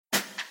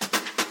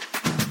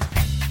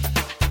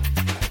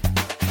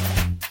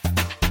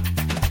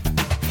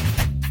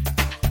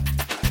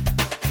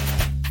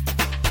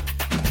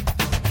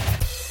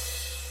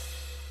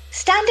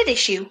Standard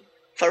Issue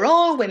for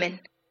all women.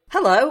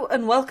 Hello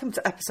and welcome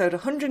to episode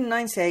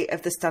 198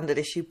 of the Standard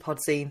Issue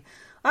Podzine.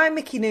 I'm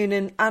Mickey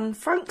Noonan, and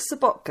Frank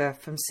Sobotka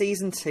from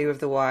season 2 of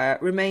The Wire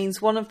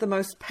remains one of the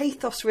most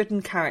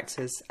pathos-ridden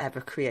characters ever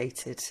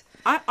created.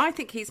 I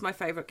think he's my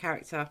favourite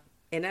character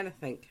in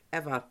anything,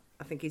 ever.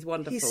 I think he's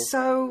wonderful. He's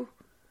so...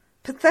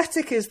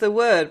 pathetic is the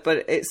word,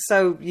 but it's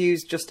so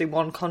used just in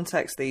one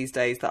context these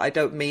days that I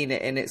don't mean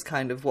it in it's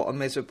kind of what a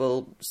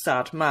miserable,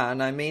 sad man.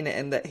 I mean it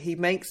in that he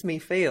makes me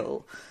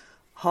feel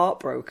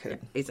heartbroken.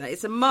 It's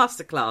a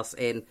masterclass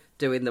in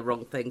doing the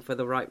wrong thing for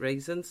the right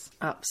reasons.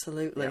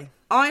 Absolutely. Yeah.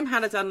 I'm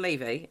Hannah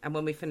Dunleavy, and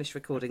when we finish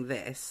recording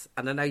this,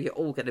 and I know you're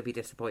all going to be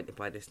disappointed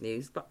by this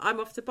news, but I'm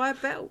off to buy a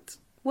belt.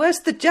 Where's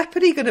the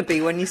jeopardy going to be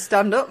when you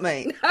stand up,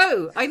 mate?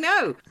 No, I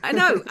know.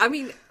 I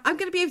mean, I'm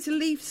going to be able to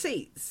leave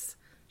seats.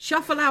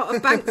 Shuffle out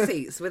of bank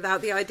seats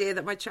without the idea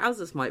that my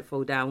trousers might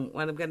fall down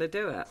when I'm going to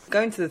do it.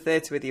 Going to the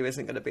theatre with you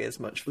isn't going to be as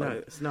much fun. No,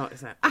 it's not.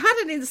 I had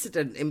an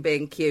incident in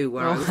B&Q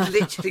where I was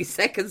literally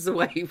seconds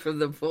away from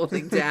them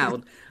falling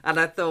down. And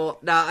I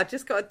thought, no, I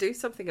just got to do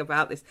something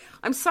about this.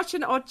 I'm such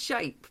an odd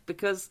shape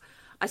because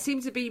I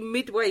seem to be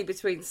midway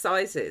between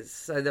sizes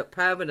so that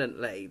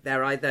permanently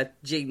they're either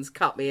jeans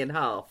cut me in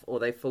half or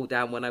they fall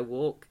down when I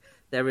walk.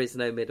 There is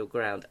no middle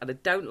ground. And I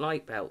don't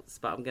like belts,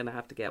 but I'm going to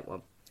have to get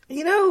one.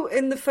 You know,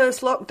 in the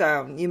first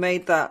lockdown, you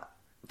made that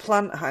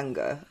plant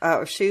hanger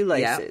out of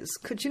shoelaces.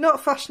 Yeah. Could you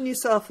not fashion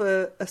yourself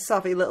a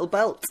savvy little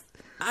belt?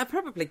 I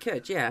probably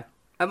could, yeah.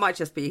 It might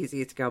just be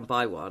easier to go and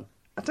buy one.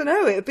 I don't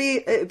know, it'd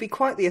be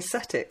quite the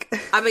aesthetic.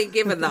 I mean,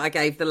 given that I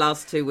gave the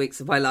last 2 weeks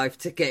of my life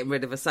to getting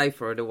rid of a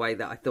sofa in a way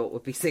that I thought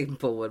would be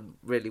simple and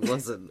really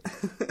wasn't.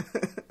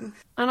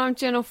 And I'm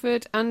Jen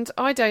Offord, and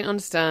I don't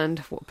understand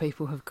what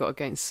people have got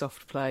against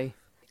soft play.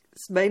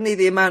 It's mainly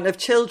the amount of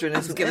children,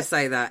 isn't it? I was going to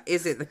say that.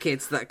 Is it the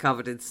kids that are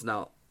covered in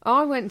snot?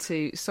 I went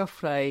to soft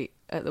play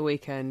at the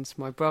weekend.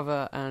 My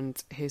brother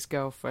and his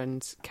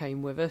girlfriend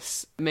came with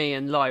us. Me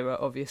and Lyra,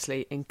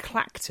 obviously, in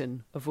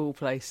Clacton, of all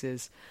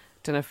places.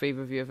 Don't know if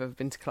either of you have ever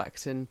been to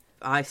Clacton.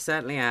 I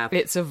certainly have.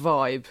 It's a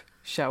vibe,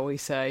 shall we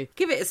say.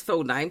 Give it its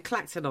full name,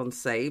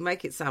 Clacton-on-Sea.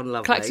 Make it sound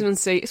lovely.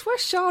 Clacton-on-Sea. It's where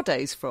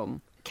Sade's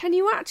from. Can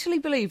you actually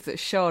believe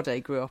that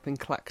Sade grew up in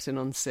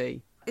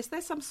Clacton-on-Sea? Is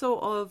there some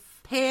sort of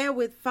pier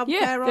with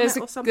funfair on it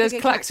or something?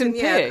 There's Clacton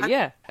Pier,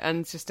 yeah.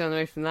 And just down the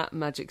road from that,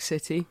 Magic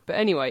City. But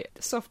anyway,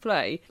 soft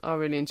play, I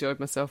really enjoyed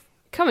myself.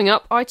 Coming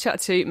up, I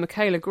chat to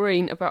Michaela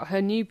Green about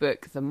her new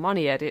book, The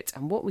Money Edit,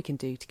 and what we can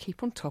do to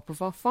keep on top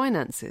of our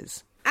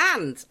finances.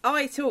 And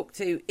I talk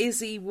to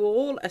Izzy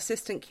Wall,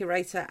 Assistant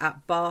Curator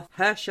at Bath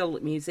Herschel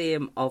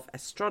Museum of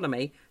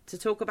Astronomy, to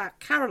talk about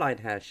Caroline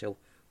Herschel,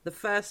 the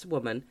first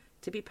woman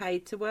to be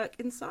paid to work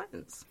in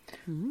science.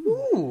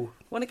 Ooh.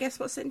 Want to guess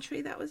what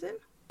century that was in?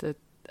 The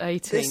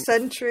 18th. This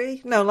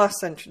century? No, last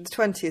century. The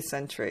 20th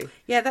century.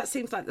 Yeah, that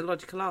seems like the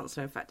logical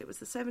answer. In fact, it was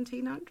the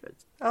 1700s.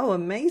 Oh,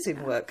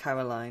 amazing work,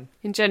 Caroline.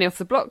 In Jenny Off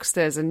the Blocks,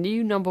 there's a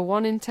new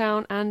 #1 in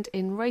town, and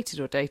in Rated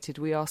or Dated,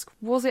 we ask,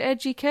 was it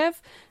edgy, Kev?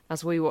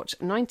 As we watch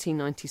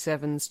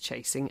 1997's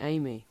Chasing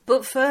Amy.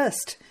 But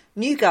first,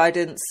 new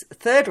guidance,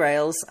 third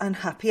rails, and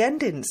happy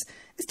endings.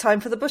 It's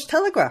time for the Bush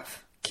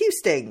Telegraph. Cue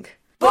Sting.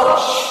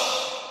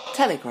 Bush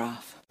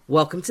Telegraph.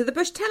 Welcome to the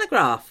Bush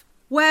Telegraph,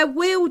 where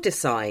we'll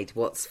decide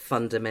what's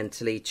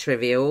fundamentally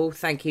trivial.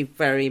 Thank you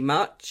very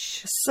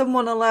much.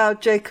 Someone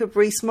allowed Jacob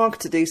Rees-Mogg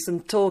to do some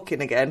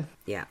talking again.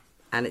 Yeah,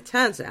 and it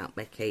turns out,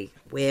 Mickey,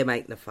 we're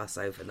making a fuss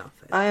over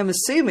nothing. I am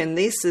assuming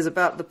this is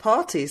about the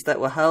parties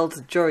that were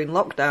held during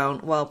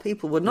lockdown while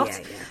people were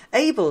not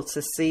able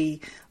to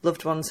see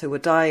loved ones who were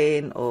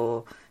dying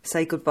or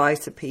say goodbye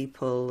to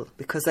people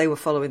because they were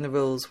following the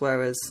rules,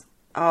 whereas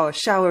our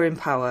shower in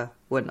power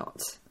were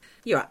not.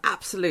 You're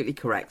absolutely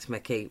correct,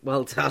 Mickey.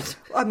 Well done.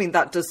 I mean,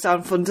 that does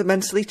sound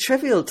fundamentally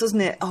trivial, doesn't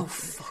it? Oh,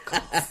 fuck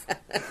off.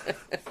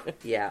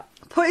 Yeah.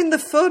 Putting the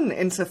fun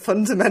into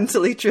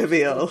fundamentally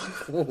trivial.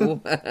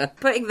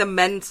 Putting the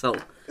mental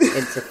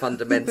into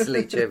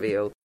fundamentally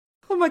trivial.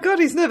 Oh my God,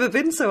 he's never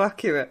been so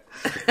accurate.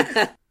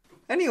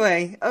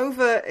 Anyway,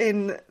 over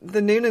in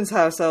the Noonan's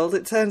household,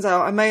 it turns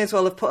out I may as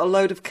well have put a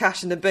load of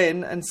cash in a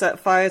bin and set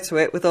fire to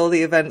it with all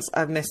the events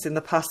I've missed in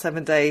the past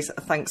 7 days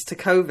thanks to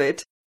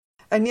COVID.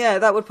 And yeah,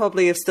 that would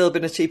probably have still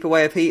been a cheaper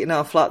way of heating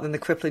our flat than the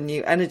crippling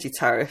new energy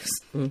tariffs.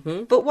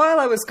 Mm-hmm. But while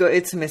I was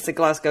gutted to miss a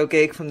Glasgow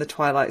gig from the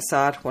Twilight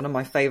Sad, one of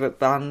my favourite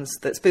bands,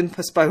 that's been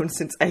postponed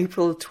since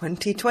April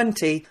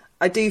 2020,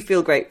 I do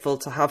feel grateful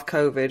to have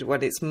COVID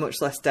when it's much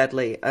less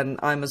deadly, and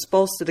I'm as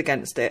bolstered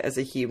against it as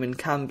a human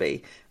can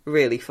be.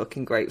 Really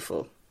fucking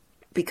grateful.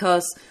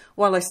 Because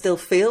while I still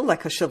feel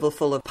like a shovel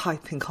full of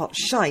piping hot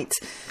shite,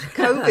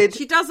 COVID...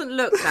 She doesn't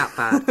look that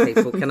bad,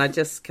 people. Can I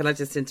just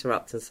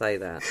interrupt and say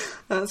that?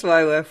 That's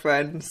why we're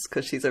friends,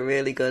 because she's a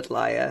really good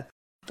liar.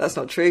 That's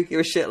not true.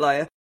 You're a shit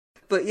liar.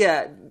 But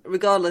yeah,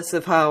 regardless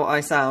of how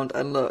I sound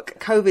and look,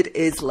 COVID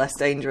is less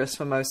dangerous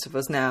for most of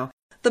us now.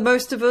 The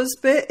most of us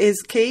bit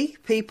is key.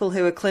 People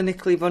who are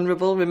clinically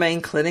vulnerable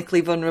remain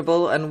clinically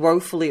vulnerable and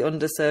woefully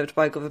underserved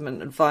by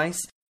government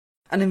advice.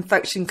 An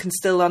infection can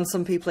still land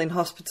some people in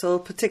hospital,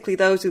 particularly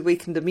those with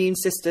weakened immune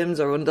systems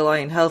or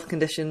underlying health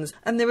conditions.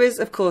 And there is,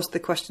 of course, the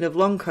question of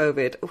long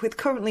COVID, with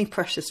currently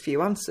precious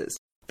few answers.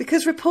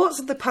 Because reports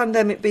of the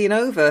pandemic being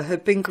over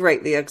have been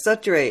greatly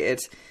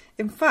exaggerated.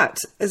 In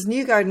fact, as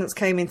new guidance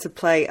came into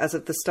play as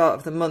of the start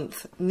of the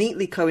month,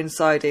 neatly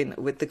coinciding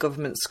with the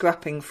government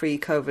scrapping free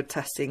COVID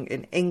testing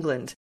in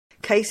England,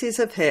 cases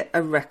have hit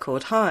a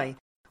record high,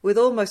 with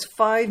almost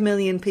 5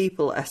 million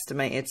people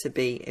estimated to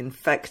be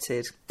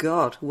infected.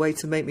 God, way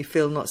to make me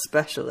feel not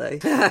special, eh?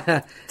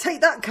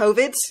 Take that,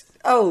 COVID!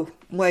 Oh,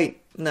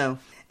 wait, no.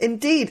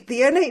 Indeed,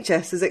 the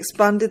NHS has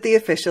expanded the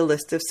official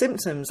list of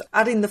symptoms,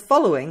 adding the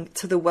following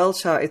to the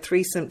well-charted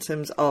 3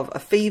 symptoms of a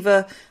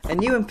fever, a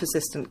new and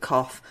persistent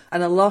cough,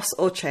 and a loss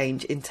or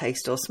change in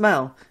taste or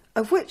smell,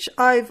 of which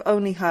I've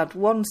only had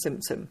 1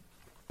 symptom.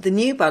 The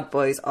new bad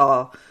boys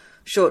are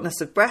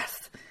shortness of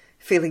breath,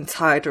 feeling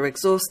tired or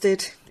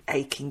exhausted,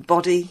 aching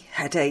body,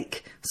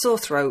 headache, sore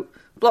throat,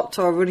 blocked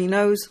or runny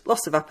nose,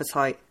 loss of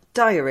appetite,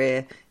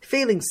 diarrhoea,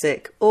 feeling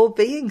sick or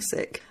being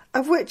sick,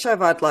 of which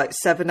I've had like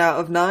 7 out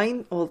of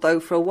 9, although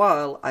for a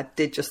while I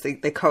did just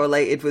think they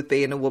correlated with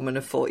being a woman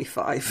of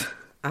 45.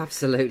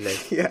 Absolutely.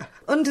 Yeah.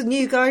 Under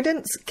new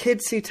guidance,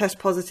 kids who test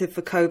positive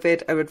for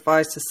COVID are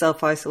advised to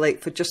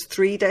self-isolate for just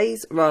 3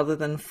 days rather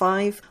than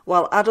 5,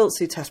 while adults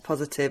who test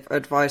positive are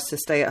advised to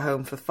stay at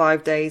home for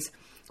 5 days,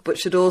 but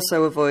should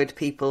also avoid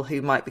people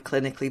who might be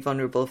clinically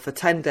vulnerable for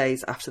 10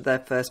 days after their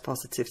first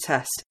positive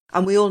test.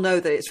 And we all know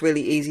that it's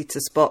really easy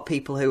to spot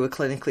people who are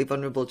clinically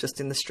vulnerable just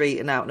in the street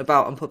and out and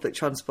about on public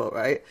transport,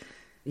 right?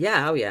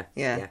 Yeah, oh yeah.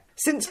 Yeah.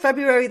 Since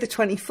February the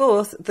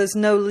 24th, there's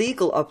no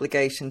legal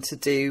obligation to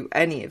do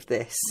any of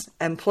this.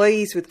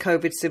 Employees with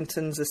COVID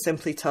symptoms are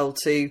simply told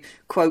to,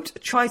 quote,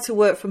 try to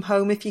work from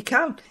home if you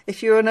can.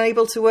 If you're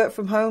unable to work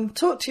from home,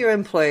 talk to your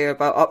employer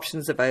about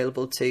options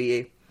available to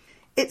you.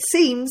 It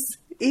seems,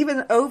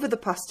 even over the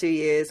past 2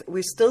 years,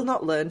 we've still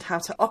not learned how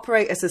to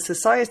operate as a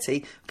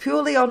society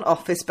purely on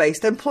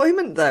office-based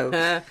employment,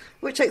 though.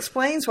 Which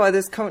explains why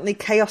there's currently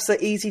chaos at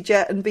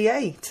EasyJet and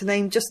BA, to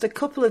name just a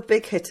couple of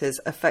big hitters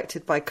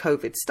affected by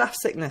COVID staff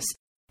sickness.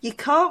 You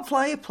can't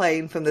fly a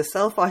plane from the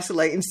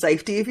self-isolating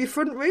safety of your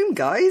front room,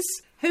 guys.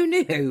 Who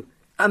knew?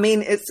 I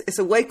mean, it's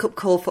a wake-up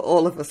call for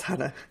all of us,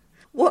 Hannah.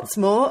 What's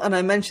more, and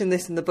I mentioned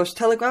this in the Bush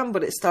Telegram,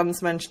 but it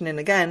stands mentioning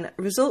again,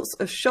 results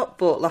of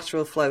shop-bought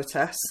lateral flow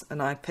tests,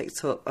 and I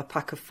picked up a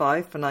pack of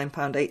 5 for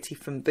 £9.80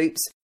 from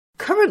Boots,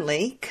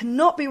 currently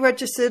cannot be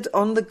registered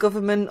on the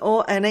government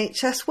or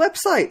NHS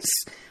websites,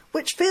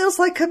 which feels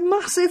like a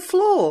massive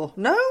flaw,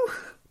 no?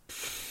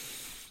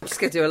 I'm just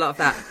going to do a lot of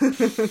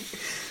that.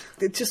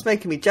 It's just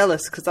making me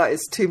jealous because that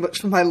is too much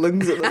for my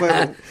lungs at the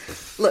moment.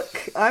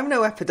 Look, I'm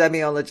no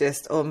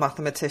epidemiologist or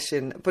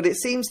mathematician, but it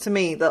seems to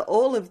me that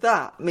all of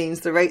that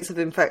means the rates of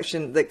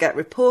infection that get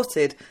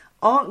reported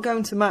aren't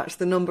going to match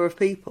the number of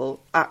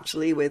people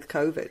actually with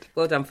COVID.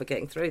 Well done for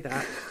getting through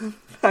that.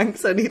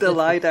 Thanks, I need a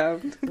lie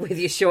down. With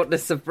your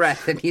shortness of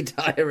breath and your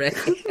diarrhea.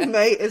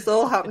 Mate, it's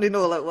all happening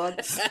all at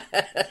once.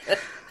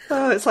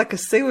 Oh, it's like a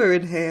sewer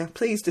in here.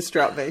 Please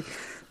distract me.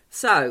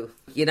 So,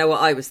 you know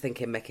what I was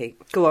thinking, Mickey?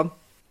 Go on.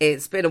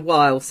 It's been a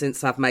while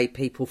since I've made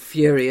people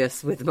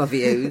furious with my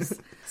views,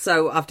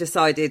 so I've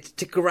decided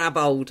to grab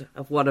hold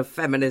of one of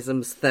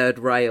feminism's third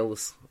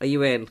rails. Are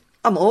you in?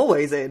 I'm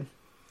always in.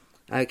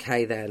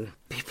 OK then,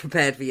 be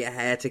prepared for your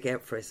hair to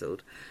get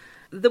frizzled.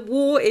 The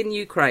war in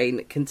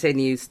Ukraine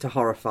continues to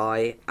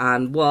horrify,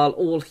 and while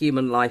all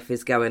human life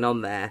is going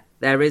on there,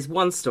 there is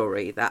one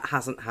story that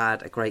hasn't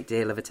had a great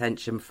deal of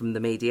attention from the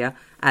media,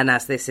 and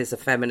as this is a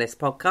feminist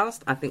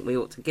podcast, I think we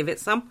ought to give it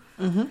some.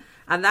 Mm-hmm.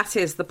 And that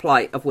is the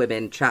plight of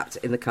women trapped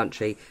in the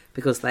country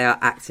because they are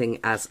acting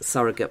as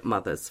surrogate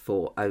mothers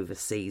for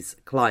overseas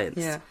clients.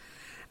 Yeah.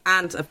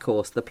 And, of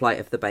course, the plight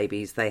of the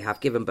babies they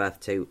have given birth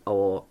to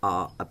or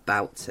are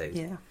about to.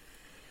 Yeah.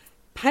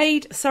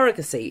 Paid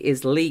surrogacy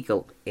is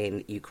legal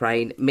in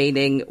Ukraine,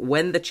 meaning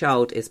when the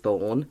child is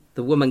born,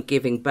 the woman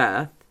giving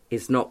birth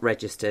is not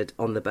registered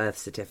on the birth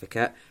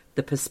certificate.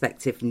 The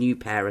prospective new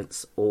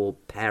parents or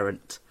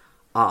parent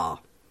are.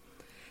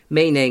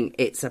 Meaning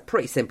it's a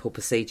pretty simple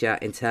procedure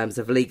in terms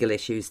of legal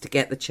issues to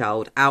get the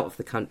child out of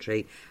the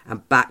country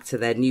and back to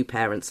their new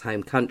parents'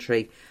 home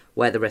country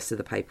where the rest of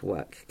the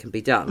paperwork can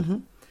be done. Mm-hmm.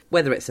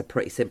 Whether it's a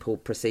pretty simple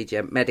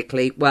procedure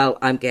medically, well,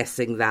 I'm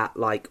guessing that,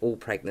 like all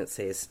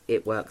pregnancies,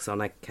 it works on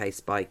a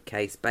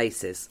case-by-case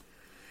basis.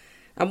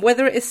 And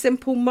whether it is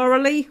simple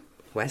morally,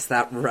 where's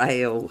that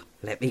rail?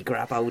 Let me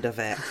grab hold of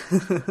it.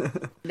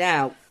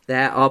 Now,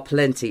 there are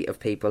plenty of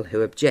people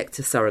who object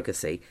to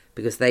surrogacy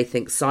because they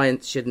think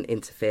science shouldn't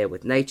interfere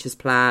with nature's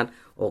plan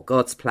or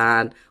God's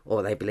plan,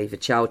 or they believe a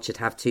child should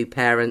have 2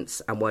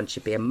 parents and one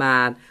should be a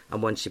man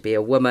and one should be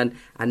a woman.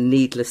 And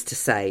needless to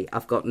say,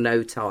 I've got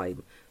no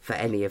time for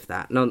any of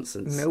that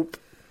nonsense. Nope.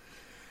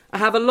 I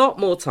have a lot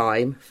more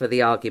time for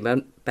the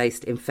argument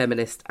based in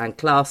feminist and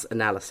class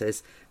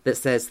analysis that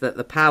says that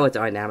the power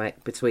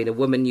dynamic between a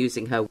woman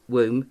using her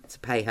womb to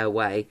pay her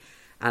way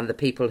and the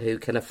people who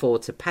can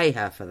afford to pay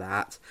her for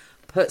that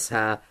puts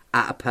her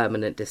at a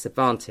permanent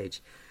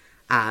disadvantage.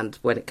 And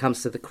when it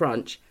comes to the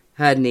crunch,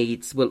 her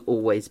needs will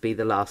always be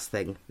the last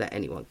thing that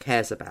anyone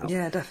cares about.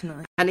 Yeah,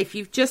 definitely. And if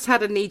you've just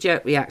had a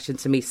knee-jerk reaction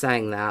to me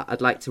saying that,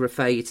 I'd like to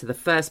refer you to the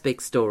first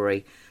big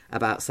story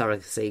about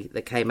surrogacy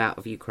that came out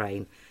of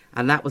Ukraine.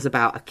 And that was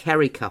about a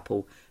Kerry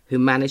couple who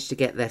managed to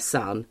get their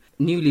son,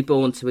 newly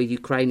born to a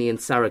Ukrainian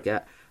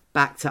surrogate,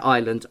 back to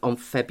Ireland on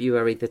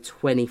February the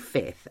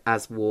 25th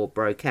as war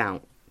broke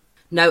out.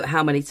 Note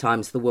how many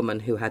times the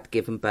woman who had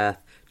given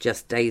birth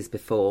just days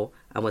before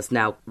and was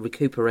now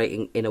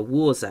recuperating in a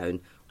war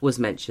zone was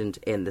mentioned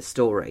in the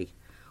story.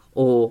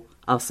 Or,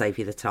 I'll save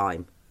you the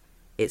time,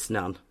 it's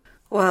none.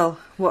 Well,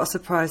 what a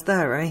surprise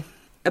there, eh?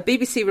 A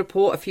BBC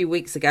report a few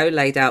weeks ago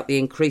laid out the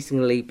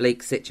increasingly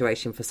bleak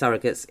situation for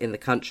surrogates in the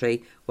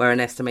country, where an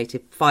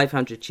estimated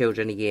 500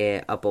 children a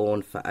year are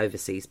born for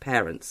overseas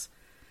parents.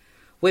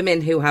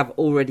 Women who have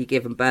already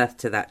given birth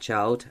to that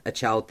child, a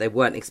child they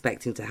weren't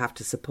expecting to have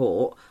to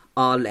support,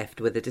 are left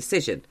with a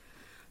decision.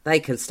 They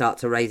can start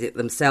to raise it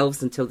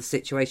themselves until the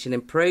situation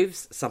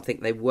improves, something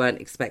they weren't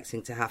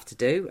expecting to have to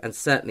do, and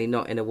certainly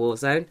not in a war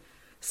zone,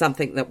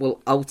 something that will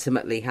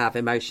ultimately have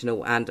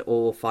emotional and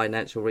or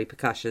financial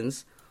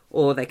repercussions,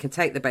 or they can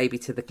take the baby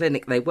to the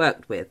clinic they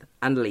worked with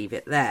and leave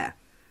it there.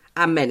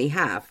 And many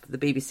have. The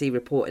BBC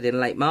reported in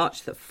late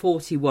March that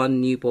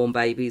 41 newborn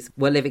babies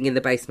were living in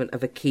the basement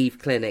of a Kyiv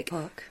clinic.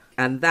 Fuck.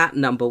 And that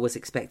number was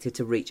expected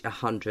to reach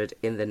 100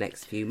 in the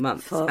next few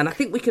months. Fuck. And I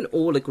think we can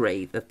all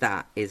agree that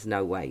that is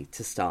no way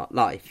to start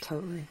life.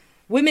 Totally.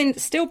 Women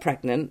still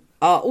pregnant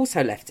are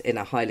also left in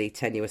a highly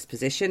tenuous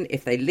position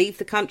if they leave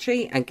the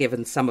country, and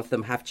given some of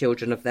them have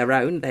children of their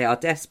own they are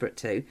desperate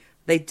to,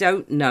 they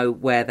don't know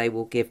where they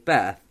will give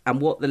birth and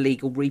what the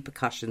legal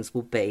repercussions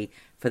will be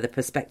for the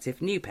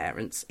prospective new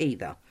parents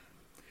either.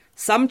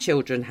 Some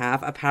children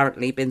have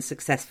apparently been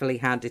successfully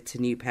handed to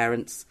new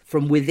parents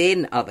from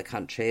within other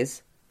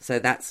countries, so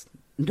that's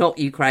not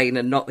Ukraine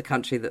and not the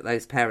country that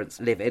those parents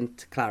live in,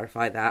 to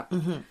clarify that.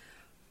 Mm-hmm.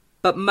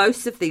 But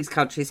most of these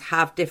countries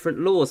have different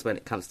laws when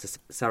it comes to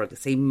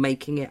surrogacy,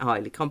 making it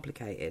highly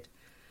complicated.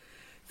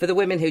 For the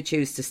women who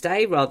choose to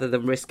stay, rather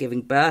than risk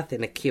giving birth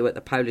in a queue at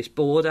the Polish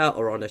border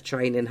or on a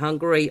train in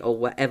Hungary or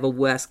whatever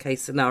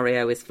worst-case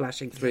scenario is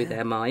flashing through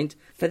their mind,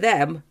 for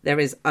them, there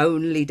is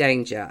only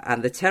danger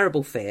and the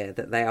terrible fear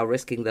that they are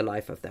risking the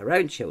life of their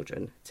own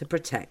children to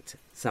protect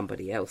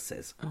somebody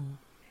else's. Oh.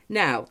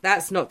 Now,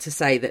 that's not to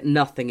say that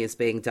nothing is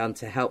being done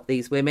to help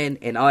these women.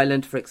 In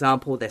Ireland, for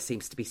example, there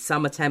seems to be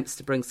some attempts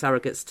to bring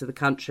surrogates to the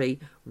country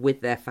with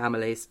their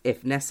families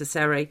if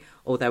necessary,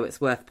 although it's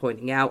worth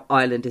pointing out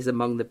Ireland is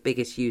among the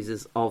biggest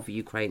users of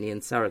Ukrainian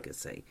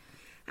surrogacy.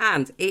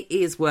 And it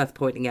is worth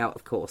pointing out,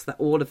 of course, that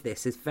all of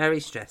this is very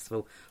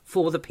stressful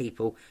for the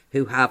people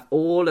who have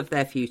all of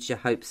their future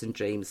hopes and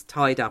dreams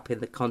tied up in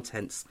the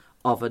contents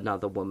of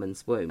another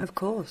woman's womb. Of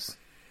course.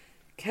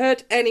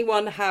 Could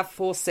anyone have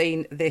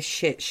foreseen this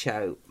shit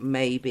show?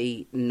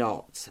 Maybe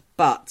not.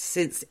 But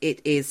since it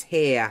is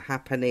here,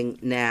 happening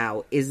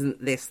now,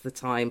 isn't this the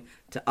time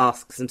to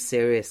ask some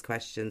serious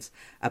questions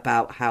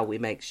about how we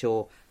make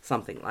sure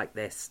something like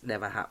this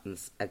never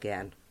happens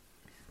again?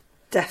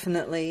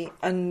 Definitely.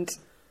 And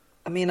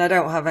I mean, I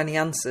don't have any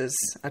answers.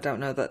 I don't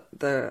know that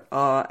there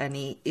are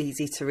any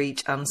easy to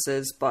reach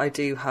answers, but I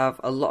do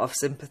have a lot of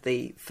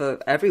sympathy for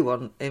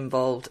everyone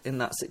involved in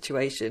that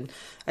situation.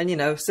 And, you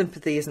know,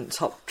 sympathy isn't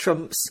top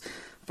trumps,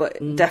 but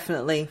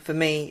definitely for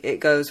me, it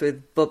goes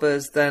with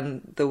bubbers,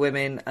 then the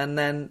women, and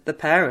then the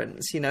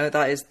parents. You know,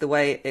 that is the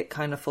way it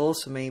kind of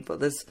falls for me. But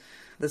there's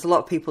a lot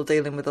of people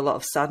dealing with a lot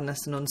of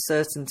sadness and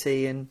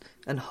uncertainty and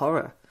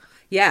horror.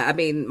 Yeah, I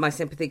mean, my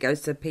sympathy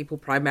goes to people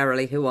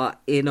primarily who are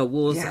in a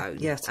war zone.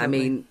 Yeah, totally. I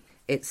mean,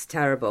 it's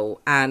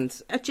terrible. And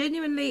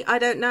genuinely, I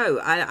don't know.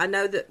 I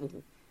know that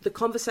the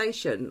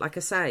conversation, like I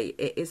say,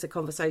 it is a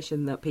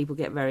conversation that people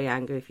get very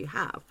angry if you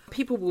have.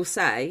 People will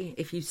say,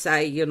 if you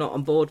say you're not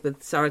on board with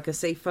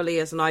surrogacy fully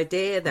as an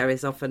idea, there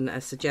is often a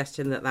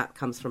suggestion that that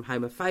comes from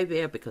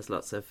homophobia, because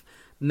lots of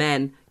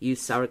men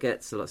use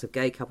surrogates, lots of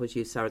gay couples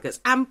use surrogates,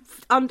 and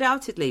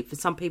undoubtedly for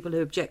some people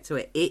who object to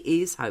it, it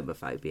is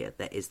homophobia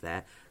that is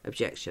their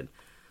objection.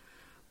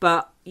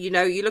 But, you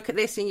know, you look at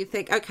this and you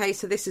think, okay,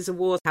 so this is a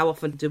war. How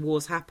often do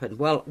wars happen?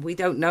 Well, we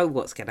don't know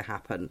what's going to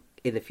happen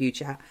in the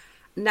future.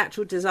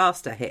 Natural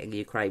disaster hitting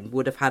Ukraine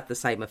would have had the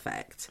same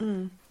effect.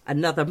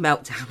 Another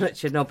meltdown at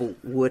Chernobyl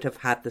would have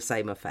had the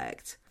same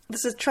effect.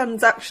 There's a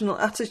transactional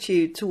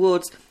attitude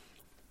towards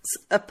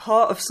a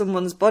part of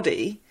someone's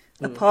body,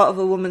 a part of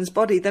a woman's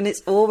body, then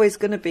it's always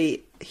going to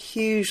be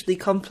hugely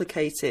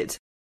complicated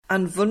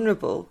and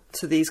vulnerable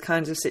to these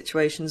kinds of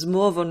situations,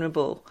 more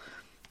vulnerable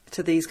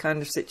to these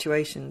kind of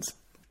situations.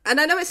 And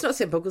I know it's not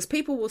simple, because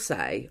people will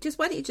say, just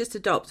why don't you just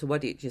adopt, or why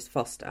don't you just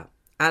foster?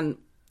 And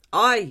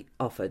I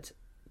offered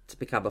to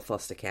become a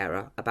foster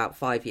carer about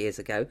 5 years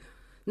ago,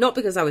 not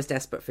because I was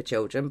desperate for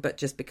children, but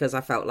just because I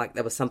felt like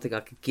there was something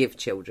I could give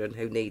children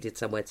who needed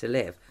somewhere to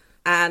live.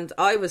 And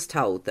I was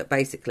told that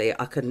basically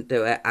I couldn't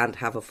do it and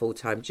have a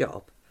full-time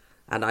job.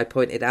 And I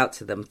pointed out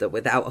to them that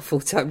without a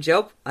full-time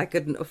job, I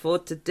couldn't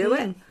afford to do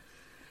it.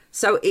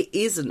 So it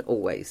isn't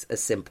always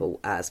as simple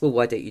as, well,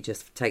 why don't you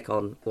just take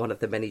on one of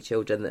the many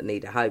children that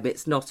need a home?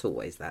 It's not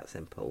always that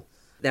simple.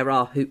 There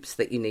are hoops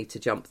that you need to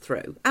jump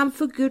through, and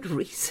for good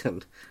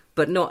reason.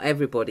 But not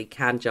everybody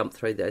can jump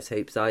through those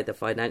hoops either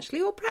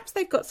financially, or perhaps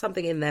they've got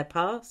something in their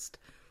past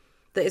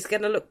that is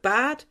going to look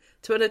bad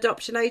to an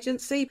adoption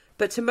agency.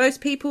 But to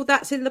most people,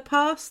 that's in the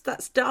past,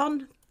 that's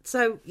done.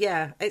 So,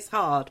 yeah, it's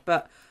hard.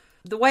 But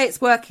the way it's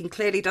working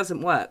clearly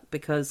doesn't work,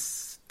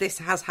 because this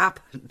has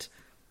happened.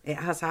 It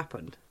has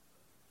happened.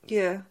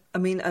 Yeah, I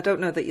mean, I don't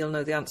know that you'll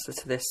know the answer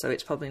to this, so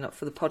it's probably not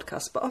for the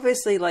podcast. But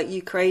obviously, like,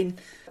 Ukraine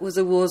was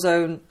a war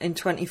zone in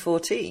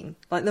 2014.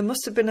 Like, there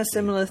must have been a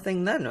similar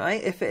thing then,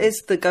 right? If it is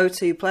the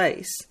go-to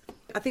place.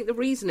 I think the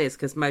reason is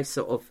because most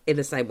sort of, in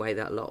the same way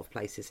that a lot of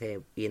places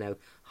here, you know,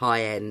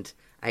 high-end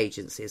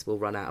agencies will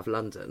run out of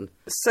London.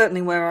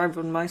 Certainly where I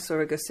run my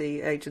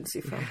surrogacy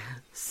agency from.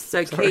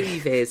 So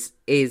Kyiv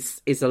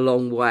is a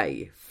long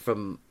way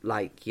from,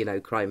 like, you know,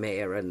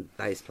 Crimea and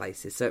those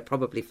places, so it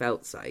probably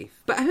felt safe.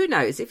 But who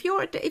knows? If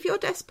you're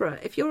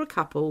desperate, if you're a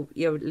couple,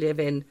 you live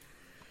in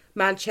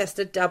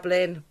Manchester,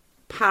 Dublin,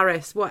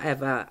 Paris,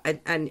 whatever,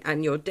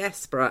 and you're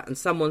desperate, and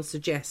someone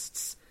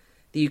suggests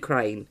the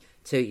Ukraine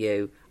to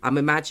you, I'm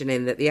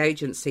imagining that the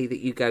agency that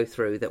you go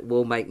through that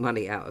will make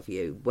money out of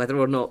you, whether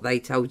or not they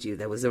told you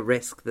there was a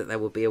risk that there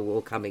would be a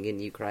war coming in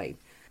Ukraine,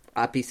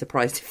 I'd be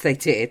surprised if they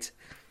did.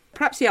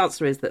 Perhaps the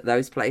answer is that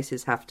those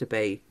places have to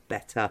be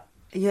better.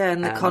 Yeah,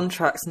 and the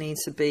contracts need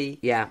to be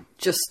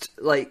just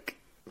like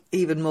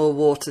even more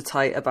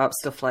watertight about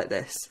stuff like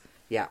this.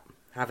 Yeah,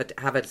 have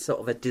a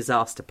sort of a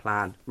disaster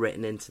plan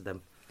written into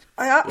them.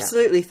 I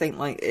absolutely think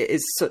like it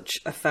is such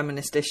a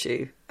feminist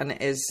issue, and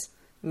it is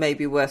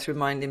maybe worth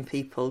reminding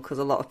people, because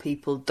a lot of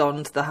people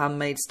donned the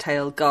Handmaid's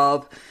Tale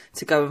garb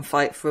to go and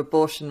fight for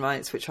abortion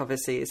rights, which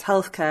obviously is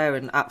healthcare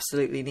and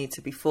absolutely need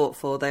to be fought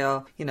for. They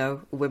are, you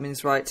know,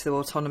 women's right to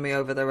autonomy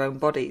over their own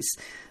bodies.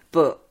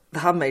 But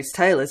The Handmaid's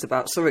Tale is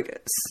about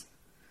surrogates.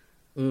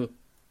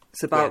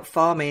 It's about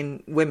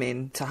farming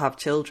women to have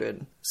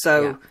children.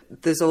 So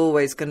there's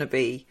always going to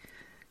be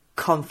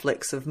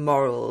conflicts of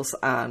morals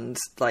and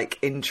like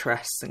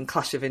interests and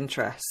clash of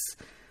interests.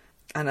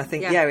 And I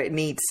think,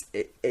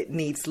 it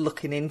needs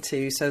looking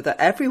into so that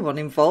everyone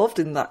involved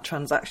in that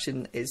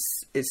transaction is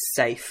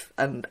safe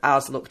and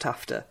as looked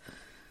after.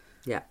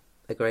 Yeah,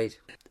 agreed.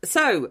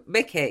 So,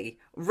 Mickey,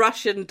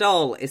 Russian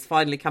Doll is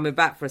finally coming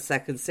back for a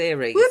second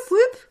series. Whoop,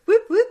 whoop,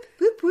 whoop, whoop,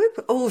 whoop,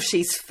 whoop. Oh,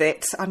 she's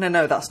fit. And I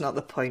know that's not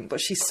the point, but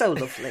she's so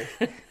lovely.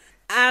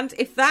 And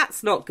if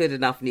that's not good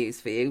enough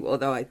news for you,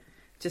 although I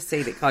just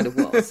seen it kind of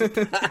was.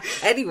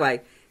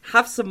 Anyway,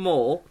 have some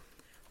more.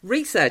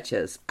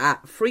 Researchers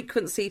at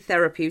Frequency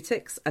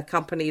Therapeutics, a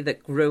company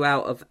that grew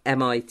out of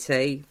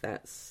MIT,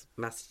 that's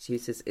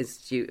Massachusetts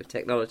Institute of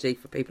Technology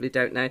for people who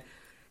don't know,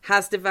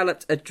 has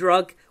developed a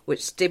drug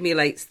which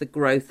stimulates the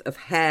growth of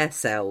hair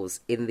cells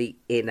in the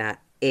inner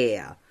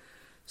ear.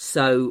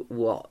 So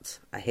what?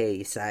 I hear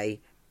you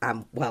say,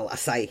 well, I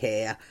say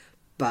here,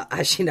 but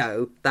as you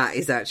know, that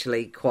is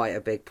actually quite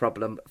a big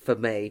problem for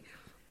me.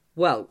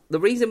 Well, the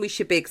reason we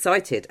should be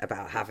excited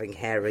about having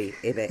hairy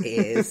inner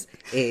ears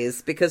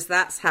is because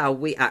that's how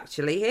we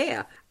actually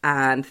hear.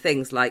 And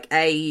things like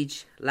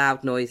age,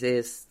 loud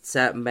noises,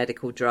 certain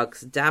medical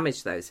drugs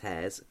damage those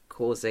hairs,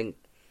 causing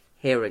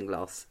hearing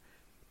loss.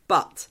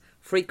 But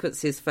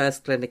Frequency's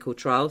first clinical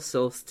trial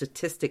saw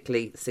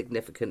statistically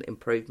significant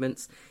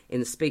improvements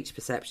in speech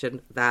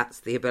perception. That's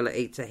the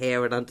ability to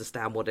hear and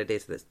understand what it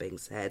is that's being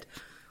said,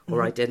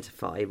 or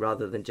identify,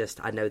 rather than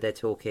just, I know they're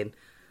talking,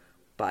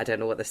 but I don't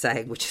know what they're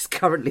saying, which is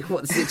currently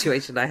what the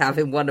situation I have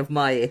in one of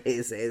my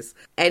ears is.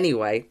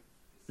 Anyway,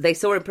 they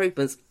saw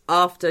improvements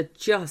after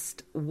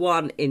just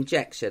one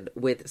injection,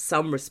 with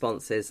some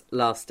responses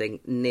lasting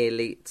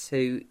nearly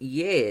 2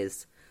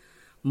 years.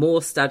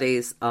 More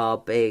studies are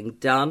being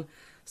done,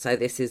 so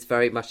this is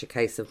very much a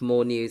case of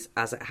more news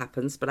as it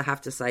happens, but I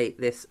have to say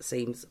this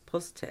seems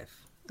positive.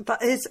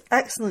 That is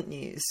excellent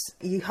news.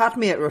 You had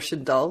me at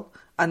Russian Doll,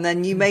 and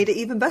then you made it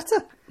even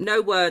better. No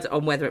word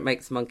on whether it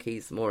makes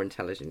monkeys more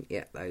intelligent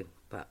yet, though,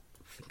 but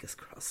fingers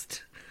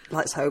crossed.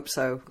 Let's hope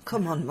so.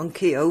 Come on,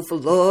 monkey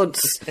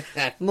overlords.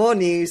 More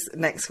news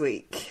next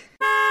week.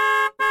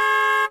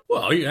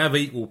 Well, you have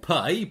equal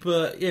pay,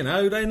 but, you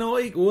know, they're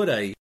not equal, are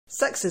they?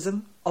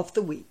 Sexism of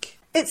the week.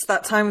 It's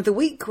that time of the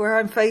week where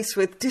I'm faced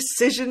with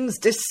decisions.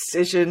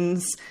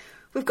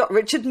 We've got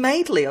Richard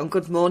Madeley on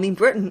Good Morning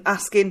Britain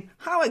asking,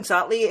 how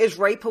exactly is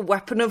rape a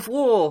weapon of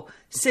war?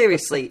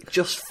 Seriously,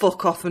 just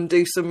fuck off and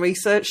do some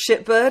research,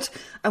 shitbird.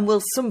 And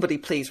will somebody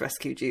please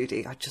rescue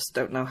Judy? I just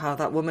don't know how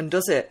that woman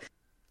does it.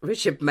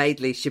 Richard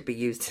Madeley should be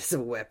used as a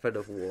weapon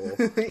of war.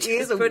 He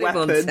is a Put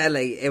weapon. him on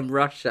telly in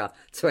Russia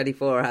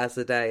 24 hours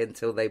a day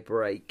until they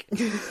break.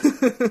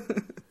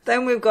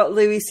 Then we've got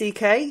Louis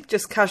C.K.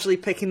 just casually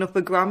picking up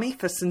a Grammy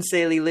for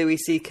Sincerely Louis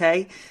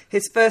C.K.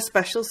 His first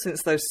special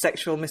since those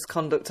sexual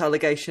misconduct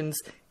allegations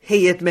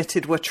he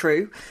admitted were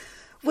true.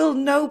 Will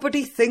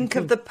nobody think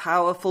of the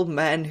powerful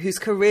men whose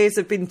careers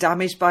have been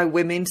damaged by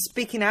women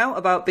speaking out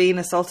about being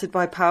assaulted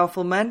by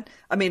powerful men?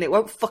 I mean, it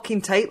won't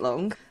fucking take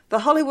long. The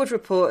Hollywood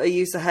Reporter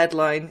used the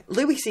headline,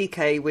 Louis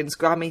C.K. wins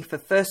Grammy for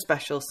first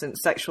special since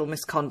sexual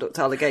misconduct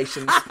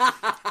allegations,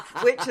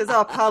 which, as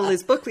our pal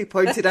Liz Buckley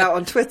pointed out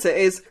on Twitter,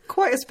 is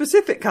quite a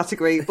specific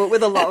category, but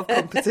with a lot of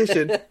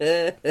competition.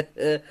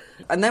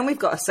 And then we've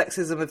got a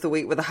Sexism of the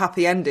Week with a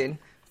happy ending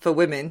for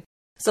women.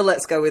 So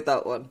let's go with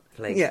that one.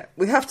 Please. Yeah,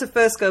 we have to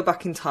first go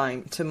back in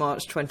time to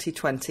March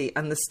 2020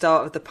 and the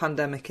start of the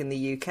pandemic in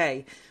the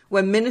UK,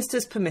 when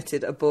ministers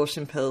permitted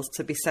abortion pills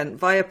to be sent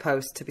via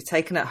post to be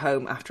taken at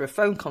home after a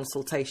phone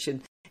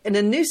consultation in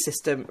a new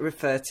system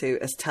referred to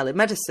as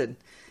telemedicine.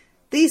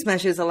 These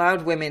measures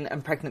allowed women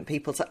and pregnant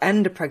people to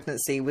end a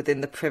pregnancy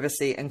within the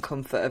privacy and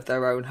comfort of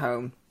their own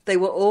home. They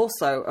were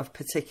also of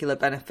particular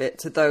benefit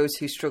to those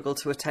who struggle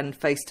to attend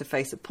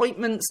face-to-face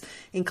appointments,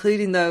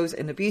 including those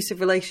in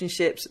abusive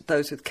relationships,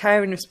 those with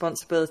caring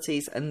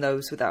responsibilities, and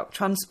those without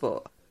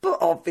transport. But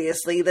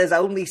obviously, there's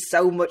only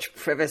so much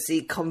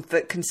privacy,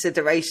 comfort,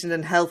 consideration,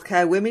 and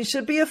healthcare women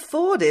should be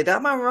afforded,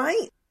 am I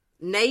right?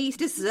 Nay,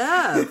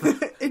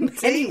 deserve.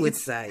 Many would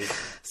say.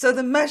 So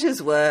the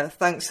measures were,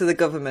 thanks to the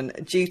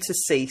government, due to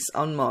cease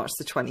on March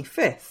the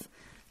 25th.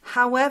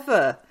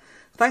 However,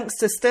 thanks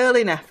to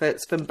sterling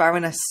efforts from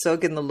Baroness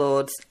Sugg in the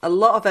Lords, a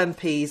lot of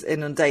MPs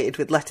inundated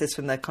with letters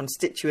from their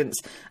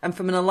constituents and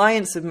from an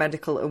alliance of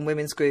medical and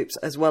women's groups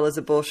as well as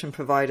abortion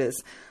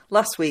providers,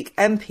 last week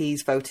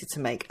MPs voted to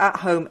make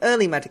at-home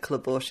early medical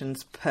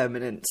abortions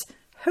permanent.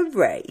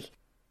 Hooray!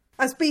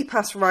 As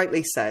BPAS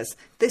rightly says,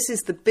 this is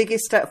the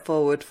biggest step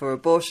forward for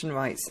abortion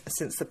rights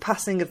since the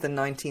passing of the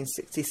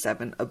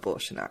 1967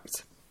 Abortion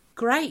Act.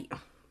 Great.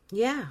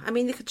 Yeah, I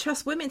mean, they could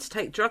trust women to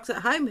take drugs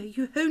at home.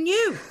 Who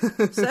knew?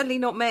 Certainly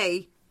not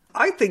me.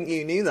 I think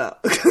you knew that.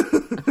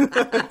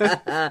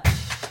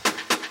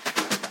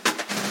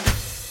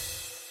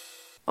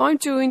 I'm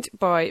joined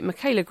by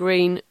Michaela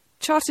Green,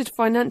 chartered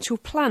financial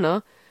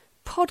planner,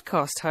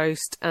 podcast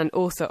host, and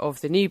author of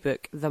the new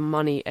book, The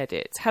Money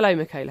Edit. Hello,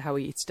 Michaela. How are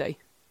you today?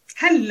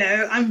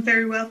 Hello, I'm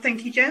very well,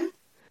 thank you, Jen.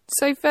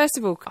 So, first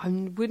of all, I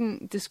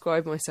wouldn't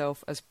describe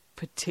myself as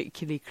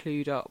particularly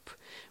clued up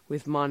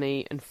with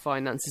money and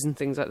finances and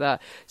things like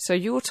that. So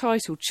your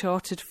title,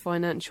 Chartered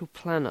Financial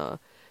Planner,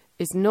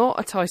 is not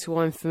a title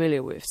I'm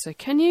familiar with. So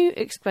can you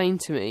explain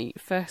to me,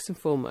 first and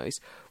foremost,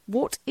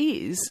 what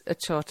is a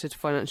Chartered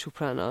Financial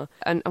Planner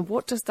and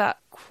what does that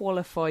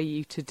qualify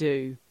you to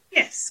do?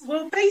 Yes,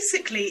 well,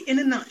 basically, in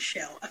a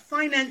nutshell, a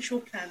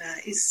financial planner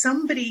is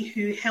somebody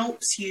who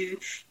helps you,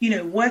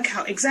 work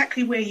out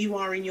exactly where you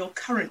are in your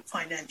current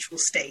financial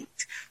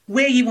state,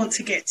 where you want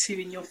to get to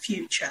in your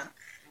future,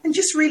 and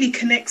just really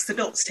connects the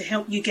dots to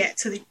help you get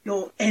to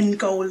your end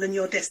goal and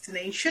your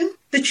destination.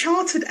 The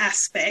chartered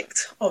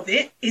aspect of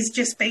it is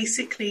just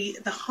basically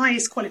the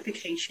highest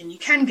qualification you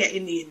can get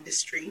in the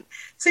industry.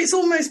 So it's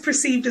almost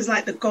perceived as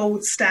like the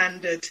gold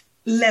standard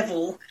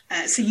level.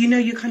 So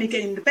you're kind of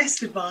getting the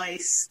best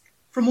advice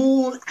from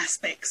all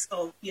aspects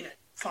of,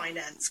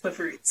 finance,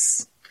 whether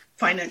it's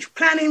financial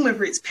planning,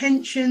 whether it's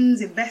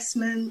pensions,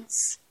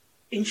 investments,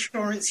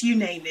 insurance, you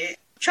name it.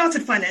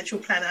 Chartered financial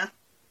planner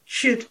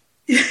should,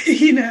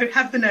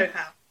 have the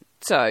know-how.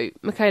 So,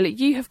 Michaela,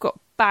 you have got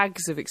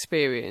bags of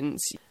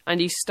experience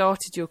and you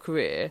started your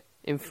career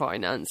in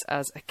finance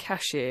as a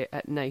cashier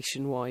at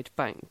Nationwide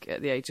Bank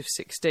at the age of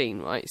 16,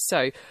 right?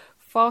 So,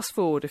 fast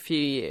forward a few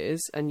years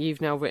and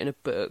you've now written a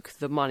book,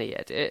 The Money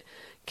Edit.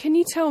 Can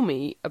you tell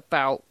me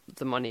about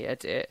The Money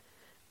Edit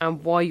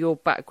and why your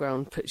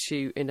background puts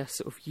you in a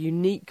sort of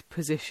unique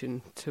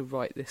position to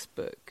write this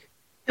book?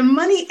 The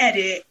Money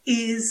Edit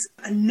is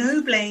a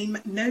no blame,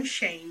 no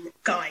shame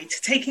guide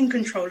to taking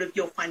control of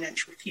your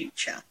financial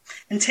future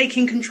and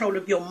taking control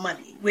of your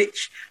money,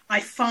 which I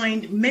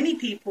find many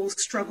people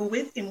struggle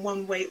with in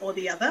one way or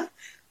the other.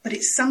 But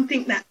it's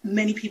something that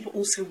many people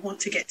also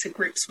want to get to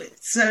grips with.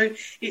 So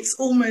it's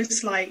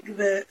almost like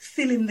the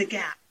fill in the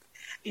gap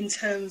in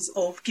terms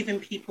of giving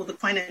people the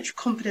financial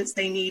confidence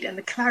they need and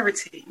the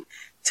clarity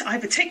to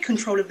either take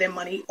control of their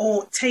money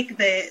or take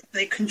their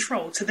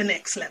control to the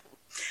next level.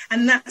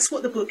 And that's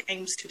what the book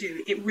aims to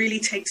do. It really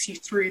takes you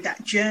through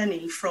that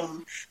journey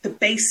from the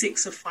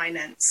basics of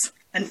finance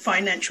and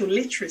financial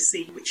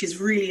literacy, which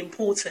is really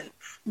important,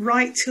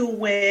 right till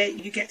where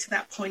you get to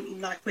that point in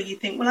life where you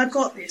think, well, I've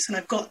got this and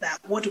I've got that.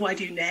 What do I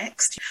do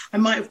next? I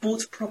might have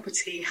bought a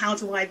property. How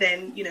do I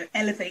then,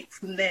 elevate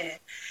from there?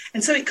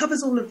 And so it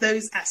covers all of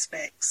those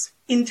aspects.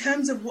 In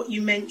terms of what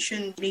you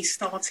mentioned, me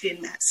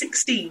starting at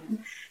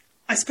 16,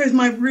 I suppose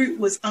my route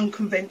was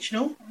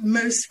unconventional.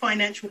 Most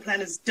financial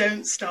planners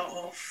don't start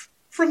off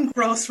from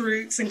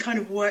grassroots and kind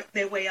of work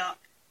their way up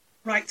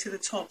right to the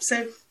top.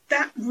 So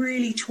that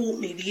really taught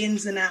me the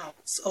ins and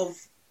outs of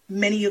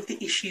many of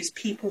the issues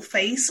people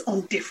face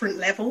on different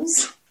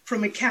levels.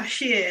 From a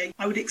cashier,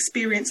 I would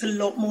experience a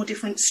lot more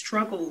different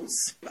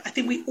struggles. I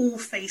think we all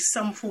face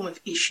some form of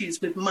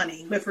issues with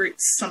money, whether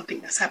it's something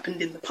that's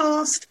happened in the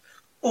past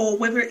or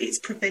whether it's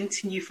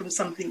preventing you from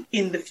something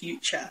in the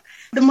future.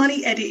 The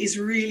Money Edit is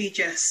really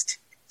just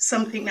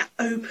something that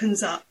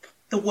opens up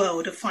the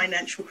world of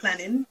financial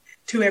planning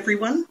to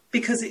everyone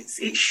because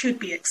it should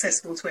be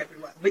accessible to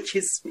everyone, which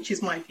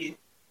is my view.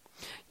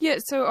 Yeah,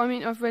 so I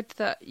mean, I've read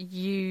that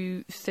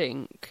you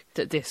think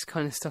that this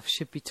kind of stuff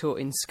should be taught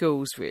in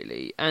schools,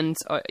 really, and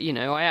I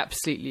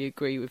absolutely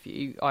agree with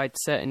you. I'd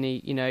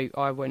certainly,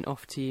 I went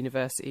off to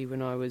university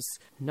when I was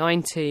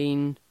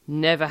 19,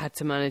 never had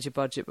to manage a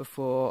budget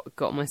before,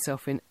 got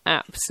myself in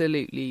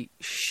absolutely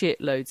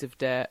shitloads of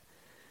debt,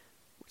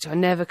 which I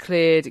never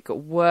cleared. It got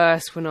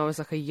worse when I was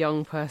like a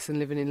young person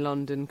living in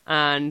London,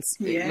 and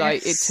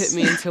it took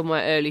me until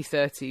my early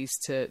 30s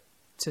to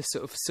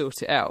sort of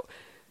sort it out.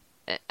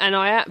 And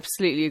I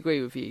absolutely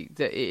agree with you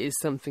that it is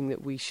something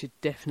that we should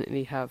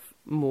definitely have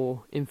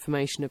more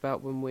information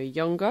about when we're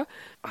younger.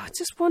 I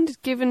just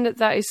wondered, given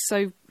that is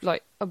so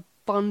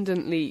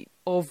abundantly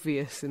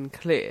obvious and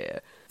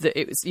clear, that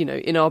it was,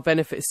 in our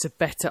benefits to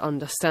better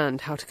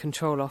understand how to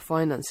control our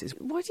finances,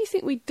 why do you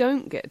think we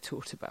don't get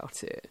taught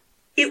about it?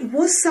 It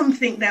was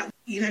something that,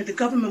 the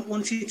government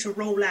wanted to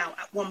roll out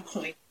at one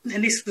point.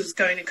 And this was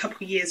going a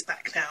couple of years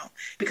back now,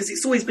 because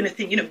it's always been a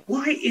thing,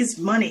 why is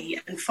money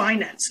and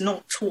finance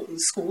not taught in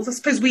schools? I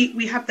suppose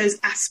we have those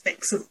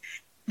aspects of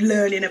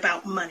learning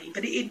about money,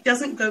 but it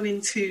doesn't go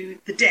into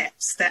the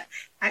depths that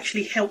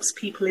actually helps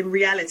people in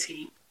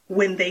reality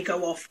when they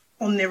go off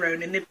on their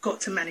own and they've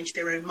got to manage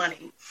their own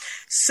money.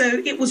 So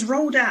it was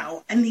rolled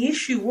out, and the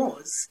issue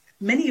was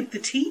many of the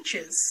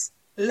teachers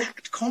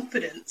lacked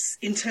confidence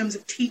in terms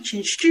of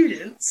teaching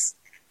students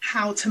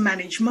how to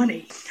manage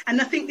money. And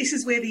I think this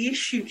is where the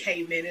issue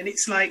came in. And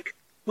it's like,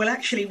 well,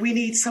 actually, we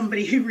need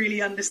somebody who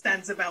really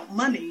understands about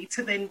money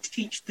to then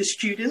teach the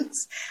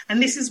students.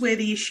 And this is where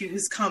the issue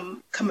has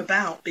come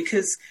about,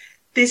 because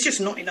there's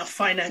just not enough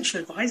financial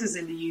advisors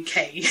in the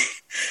UK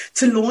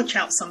to launch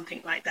out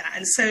something like that.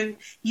 And so,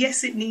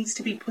 yes, it needs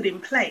to be put in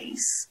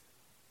place.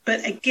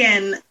 But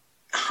again,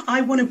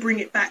 I want to bring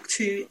it back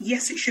to,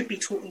 yes, it should be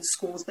taught in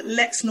schools, but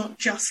let's not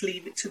just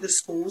leave it to the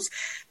schools.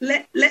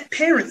 Let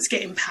parents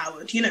get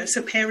empowered,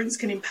 so parents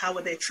can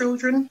empower their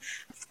children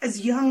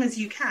as young as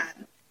you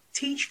can.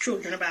 Teach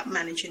children about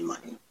managing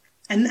money.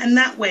 And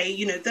that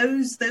way,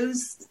 those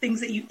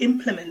things that you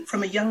implement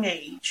from a young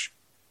age,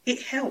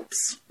 it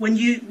helps when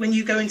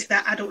you go into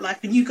that adult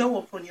life and you go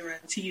off on your own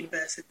to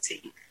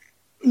university.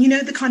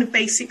 The kind of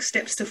basic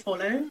steps to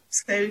follow.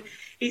 So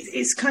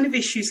it's kind of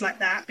issues like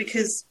that,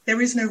 because there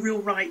is no real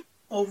right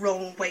or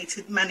wrong way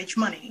to manage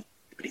money.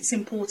 But it's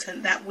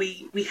important that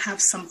we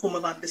have some form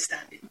of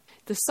understanding.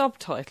 The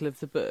subtitle of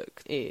the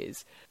book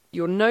is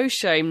Your No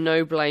Shame,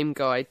 No Blame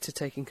Guide to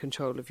Taking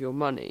Control of Your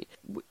Money.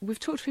 We've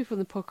talked to people on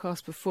the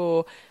podcast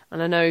before,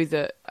 and I know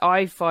that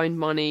I find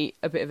money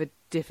a bit of a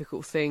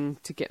difficult thing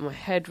to get my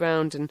head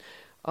round, and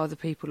other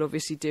people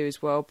obviously do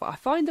as well, but I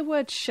find the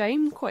word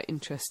shame quite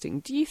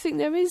interesting. Do you think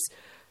there is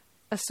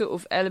a sort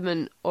of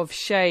element of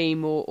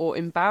shame or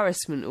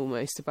embarrassment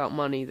almost about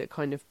money that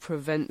kind of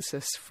prevents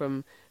us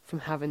from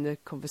having the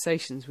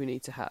conversations we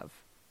need to have?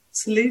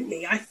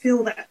 Absolutely. I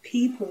feel that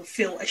people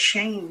feel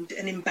ashamed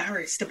and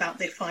embarrassed about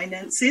their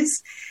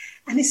finances,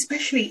 and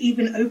especially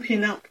even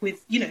opening up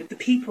with, the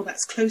people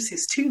that's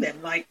closest to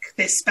them, like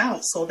their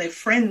spouse or their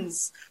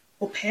friends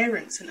or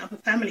parents and other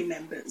family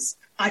members.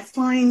 I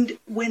find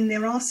when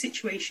there are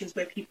situations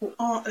where people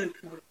are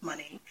open with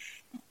money,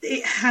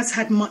 it has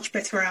had much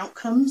better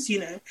outcomes,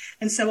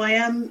 And so I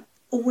am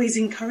always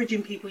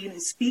encouraging people,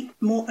 speak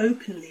more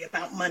openly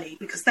about money,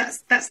 because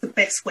that's the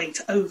best way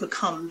to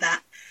overcome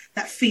that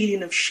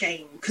feeling of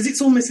shame. Because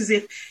it's almost as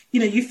if,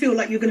 you feel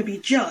like you're going to be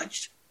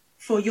judged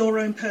for your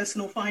own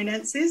personal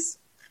finances.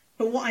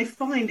 But what I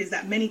find is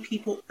that many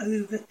people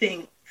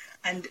overthink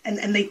and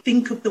they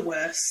think of the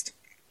worst.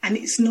 And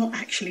it's not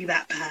actually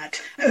that bad,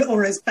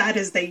 or as bad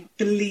as they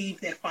believe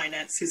their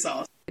finances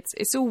are.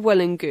 It's all well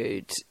and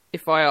good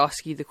if I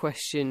ask you the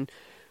question,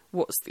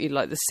 what's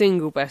the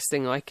single best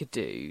thing I could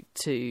do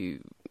to,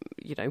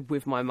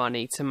 with my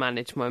money, to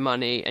manage my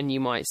money? And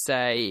you might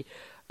say,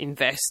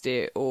 invest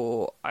it,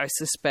 or I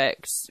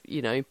suspect,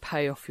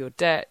 pay off your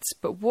debts.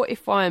 But what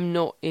if I am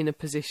not in a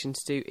position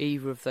to do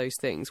either of those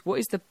things? What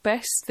is the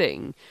best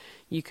thing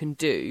you can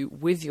do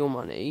with your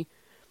money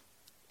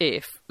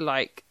if,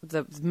 like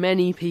the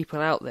many people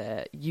out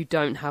there, you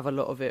don't have a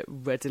lot of it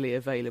readily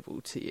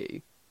available to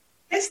you?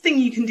 Best thing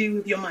you can do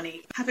with your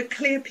money, have a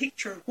clear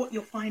picture of what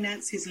your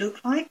finances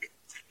look like,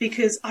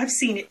 because I've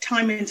seen it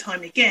time and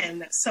time again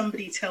that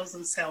somebody tells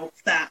themselves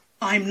that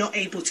I'm not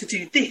able to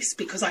do this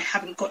because I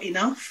haven't got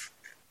enough.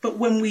 But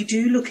when we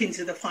do look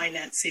into the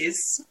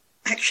finances,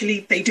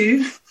 actually they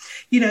do,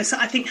 so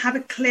I think have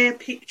a clear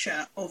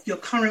picture of your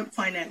current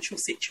financial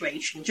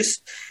situation,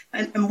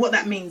 and what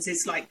that means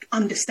is like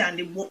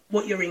understanding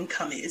what your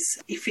income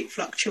is, if it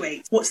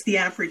fluctuates, what's the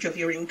average of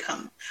your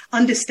income,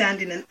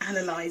 understanding and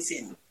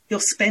analysing your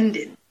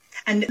spending,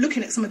 and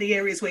looking at some of the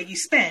areas where you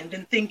spend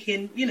and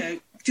thinking,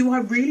 do I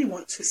really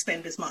want to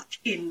spend as much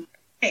in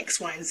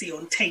X, Y, and Z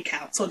on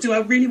takeouts, or do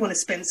I really want to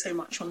spend so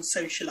much on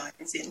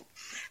socialising?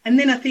 And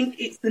then I think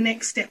the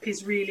next step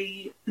is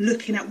really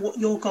looking at what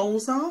your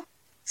goals are.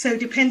 So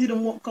depending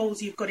on what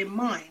goals you've got in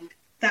mind,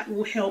 that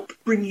will help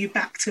bring you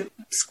back to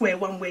square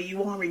one where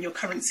you are in your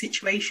current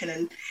situation,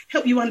 and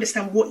help you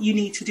understand what you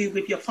need to do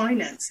with your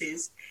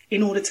finances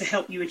in order to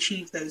help you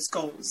achieve those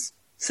goals.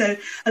 So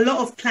a lot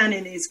of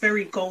planning is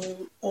very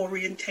goal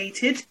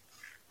orientated.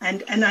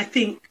 And I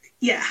think,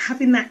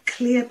 having that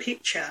clear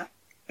picture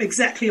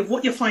exactly of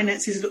what your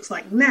finances looks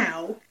like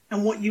now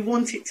and what you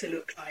want it to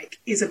look like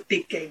is a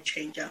big game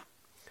changer.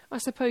 I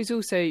suppose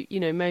also,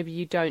 maybe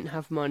you don't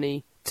have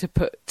money to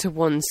put to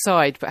one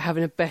side, but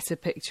having a better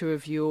picture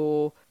of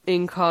your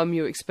income,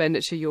 your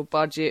expenditure, your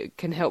budget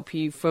can help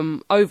you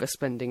from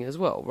overspending as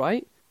well,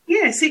 right?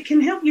 Yes, it can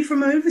help you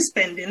from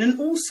overspending, and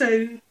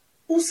also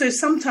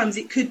sometimes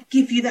it could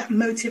give you that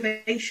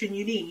motivation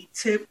you need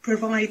to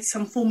provide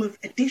some form of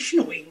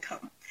additional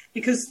income,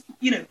 because,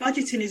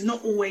 budgeting is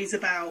not always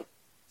about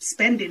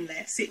spending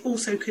less. It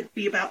also could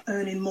be about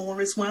earning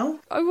more as well.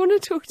 I want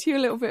to talk to you a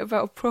little bit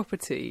about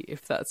property,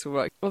 if that's all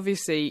right.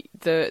 Obviously,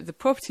 the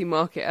property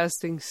market as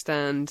things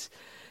stand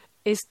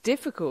is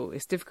difficult.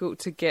 It's difficult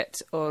to get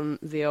on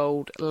the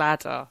old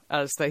ladder,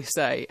 as they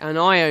say. And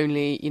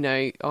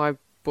I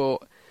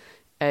bought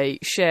a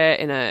share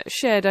in a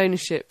shared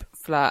ownership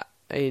flat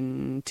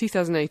in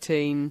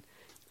 2018.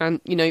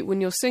 And, when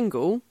you're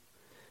single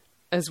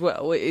as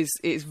well,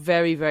 it's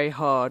very, very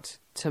hard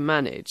to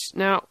manage.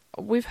 Now,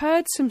 we've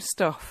heard some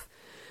stuff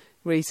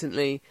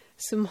recently,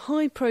 some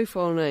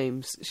high-profile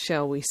names,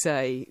 shall we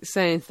say,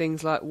 saying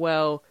things like,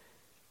 well,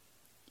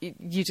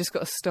 you just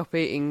got to stop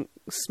eating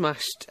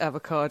smashed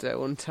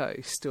avocado on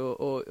toast,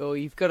 or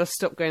you've got to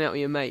stop going out with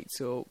your mates,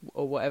 or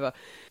whatever.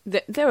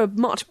 There are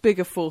much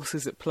bigger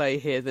forces at play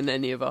here than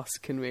any of us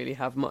can really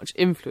have much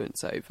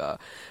influence over.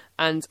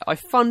 And I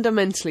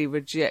fundamentally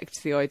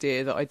reject the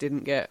idea that I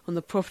didn't get on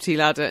the property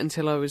ladder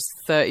until I was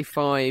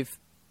 35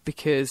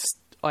 because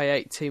I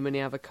ate too many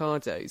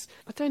avocados.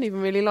 I don't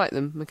even really like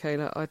them,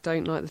 Michaela. I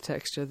don't like the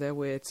texture. They're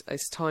weird.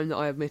 It's time that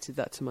I admitted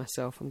that to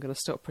myself. I'm going to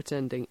stop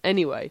pretending.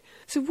 Anyway,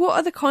 so what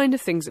are the kind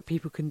of things that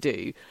people can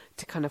do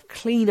to kind of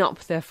clean up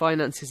their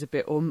finances a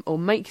bit, or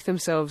make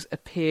themselves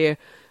appear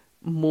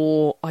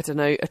more,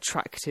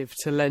 attractive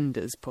to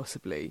lenders,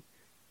 possibly?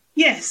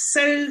 Yes,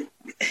 so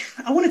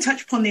I want to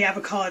touch upon the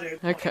avocado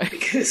part, okay.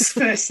 because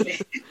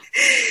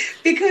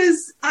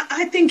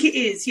I think it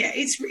is,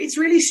 it's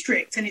really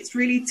strict and it's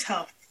really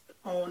tough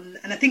on,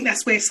 and I think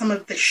that's where some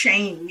of the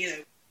shame,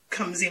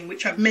 comes in,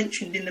 which I've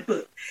mentioned in the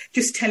book,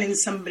 just telling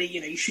somebody,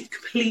 you should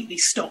completely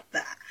stop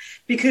that,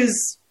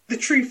 because the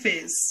truth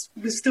is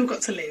we've still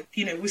got to live,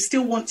 we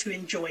still want to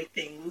enjoy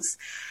things,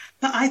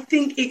 but I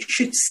think it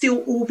should still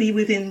all be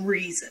within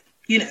reason.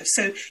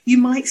 So you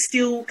might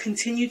still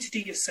continue to do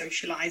your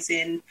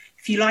socialising.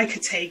 If you like a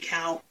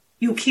takeout,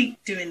 you'll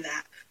keep doing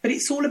that. But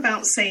it's all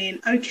about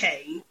saying,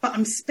 okay, but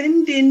I'm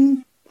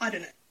spending,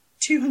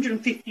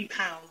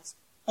 £250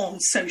 on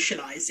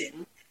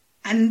socialising.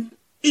 And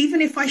even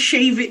if I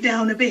shave it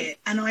down a bit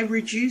and I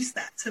reduce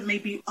that to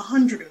maybe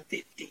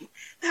 150,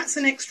 that's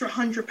an extra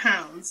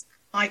 £100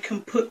 I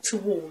can put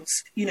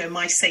towards,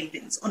 my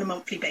savings on a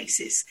monthly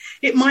basis.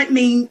 It might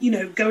mean,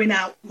 going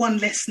out one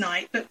less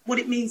night, but what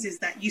it means is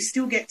that you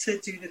still get to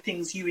do the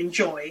things you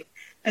enjoy,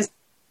 as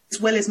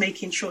well as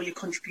making sure you're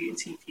contributing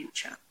to your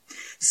future.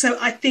 So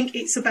I think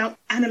it's about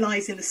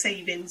analysing the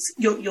savings,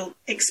 your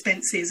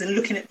expenses, and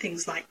looking at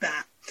things like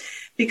that.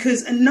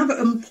 Because another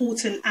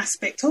important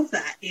aspect of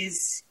that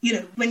is,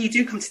 when you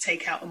do come to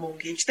take out a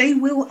mortgage, they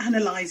will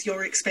analyse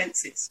your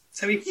expenses.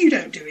 So if you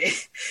don't do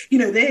it,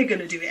 they're going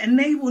to do it, and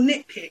they will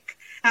nitpick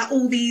at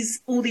all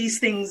these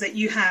things that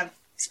you have,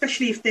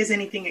 especially if there's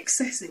anything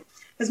excessive.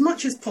 As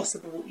much as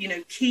possible,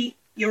 keep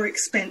your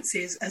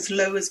expenses as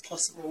low as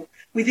possible,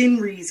 within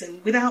reason,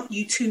 without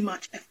you too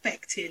much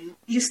affecting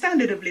your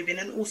standard of living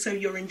and also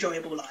your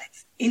enjoyable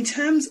life. In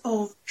terms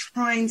of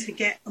trying to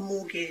get a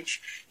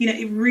mortgage,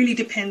 it really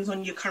depends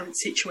on your current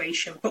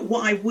situation. But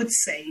what I would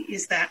say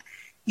is that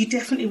you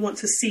definitely want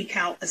to seek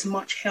out as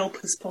much help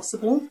as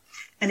possible.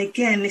 And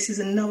again, this is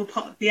another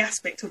part of the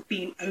aspect of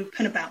being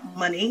open about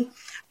money.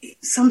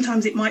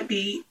 Sometimes it might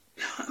be,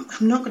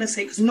 I'm not going to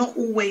say, because not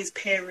always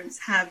parents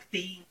have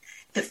the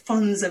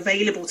funds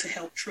available to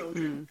help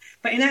children.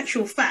 But in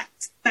actual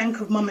fact,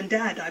 Bank of Mum and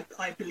Dad,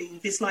 I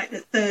believe, is like the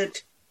third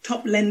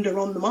top lender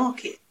on the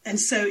market. And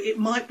so it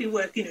might be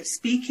worth,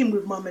 speaking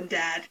with mum and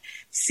dad,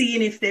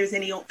 seeing if there's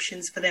any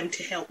options for them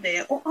to help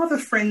there, or other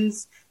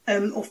friends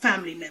or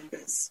family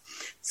members.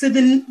 So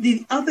then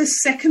the other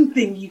second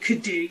thing you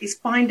could do is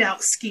find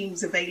out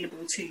schemes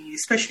available to you,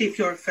 especially if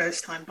you're a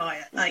first-time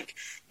buyer. Like,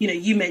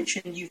 you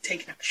mentioned you've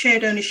taken up a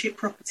shared ownership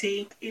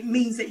property. It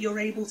means that you're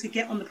able to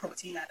get on the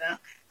property ladder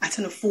at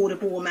an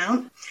affordable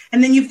amount.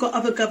 And then you've got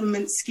other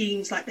government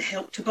schemes like the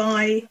Help to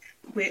Buy,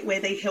 where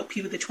they help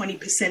you with a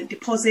 20%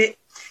 deposit.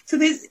 So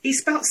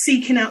it's about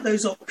seeking out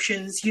those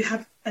options. You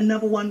have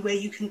another one where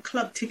you can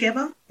club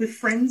together with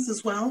friends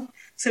as well.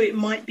 So it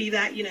might be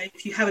that,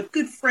 if you have a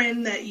good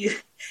friend that you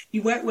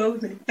work well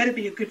with, then it better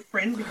be a good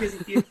friend, because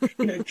if you,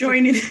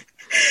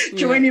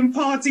 joining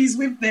parties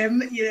with them,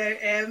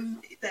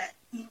 that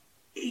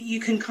you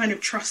can kind of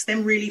trust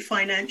them really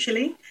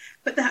financially.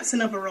 But that's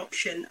another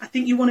option. I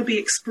think you want to be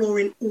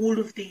exploring all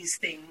of these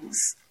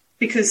things,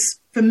 because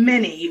for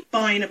many,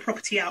 buying a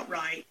property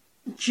outright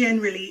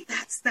generally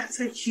that's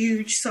a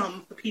huge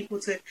sum for people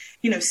to,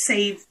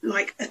 save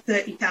like a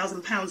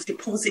 £30,000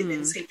 deposit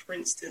in, say, for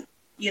instance.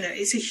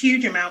 It's a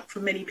huge amount for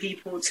many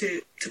people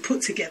to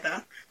put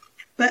together.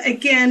 But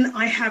again,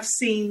 I have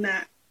seen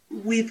that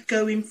with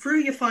going through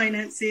your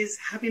finances,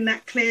 having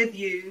that clear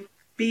view,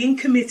 being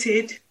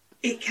committed,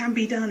 it can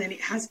be done, and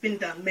it has been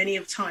done many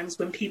of times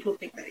when people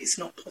think that it's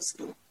not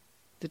possible.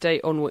 The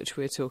date on which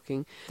we're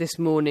talking, this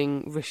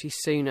morning Rishi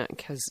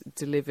Sunak has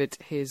delivered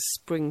his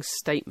spring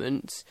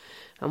statement,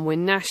 and we're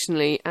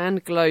nationally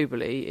and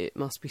globally, it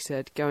must be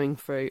said, going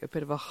through a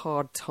bit of a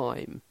hard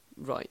time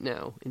right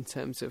now in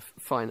terms of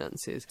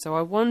finances. So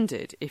I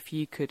wondered if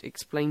you could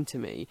explain to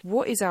me,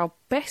 what is our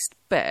best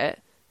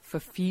bet for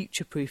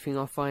future-proofing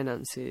our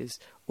finances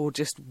or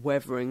just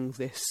weathering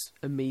this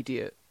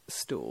immediate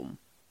storm?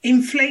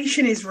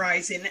 Inflation is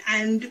rising,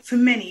 and for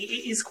many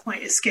it is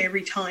quite a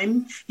scary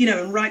time,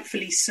 and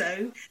rightfully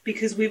so,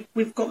 because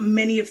we've got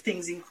many of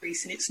things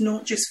increasing. It's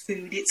not just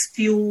food, it's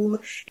fuel,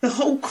 the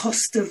whole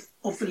cost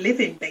of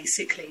living,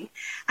 basically.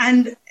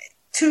 And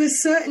to a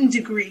certain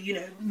degree,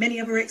 many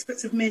other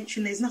experts have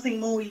mentioned there's nothing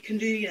more you can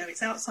do,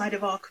 it's outside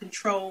of our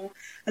control.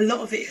 A lot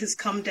of it has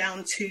come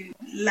down to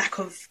lack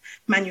of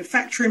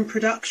manufacturing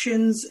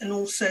productions and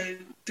also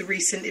the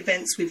recent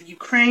events with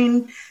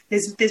Ukraine.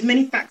 There's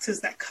many factors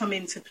that come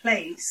into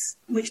place,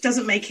 which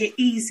doesn't make it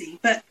easy.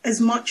 But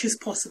as much as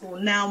possible,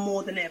 now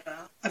more than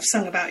ever, I've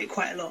sung about it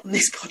quite a lot on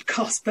this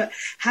podcast, but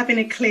having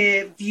a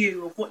clear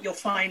view of what your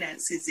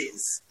finances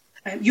is.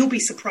 You'll be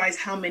surprised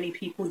how many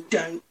people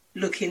don't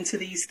look into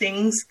these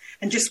things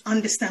and just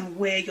understand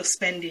where you're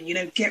spending,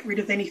 get rid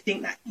of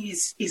anything that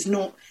is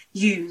not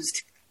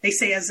used. They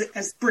say as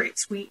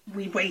Brits, we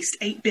waste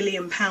 £8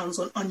 billion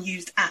on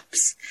unused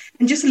apps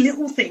and just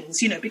little things,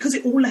 because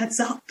it all adds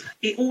up.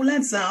 It all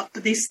adds up.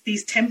 These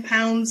 £10,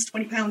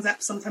 £20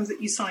 apps sometimes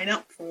that you sign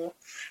up for,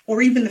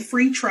 or even the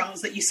free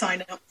trials that you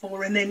sign up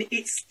for, and then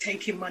it's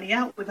taking money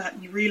out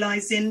without you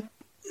realising.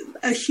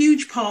 A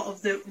huge part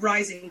of the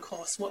rising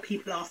costs, what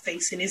people are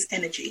facing, is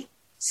energy.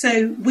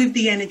 So with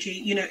the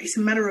energy, it's a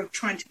matter of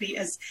trying to be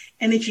as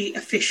energy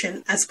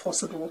efficient as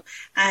possible.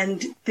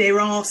 And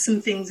there are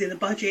some things in the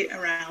budget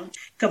around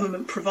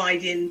government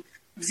providing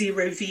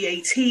zero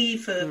VAT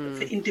for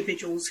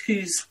individuals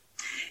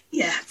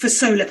for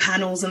solar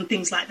panels and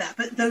things like that.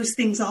 But those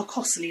things are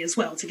costly as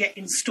well to get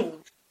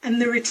installed. And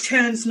the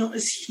return's not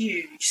as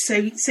huge. So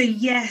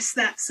yes,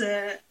 that's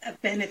a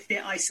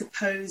benefit, I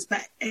suppose.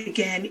 But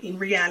again, in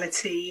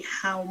reality,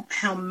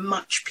 how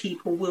much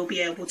people will be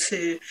able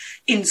to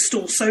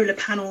install solar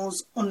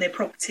panels on their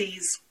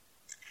properties,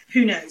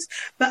 who knows?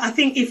 But I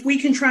think if we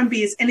can try and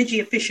be as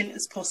energy efficient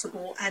as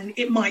possible, and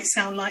it might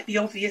sound like the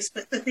obvious,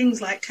 but the things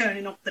like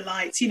turning off the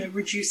lights,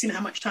 reducing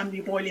how much time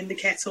you boil in the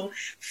kettle,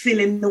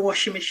 filling the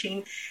washing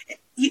machine.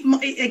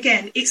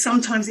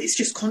 It's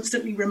just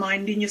constantly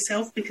reminding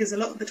yourself, because a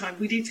lot of the time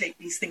we do take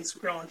these things for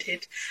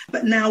granted.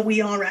 But now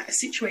we are at a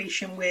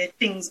situation where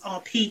things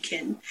are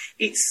peaking.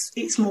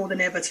 It's more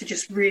than ever to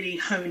just really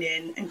hone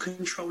in and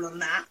control on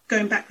that.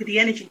 Going back with the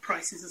energy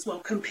prices as well,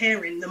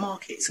 comparing the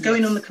markets,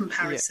 going on the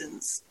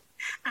comparisons,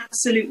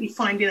 absolutely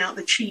finding out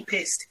the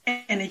cheapest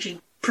energy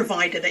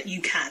provider that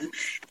you can.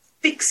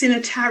 Fixing a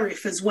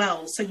tariff as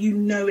well, so you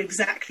know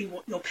exactly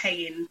what you're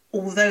paying,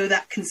 although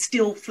that can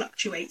still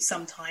fluctuate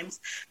sometimes.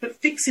 But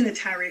fixing a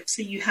tariff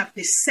so you have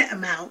this set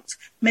amount,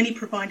 many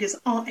providers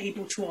aren't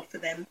able to offer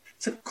them.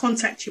 So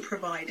contact your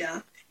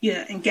provider,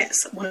 and get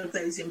one of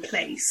those in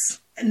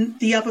place. And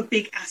the other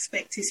big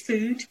aspect is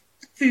food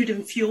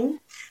and fuel.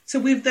 So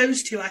with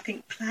those two, I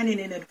think planning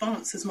in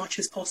advance as much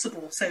as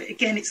possible. So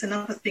again, it's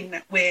another thing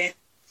that we're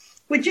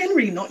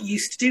generally not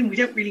used to doing. We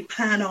don't really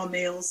plan our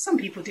meals. Some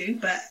people do,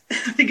 but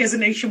I think as a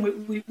nation,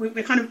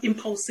 we're kind of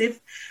impulsive.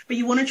 But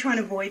you want to try and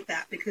avoid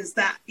that, because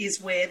that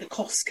is where the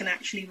costs can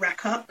actually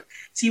rack up.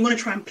 So you want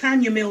to try and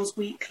plan your meals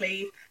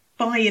weekly,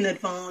 buy in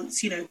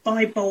advance,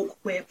 buy bulk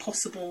where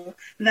possible.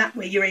 That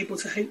way you're able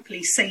to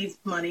hopefully save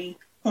money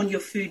on your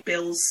food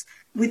bills.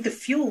 With the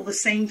fuel, the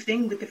same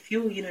thing with the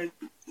fuel,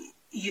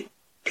 you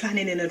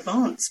planning in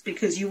advance,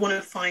 because you want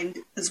to find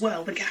as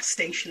well the gas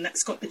station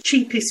that's got the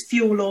cheapest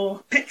fuel,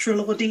 or petrol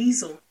or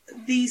diesel.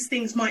 These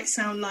things might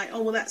sound like,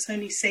 oh, well, that's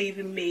only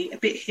saving me a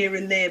bit here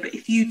and there. But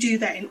if you do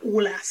that in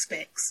all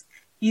aspects,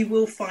 you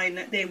will find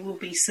that there will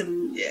be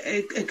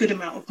a good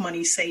amount of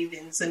money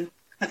savings. And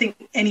I think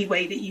any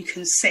way that you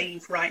can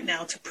save right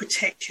now to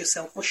protect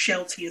yourself or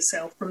shelter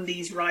yourself from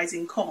these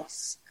rising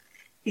costs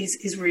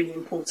is really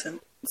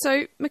important.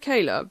 So,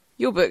 Michaela,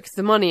 your book,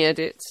 The Money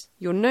Edit,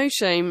 your no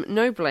shame,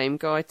 no blame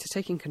guide to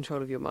taking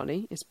control of your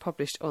money, is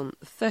published on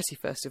the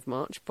 31st of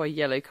March by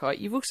Yellow Kite.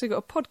 You've also got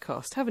a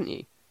podcast, haven't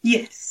you?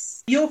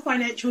 Yes. Your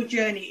financial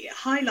journey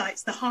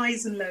highlights the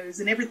highs and lows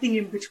and everything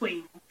in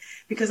between,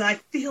 because I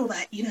feel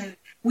that,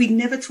 we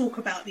never talk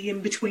about the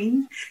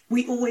in-between.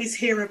 We always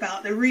hear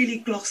about the really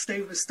glossed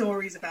over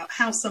stories about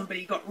how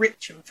somebody got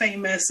rich and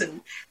famous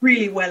and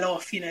really well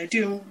off,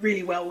 doing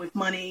really well with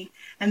money.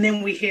 And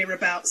then we hear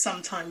about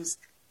sometimes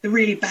the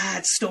really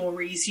bad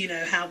stories,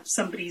 how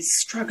somebody's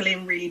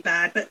struggling really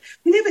bad, but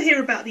we never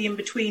hear about the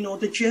in-between or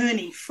the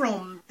journey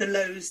from the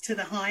lows to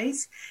the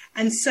highs.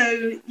 And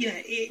so,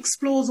 it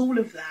explores all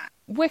of that.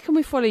 Where can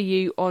we follow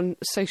you on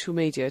social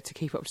media to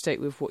keep up to date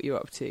with what you're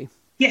up to?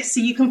 Yes, so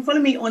you can follow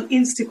me on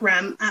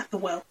Instagram at The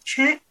Wealth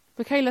Check.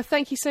 Michaela,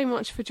 thank you so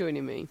much for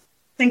joining me.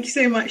 Thank you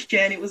so much,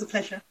 Jen. It was a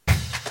pleasure.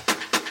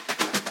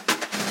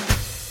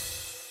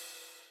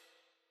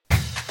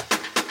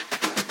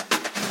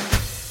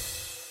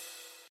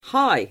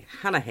 Hi,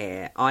 Hannah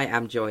here. I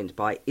am joined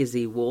by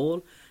Izzy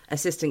Wall,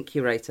 Assistant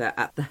Curator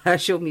at the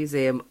Herschel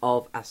Museum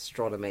of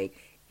Astronomy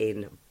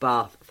in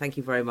Bath. Thank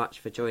you very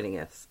much for joining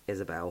us,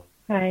 Isabel.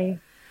 Hi.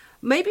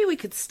 Maybe we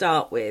could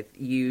start with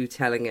you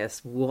telling us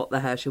what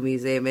the Herschel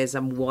Museum is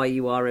and why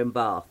you are in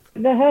Bath.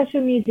 The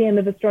Herschel Museum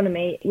of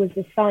Astronomy was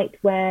the site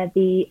where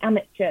the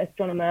amateur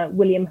astronomer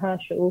William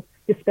Herschel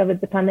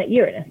discovered the planet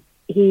Uranus.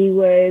 He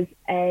was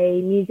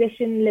a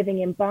musician living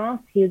in Bath.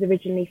 He was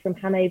originally from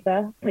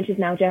Hanover, which is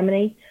now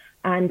Germany,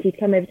 and he'd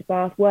come over to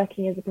Bath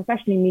working as a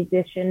professional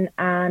musician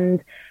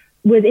and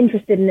was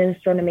interested in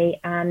astronomy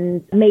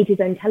and made his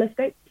own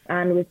telescopes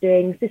and was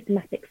doing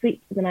systematic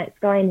sweeps of the night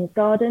sky in his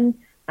garden.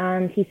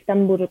 And he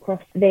stumbled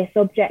across this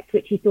object,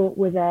 which he thought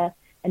was a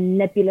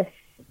nebulous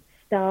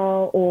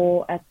star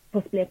or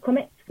possibly a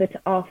comet. But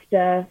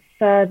after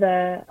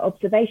further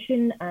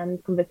observation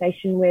and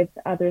conversation with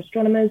other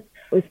astronomers,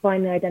 it was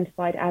finally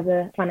identified as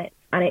a planet.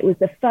 And it was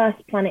the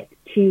first planet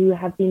to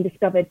have been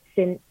discovered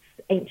since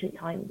ancient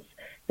times.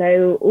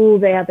 So all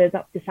the others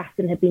up to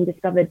Saturn had been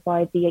discovered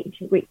by the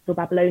ancient Greeks or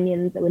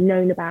Babylonians that were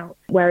known about,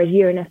 whereas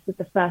Uranus was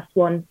the first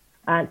one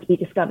to be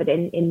discovered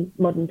in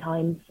modern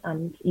times,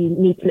 and you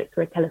need to look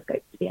through a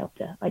telescope to be able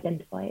to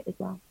identify it as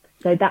well.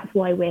 So that's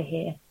why we're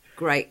here.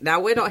 Great. Now,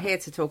 we're not here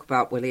to talk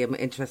about William,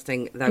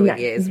 interesting though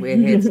he is. We're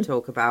here to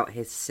talk about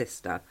his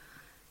sister,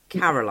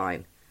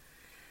 Caroline.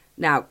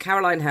 Now,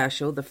 Caroline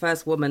Herschel, the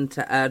first woman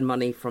to earn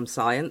money from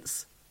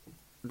science,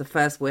 the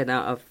first winner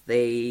of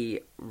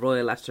the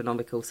Royal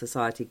Astronomical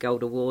Society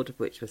Gold Award,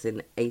 which was in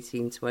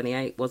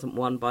 1828, wasn't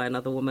won by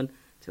another woman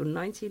till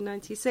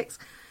 1996.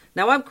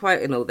 Now, I'm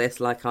quoting all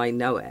this like I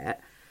know it,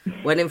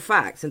 when in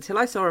fact, until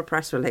I saw a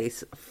press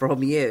release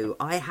from you,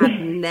 I had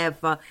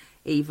never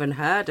even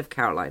heard of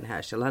Caroline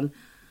Herschel. And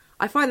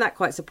I find that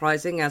quite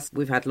surprising, as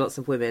we've had lots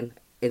of women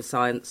in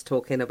science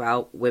talking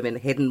about women,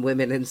 hidden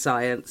women in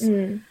science.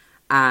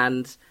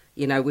 And,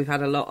 we've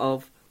had a lot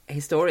of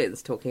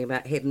historians talking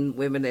about hidden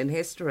women in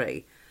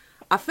history.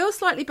 I feel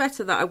slightly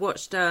better that I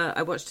watched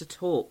a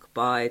talk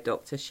by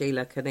Dr.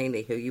 Sheila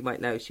Canini, who you might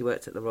know. She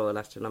worked at the Royal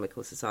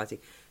Astronomical Society.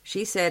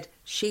 She said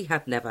she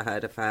had never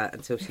heard of her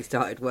until she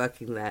started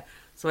working there.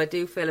 So I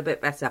do feel a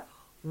bit better.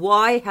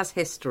 Why has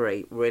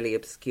history really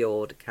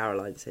obscured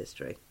Caroline's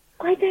history?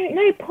 I don't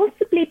know,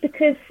 possibly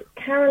because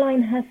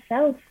Caroline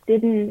herself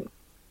didn't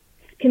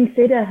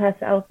consider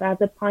herself as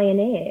a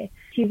pioneer.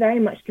 She very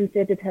much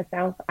considered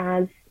herself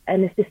as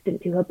an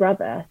assistant to her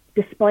brother,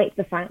 despite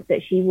the fact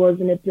that she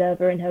was an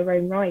observer in her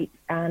own right,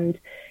 and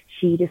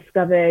she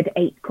discovered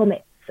 8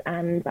 comets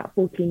and about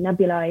 14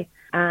 nebulae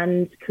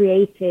and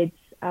created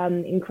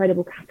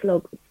incredible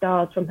catalogues of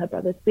stars from her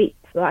brother's sweeps.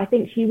 So I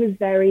think she was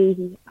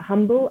very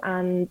humble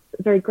and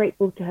very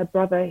grateful to her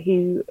brother,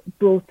 who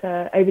brought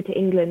her over to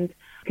England,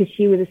 because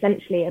she was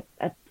essentially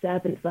a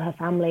servant for her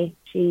family.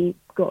 She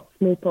got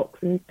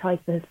smallpox and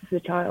typhus as a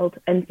child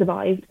and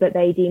survived, but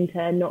they deemed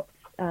her not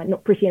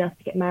pretty enough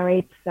to get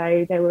married.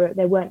 So they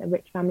weren't a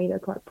rich family, they were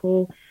quite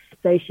poor.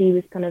 So she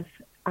was kind of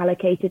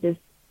allocated as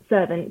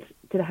servant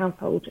to the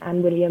household,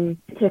 and William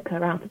took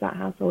her out of that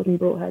household and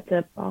brought her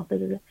to Bath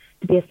to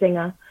be a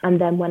singer. And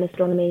then when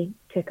astronomy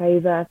took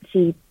over,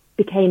 she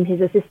became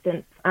his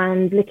assistant.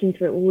 And looking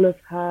through all of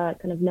her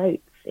kind of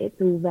notes, it's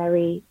all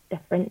very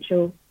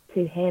deferential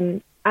to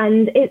him.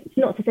 And it's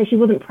not to say she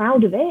wasn't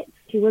proud of it.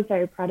 She was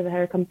very proud of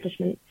her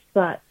accomplishments,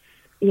 but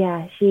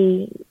yeah,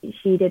 she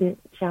didn't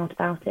shout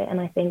about it.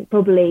 And I think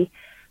probably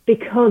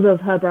because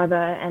of her brother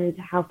and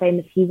how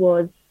famous he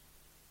was,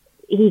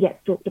 he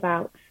gets talked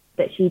about,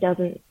 that she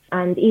doesn't.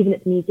 And even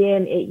at the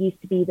museum, it used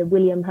to be the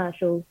William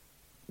Herschel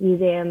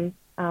Museum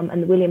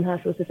and the William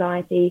Herschel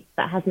Society.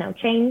 That has now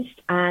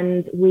changed,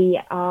 and we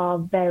are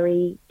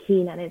very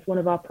keen, and it's one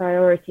of our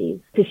priorities,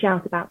 to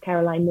shout about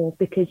Caroline more,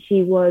 because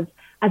she was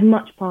as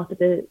much part of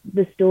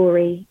the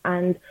story,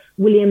 and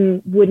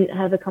William wouldn't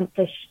have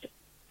accomplished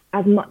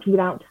as much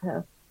without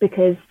her,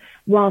 because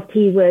whilst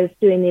he was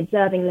doing the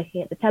observing,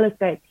 looking at the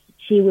telescopes,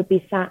 she would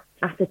be sat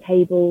at a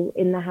table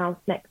in the house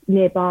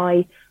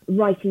nearby,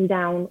 writing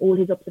down all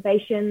his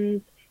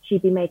observations.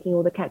 She'd be making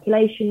all the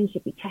calculations.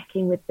 She'd be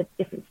checking with the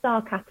different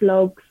star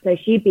catalogues. So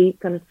she'd be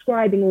kind of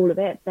scribing all of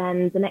it.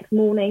 Then the next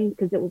morning,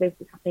 because it was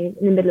happening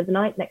in the middle of the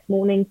night, next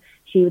morning,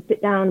 she would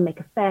sit down and make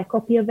a fair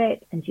copy of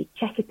it, and she'd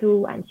check it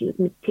all, and she was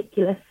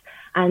meticulous.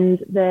 And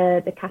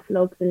the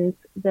catalogues and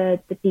the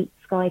deep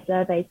sky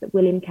surveys that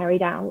William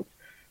carried out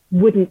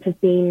wouldn't have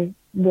been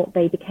what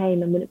they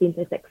became, and wouldn't have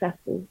been so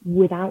successful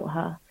without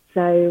her.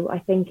 So I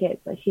think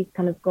it's she's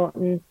kind of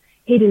gotten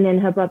hidden in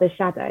her brother's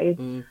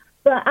shadow.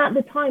 But at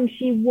the time,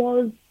 she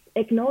was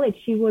acknowledged.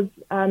 She was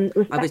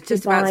respected I was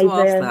just about by to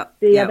ask that.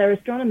 the Yeah. other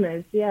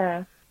astronomers.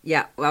 Yeah.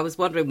 Yeah, well, I was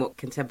wondering what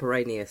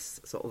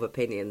contemporaneous sort of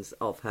opinions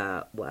of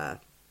her were.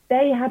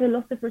 They had a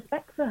lot of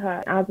respect for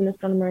her as an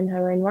astronomer in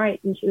her own right,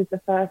 and she was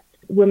the first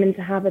woman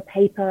to have a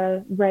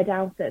paper read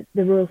out at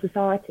the Royal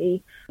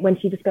Society when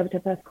she discovered her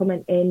first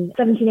comet in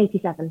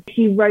 1787.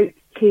 She wrote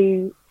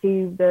to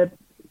the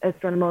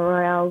Astronomer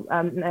Royal,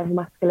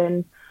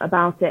 masculine,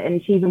 about it,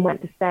 and she even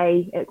went to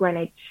stay at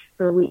Greenwich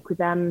for a week with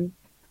them.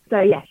 So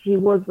yeah, she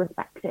was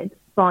respected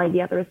by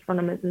the other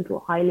astronomers and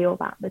thought highly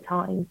of at the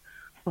time.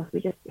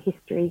 Possibly just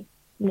history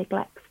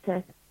neglects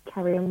to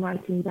carry on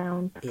writing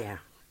down. Yeah.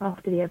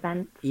 After the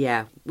event.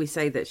 Yeah, we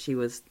say that she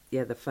was,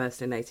 the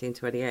first in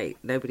 1828.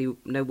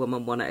 No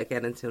woman won it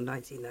again until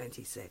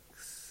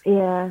 1996.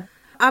 Yeah.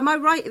 Am I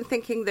right in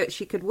thinking that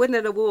she could win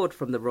an award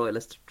from the Royal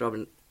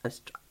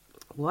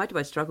Why do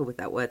I struggle with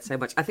that word so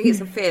much? I think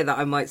it's a fear that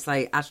I might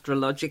say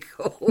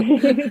astrological.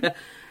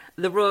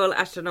 The Royal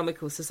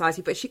Astronomical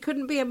Society, but she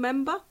couldn't be a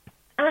member?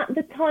 At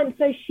the time,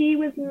 so she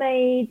was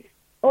made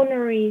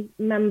honorary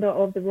member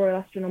of the Royal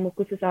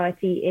Astronomical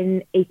Society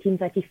in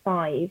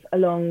 1835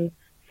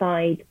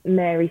 alongside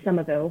Mary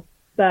Somerville,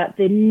 but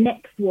the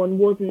next one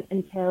wasn't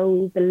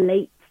until the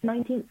late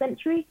 19th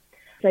century.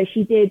 So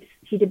she did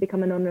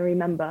become an honorary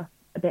member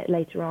a bit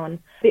later on.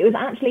 But it was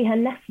actually her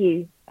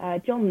nephew,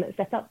 John, that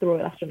set up the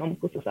Royal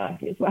Astronomical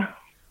Society as well.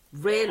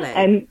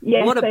 Really?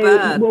 Yeah, what a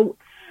bird. Well,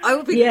 I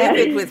would be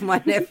livid with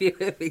my nephew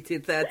if he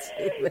did that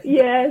to me.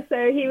 Yeah,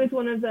 so he was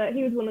one of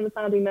the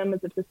founding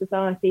members of the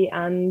society,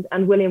 and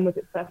William was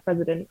its first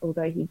president,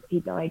 although he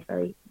died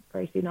very,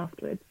 very soon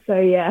afterwards. So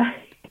yeah,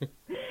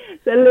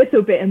 it's a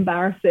little bit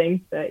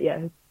embarrassing, but yeah,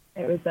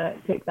 it was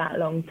took that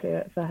long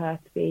for her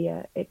to be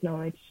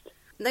acknowledged.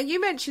 Now,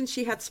 you mentioned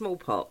she had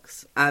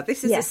smallpox.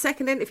 This is the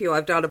second interview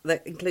I've done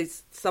that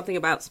includes something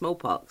about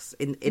smallpox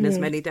in as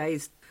many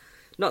days.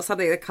 Not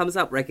something that comes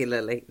up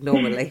regularly,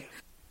 normally.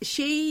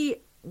 She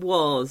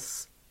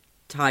was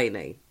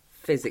tiny,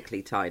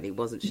 physically tiny,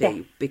 wasn't she?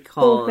 Yes.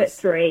 Because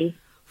 4'3".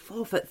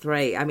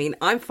 4'3". I mean,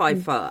 I'm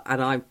 5 foot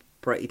and I'm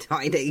pretty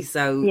tiny.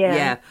 So,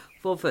 yeah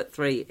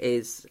 4'3"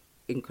 is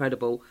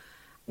incredible.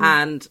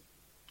 And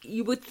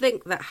you would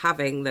think that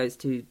having those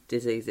two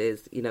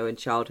diseases, in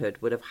childhood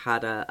would have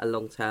had a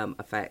long-term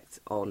effect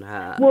on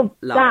her. Well,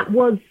 life.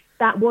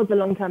 that was a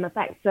long-term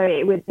effect. So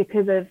it was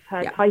because of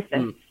her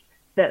typhus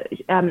that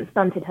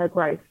stunted her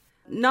growth.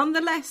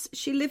 Nonetheless,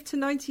 she lived to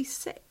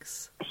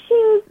 96. She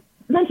was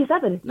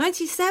 97.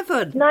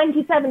 97?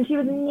 97. She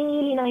was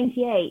nearly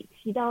 98.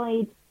 She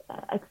died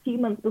a few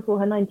months before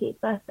her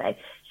 98th birthday.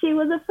 She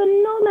was a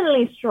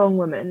phenomenally strong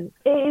woman.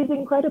 It is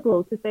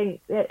incredible to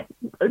think that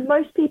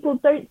most people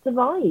don't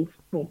survive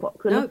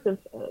smallpox.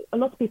 A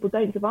lot of people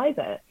don't survive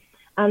it.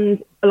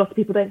 And a lot of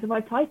people don't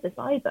survive typhus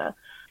either.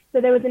 So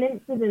there was an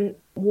incident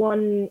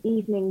one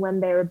evening when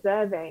they were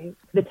observing.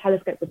 The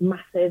telescope was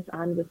massive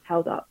and was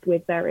held up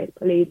with various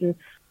pulleys and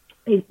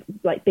these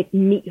like big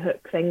meat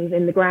hook things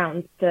in the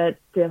ground to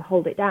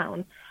hold it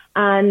down.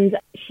 And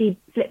she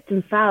slipped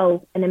and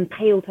fell and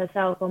impaled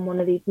herself on one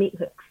of these meat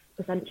hooks,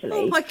 essentially.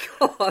 Oh my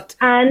God.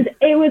 And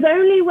it was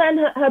only when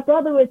her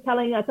brother was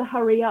telling her to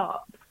hurry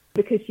up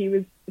because she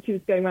was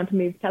going around to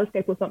move the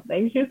telescope or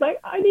something. She was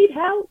like, I need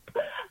help.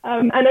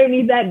 And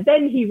only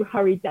then he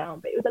hurried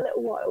down, but it was a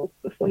little while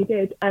before he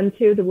did. And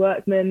two of the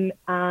workmen,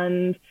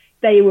 and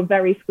they were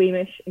very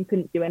squeamish and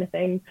couldn't do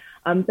anything.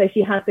 So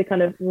she had to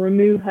kind of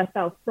remove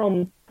herself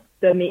from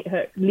the meat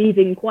hook,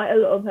 leaving quite a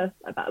lot of her,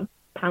 about a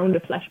pound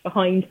of flesh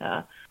behind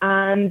her.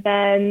 And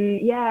then,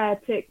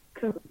 it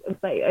took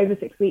like over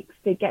 6 weeks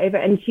to get over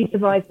it. And she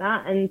survived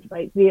that. And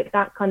like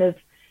that kind of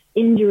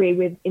injury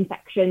with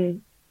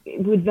infection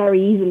would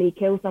very easily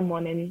kill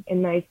someone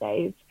in those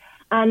days.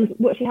 And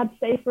what she had to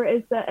say for it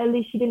is that at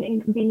least she didn't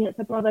inconvenience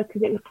her brother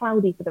because it was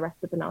cloudy for the rest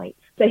of the night.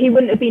 So he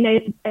wouldn't have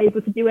been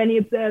able to do any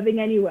observing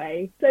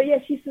anyway. So yeah,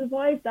 she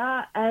survived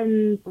that.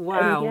 And,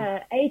 wow.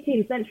 And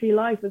 18th century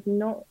life was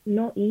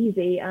not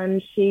easy.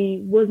 And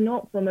she was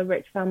not from a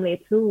rich family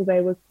at all. They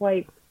were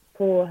quite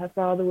poor. Her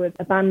father was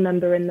a band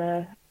member in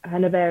the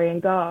Hanoverian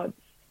Guards,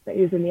 but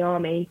he was in the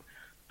army.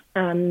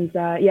 And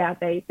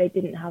they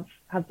didn't have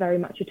very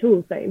much at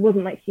all. So it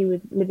wasn't like she was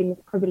living this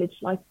privileged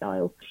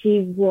lifestyle.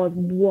 She was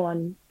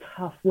one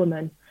tough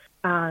woman,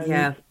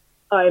 and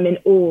I'm in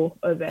awe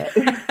of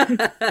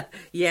it.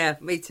 Yeah,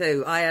 me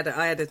too. I had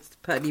to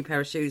put a new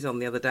pair of shoes on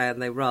the other day,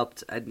 and they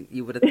rubbed, and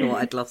you would have thought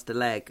I'd lost a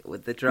leg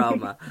with the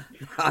drama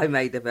I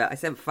made of it. I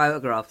sent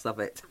photographs of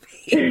it to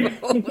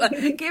people.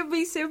 Give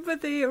me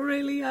sympathy. It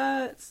really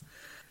hurts.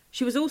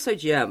 She was also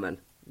German.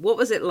 What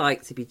was it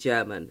like to be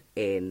German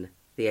in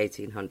the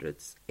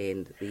 1800s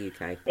in the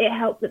UK? It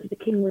helped that the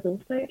king was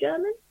also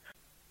German.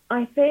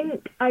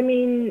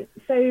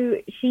 So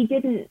she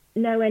didn't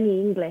know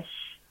any English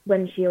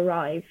when she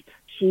arrived.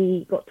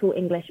 She got taught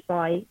English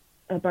by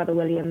her brother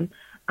William,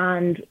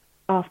 and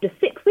after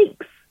 6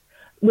 weeks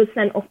was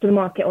sent off to the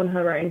market on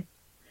her own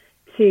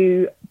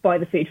to buy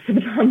the food for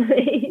the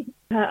family.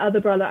 Her other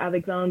brother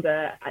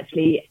Alexander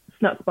actually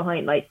snuck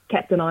behind, like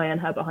kept an eye on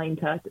her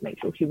behind her to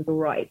make sure she was all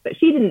right. But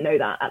she didn't know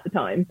that at the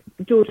time.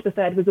 George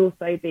III was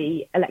also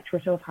the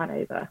Electorate of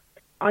Hanover.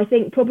 I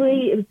think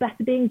probably it was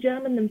better being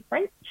German than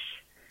French.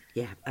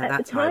 Yeah, at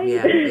that the time,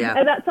 yeah.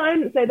 At that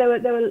time, so there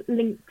were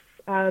links.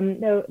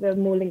 There were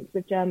more links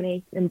with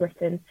Germany than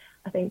Britain.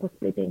 I think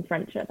possibly being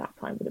French at that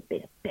time would have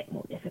been a bit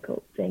more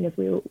difficult, seeing as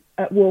we were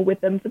at war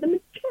with them for the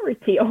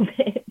majority of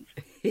it.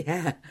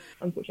 Yeah.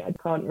 Unfortunately,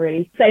 I can't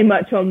really say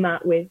much on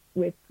that with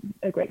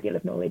a great deal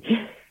of knowledge.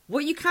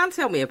 What you can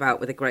tell me about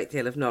with a great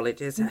deal of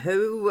knowledge is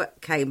who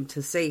came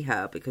to see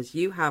her, because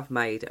you have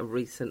made a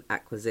recent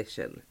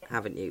acquisition,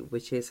 haven't you,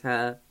 which is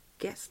her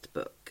guest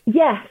book.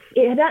 Yes,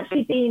 it had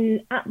actually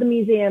been at the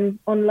museum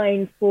on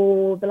loan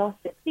for the last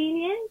 16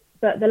 years,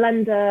 but the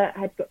lender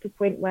had got to the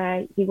point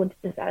where he wanted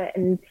to sell it,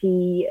 and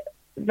he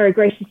very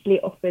graciously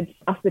offered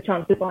us the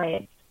chance to buy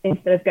it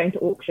instead of going to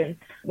auction,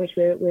 which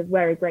we're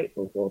very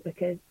grateful for,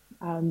 because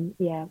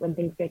when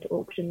things go to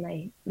auction,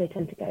 they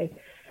tend to go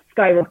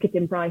skyrocket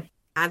in price.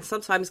 And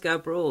sometimes go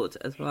abroad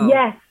as well.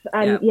 Yes,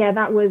 and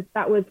that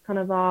was kind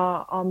of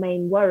our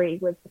main worry,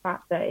 was the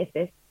fact that if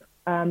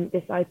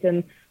this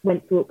item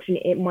went to auction,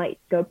 it might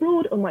go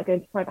abroad or might go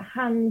into private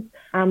hands,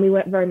 and we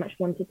very much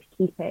wanted to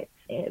keep it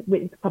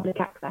with public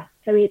access.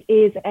 So it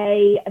is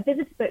a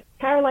visitor book.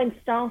 Caroline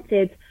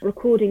started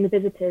recording the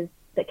visitors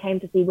that came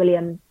to see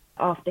William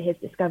after his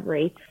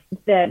discovery.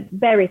 The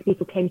various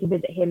people came to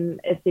visit him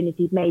as soon as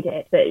he'd made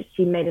it, but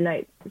she made a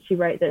note. She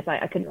wrote that,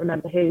 I couldn't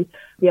remember who,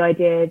 the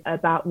idea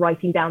about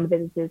writing down the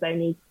visitors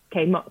only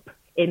came up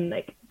in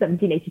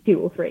 1782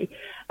 or 3.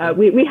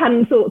 We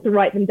hadn't thought to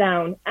write them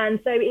down, and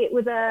so it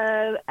was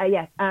a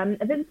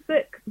visitor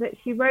book that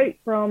she wrote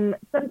from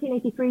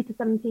 1783 to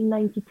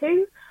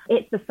 1792.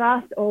 It's the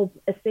first of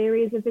a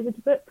series of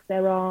visitor books.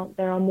 There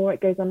are more.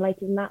 It goes on later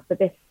than that, but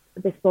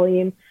this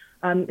volume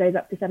goes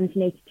up to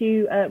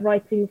 1782,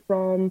 writing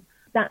from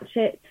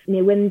Datchet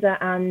near Windsor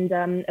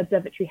and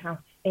Observatory House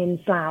in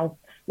Slough,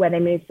 where they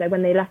moved. So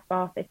when they left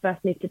Bath, they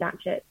first moved to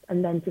Datchet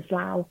and then to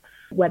Slough,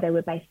 where they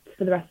were based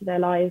for the rest of their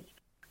lives.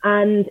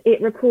 And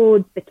it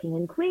records the King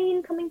and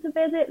Queen coming to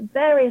visit,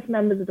 various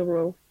members of the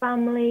royal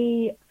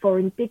family,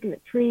 foreign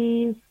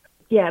dignitaries,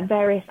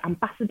 various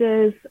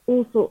ambassadors,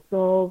 all sorts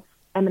of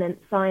eminent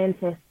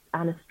scientists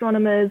and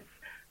astronomers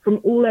from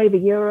all over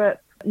Europe,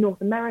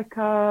 North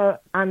America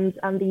and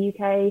the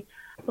UK,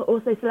 but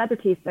also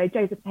celebrities. So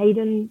Joseph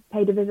Haydn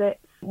paid a visit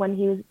when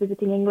he was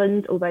visiting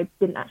England, although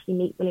didn't actually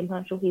meet William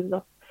Herschel. He was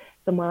off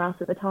somewhere else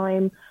at the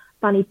time.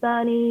 Fanny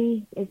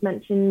Burney is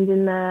mentioned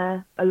in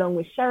there, along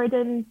with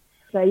Sheridan.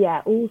 So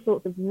all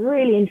sorts of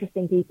really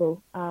interesting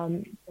people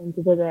came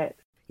to visit.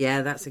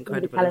 Yeah, that's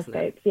incredible, isn't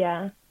it?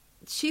 Yeah.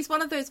 She's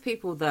one of those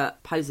people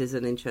that poses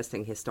an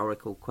interesting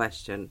historical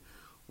question,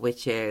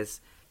 which is,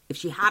 if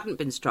she hadn't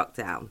been struck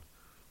down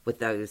with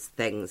those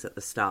things at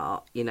the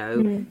start,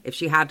 if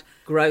she had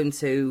grown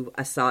to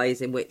a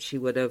size in which she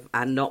would have,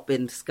 and not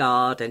been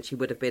scarred, and she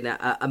would have been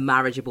a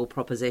marriageable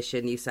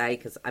proposition, you say,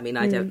 because I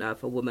don't know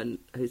if a woman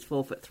who's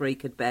 4'3"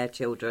 could bear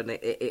children.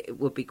 It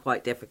would be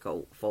quite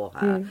difficult for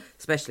her,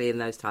 especially in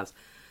those times.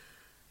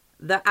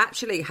 That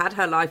actually, had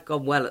her life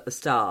gone well at the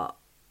start,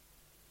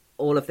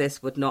 all of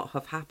this would not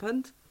have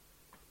happened.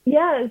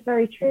 Yeah, it's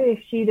very true. If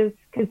she'd have,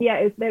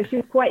 because she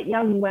was quite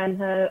young when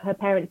her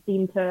parents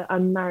deemed her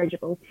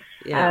unmarriageable,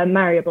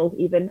 marriable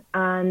even,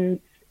 and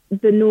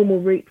the normal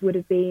route would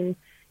have been,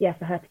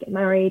 for her to get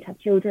married, have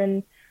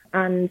children,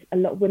 and a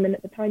lot of women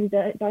at the time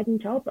died in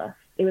childbirth.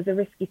 It was a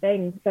risky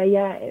thing. So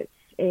it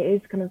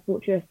is kind of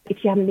fortuitous. If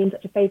she hadn't been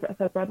such a favourite of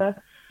her brother,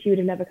 she would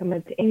have never come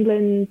over to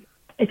England.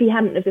 If he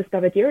hadn't have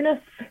discovered Uranus,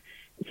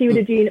 she would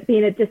have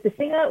been just a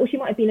singer, or she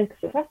might have been a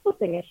successful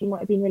singer. She might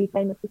have been really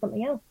famous for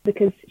something else,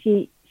 because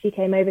she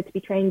came over to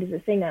be trained as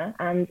a singer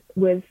and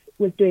was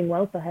doing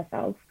well for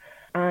herself.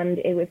 And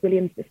it was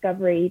William's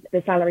discovery,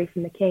 the salary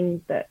from the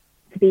king, that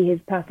to be his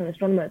personal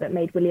astronomer, that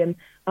made William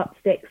up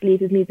sticks,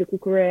 leave his musical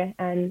career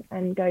and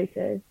go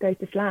to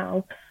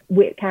Slough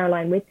with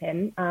Caroline with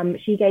him.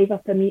 She gave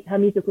up her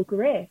musical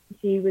career.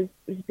 She was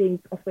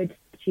being offered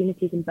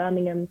opportunities in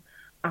Birmingham,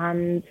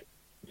 but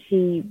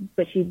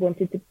she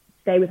wanted to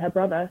stay with her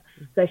brother,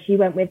 so she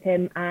went with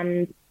him.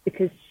 And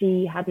because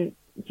she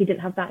didn't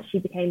have that, she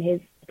became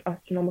his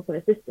astronomical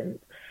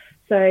assistant.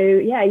 So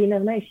you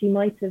never know, she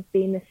might have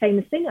been a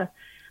famous singer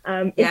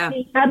if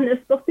she hadn't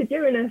have spotted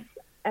Uranus.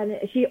 And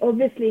she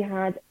obviously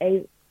had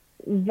a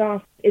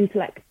vast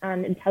intellect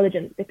and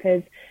intelligence,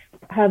 because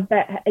her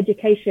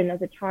education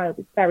as a child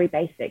was very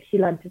basic. She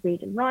learned to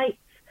read and write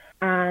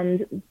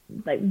and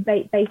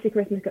basic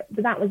arithmetic,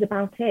 but that was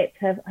about it.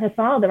 Her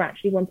father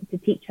actually wanted to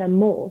teach her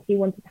more. He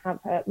wanted to have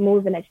her more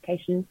of an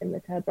education similar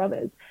to her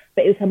brothers,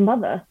 but it was her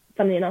mother,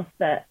 funnily enough,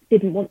 that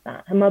didn't want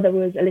that. Her mother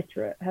was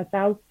illiterate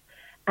herself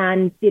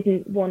and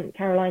didn't want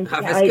Caroline to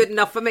that's good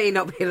enough for me,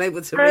 not being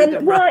able to read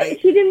and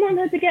write. She didn't want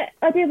her to get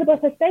ideas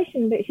about her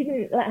station, but she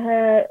didn't let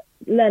her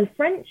learn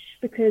French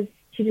because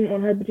she didn't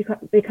want her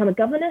to become a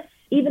governess.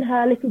 Even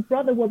her little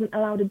brother wasn't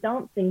allowed a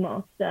dancing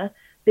master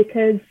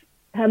because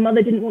her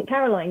mother didn't want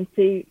Caroline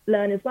to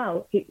learn as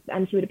well,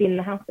 and she would have been in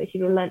the house, so she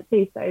would have learnt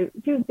too. So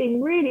she was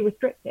being really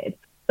restricted.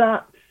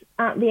 But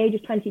at the age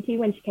of 22,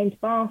 when she came to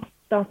Bath,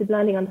 started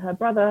learning under her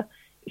brother,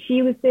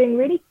 she was doing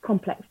really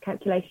complex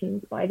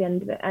calculations by the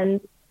end of it. And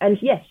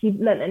yes, she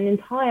learnt an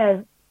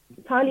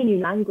entirely new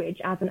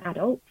language as an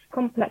adult,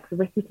 complex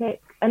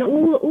arithmetic, and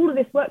all of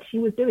this work she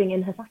was doing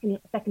in her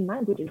second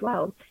language as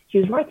well. She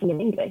was writing in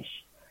English.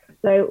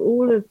 So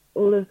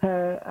all of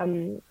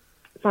her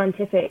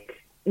scientific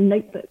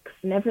notebooks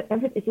and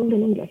everything, it's all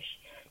in English.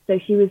 So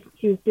she was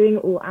doing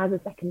it all as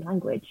a second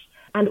language,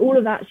 and all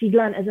of that she'd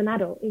learned as an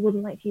adult. It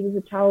wasn't like she was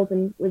a child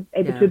and was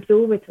able to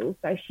absorb it all.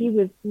 So she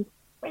was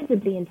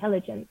incredibly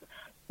intelligent.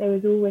 There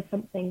was always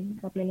something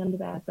bubbling under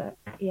there. But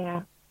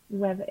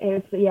whether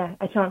it was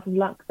a chance of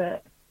luck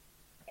that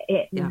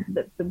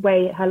the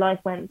way her life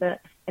went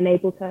that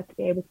enabled her to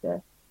be able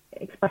to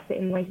express it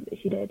in the way that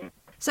she did.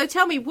 So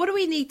tell me, what do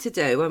we need to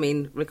do? I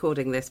mean,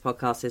 recording this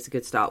podcast is a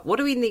good start. What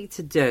do we need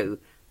to do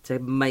to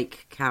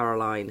make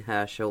Caroline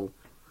Herschel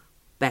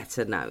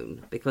better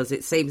known? Because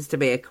it seems to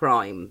be a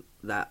crime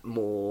that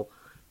more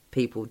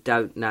people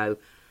don't know,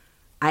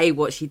 A,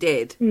 what she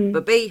did,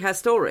 but B, her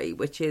story,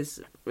 which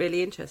is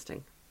really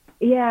interesting.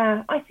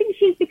 Yeah, I think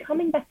she's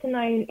becoming better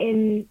known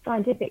in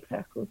scientific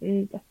circles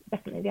and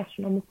definitely the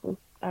astronomical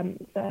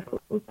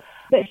circles.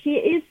 But she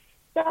is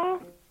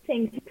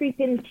starting to creep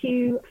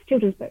into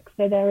children's books.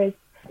 So there is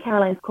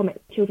Caroline's Comets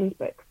children's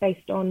book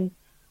based on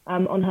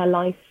her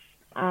life,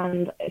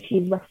 and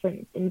she's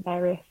referenced in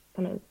various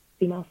kind of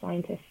female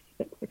scientists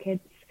books for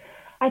kids.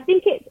 I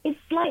think it's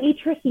slightly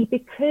tricky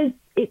because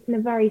it's in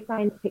a very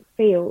scientific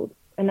field,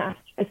 and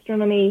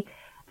astronomy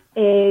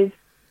is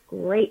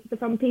great for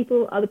some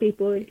people. Other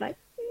people it's like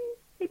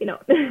maybe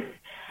not.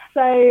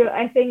 So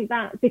I think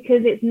that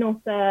because it's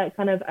not a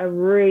kind of a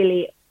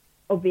really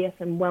obvious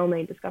and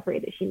well-known discovery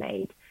that she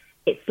made,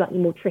 it's slightly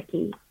more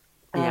tricky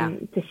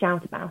to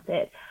shout about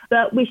it.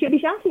 But we should be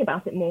shouting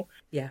about it more.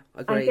 Yeah,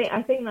 agreed.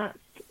 I think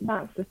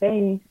that's the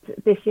thing.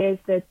 This year's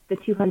the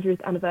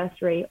 200th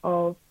anniversary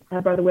of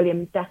her brother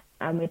William's death,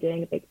 and we're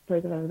doing a big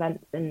program of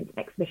events and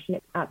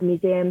exhibition at the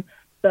museum.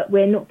 But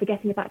we're not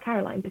forgetting about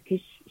Caroline, because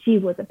she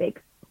was a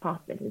big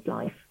part of his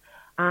life.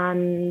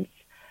 And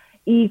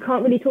you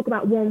can't really talk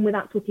about one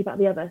without talking about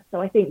the other.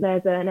 So I think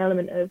there's an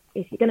element of,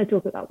 if you're going to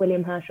talk about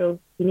William Herschel,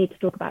 you need to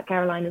talk about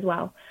Caroline as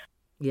well.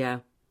 Yeah.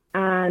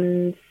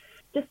 And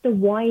just a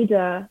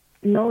wider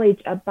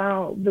knowledge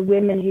about the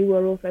women who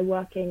were also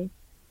working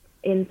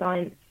in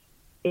science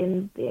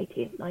in the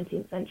 18th,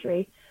 19th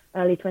century,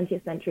 early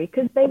 20th century,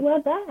 because they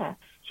were there.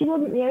 She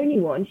wasn't the only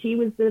one. She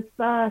was the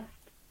first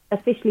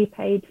officially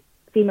paid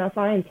female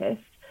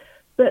scientist,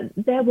 but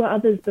there were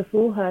others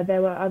before her.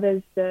 There were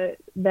others that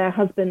their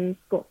husbands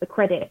got the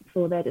credit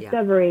for their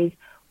discoveries,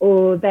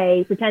 or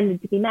they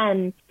pretended to be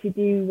men to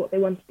do what they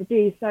wanted to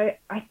do. So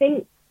I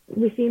think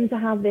we seem to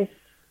have this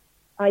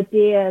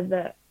idea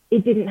that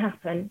it didn't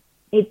happen.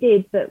 It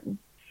did, but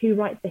who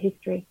writes the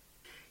history?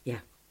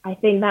 Yeah. I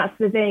think that's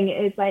the thing.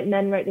 It's like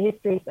men wrote the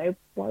history, so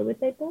why would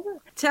they bother?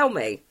 Tell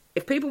me,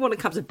 if people want to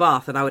come to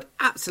Bath, and I would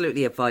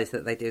absolutely advise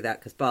that they do that,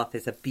 because Bath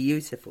is a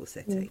beautiful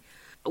city.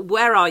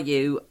 Where are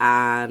you,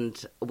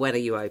 and when are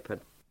you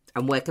open?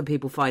 And where can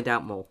people find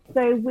out more?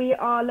 So we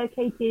are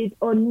located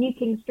on New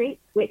King Street,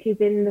 which is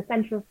in the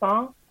centre of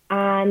Bath,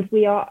 and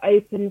we are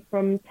open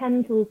from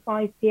 10 till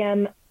 5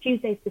 p.m.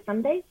 Tuesdays to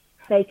Sundays.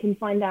 They can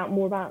find out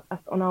more about us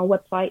on our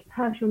website,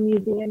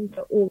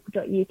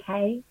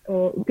 herschelmuseum.org.uk,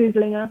 or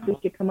Googling us,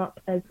 which should come up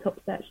as top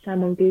search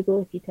term on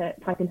Google if you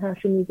type in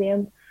Herschel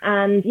Museum.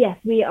 And yes,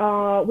 we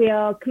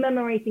are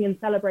commemorating and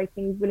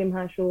celebrating William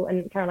Herschel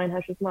and Caroline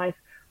Herschel's life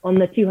on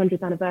the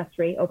 200th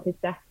anniversary of his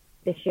death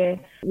this year.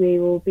 We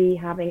will be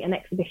having an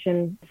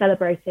exhibition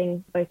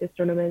celebrating both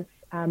astronomers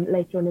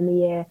later on in the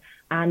year,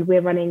 and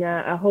we're running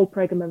a whole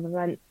programme of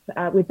events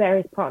with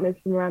various partners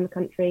from around the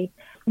country,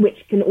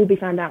 which can all be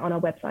found out on our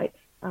website.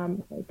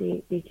 So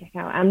do check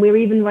out. And we're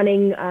even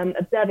running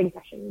observing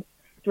sessions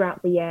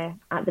throughout the year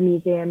at the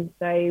museum.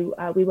 So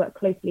we work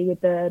closely with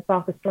the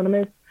Bath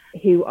Astronomers,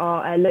 who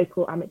are a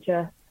local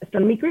amateur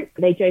astronomy group.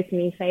 They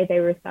jokingly say they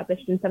were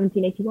established in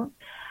 1781,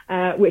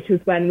 which was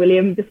when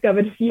William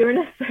discovered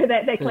Uranus. So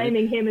they're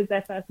claiming him as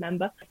their first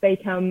member. They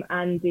come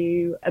and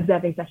do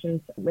observing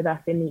sessions with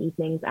us in the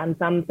evenings, and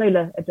some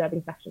solar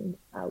observing sessions,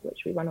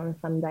 which we run on a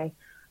Sunday.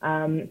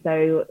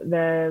 So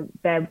there'll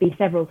be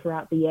several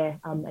throughout the year,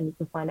 and you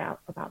can find out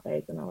about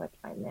those on our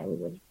website. And they're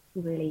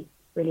really,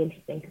 really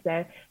interesting,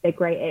 because they're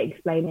great at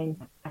explaining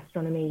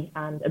astronomy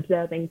and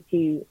observing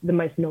to the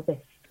most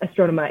novice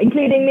astronomer,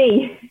 including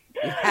me,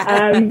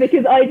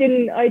 because I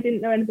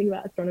didn't know anything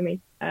about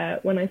astronomy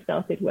when I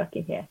started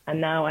working here,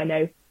 and now I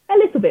know a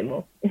little bit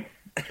more.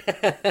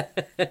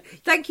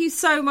 Thank you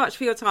so much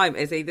for your time,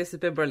 Izzy. This has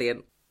been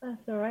brilliant.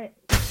 That's all right.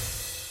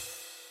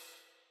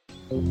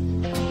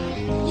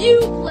 You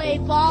play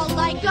ball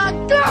like a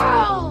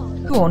girl!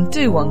 Go on,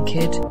 do one,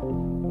 kid.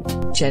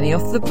 Jenny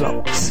off the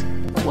blocks.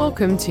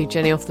 Welcome to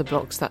Jenny Off the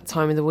Blocks, that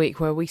time of the week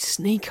where we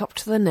sneak up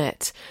to the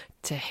net,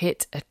 to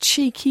hit a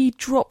cheeky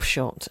drop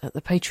shot at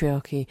the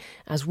patriarchy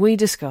as we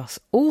discuss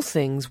all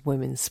things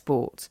women's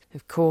sport.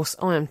 Of course,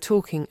 I am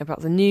talking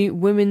about the new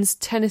Women's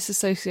Tennis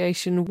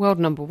Association world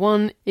number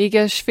one,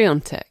 Iga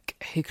Swiatek,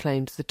 who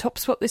claimed the top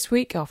spot this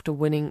week after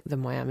winning the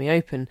Miami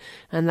Open,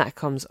 and that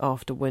comes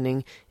after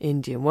winning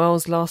Indian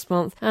Wells last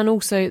month and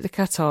also the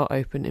Qatar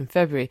Open in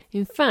February.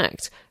 In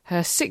fact, her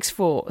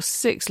 6-4,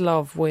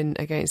 6-love win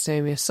against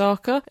Naomi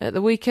Osaka at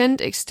the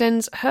weekend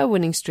extends her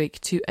winning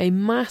streak to a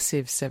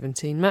massive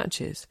 17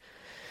 matches.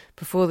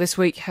 Before this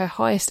week, her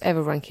highest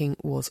ever ranking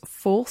was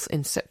 4th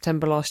in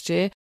September last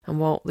year, and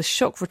while the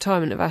shock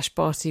retirement of Ash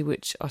Barty,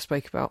 which I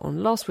spoke about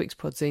on last week's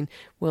podzine,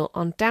 will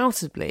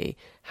undoubtedly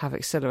have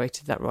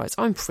accelerated that rise,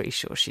 I'm pretty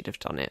sure she'd have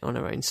done it on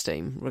her own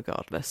steam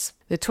regardless.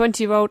 The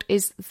 20-year-old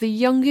is the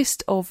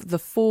youngest of the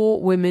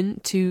 4 women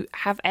to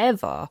have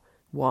ever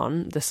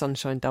won the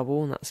Sunshine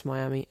Double, and that's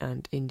Miami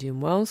and Indian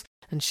Wells,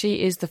 and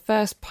she is the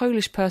first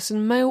Polish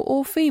person, male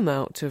or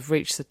female, to have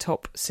reached the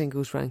top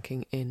singles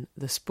ranking in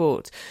the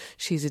sport.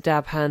 She's a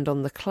dab hand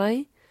on the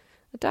clay,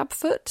 a dab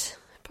foot,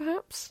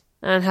 perhaps?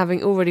 And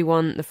having already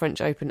won the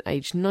French Open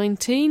aged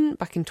 19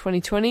 back in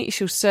 2020,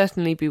 she'll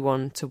certainly be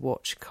one to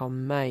watch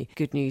come May.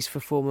 Good news for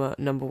former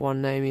number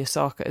one Naomi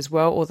Osaka as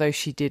well, although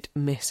she did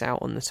miss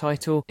out on the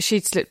title.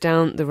 She'd slipped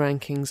down the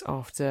rankings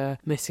after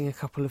missing a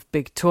couple of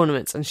big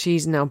tournaments, and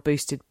she's now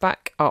boosted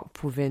back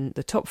up within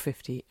the top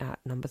 50 at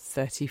number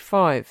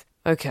 35.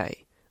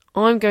 Okay,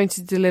 I'm going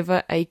to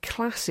deliver a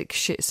classic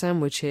shit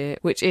sandwich here,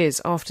 which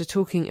is, after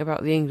talking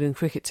about the England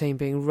cricket team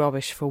being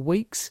rubbish for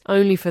weeks,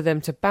 only for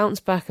them to bounce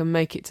back and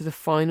make it to the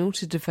final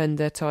to defend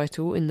their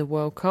title in the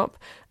World Cup,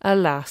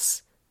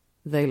 alas,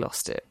 they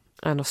lost it.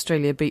 And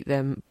Australia beat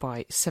them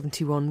by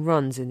 71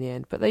 runs in the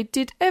end, but they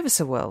did ever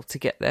so well to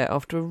get there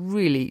after a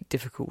really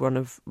difficult run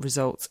of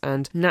results,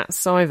 and Nat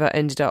Siver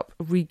ended up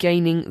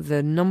regaining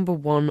the number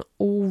one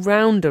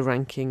all-rounder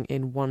ranking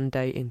in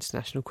one-day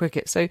international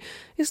cricket, so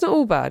it's not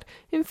all bad.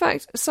 In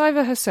fact,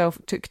 Siver herself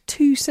took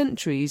 2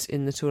 centuries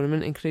in the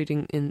tournament,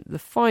 including in the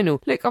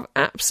final. Look, I've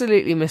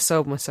absolutely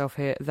missold myself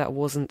here. That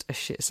wasn't a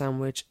shit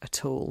sandwich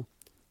at all.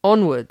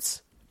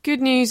 Onwards.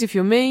 Good news if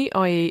you're me,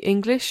 i.e.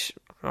 English.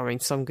 I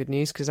mean, some good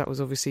news, because that was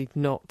obviously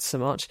not so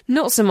much.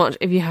 Not so much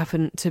if you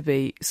happen to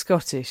be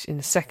Scottish. In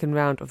the second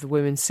round of the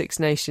Women's Six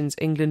Nations,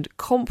 England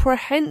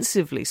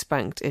comprehensively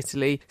spanked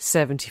Italy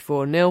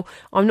 74-0.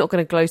 I'm not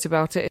going to gloat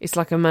about it. It's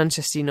like a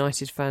Manchester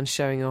United fan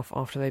showing off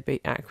after they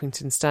beat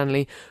Accrington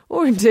Stanley,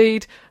 or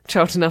indeed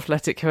Charlton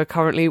Athletic, who are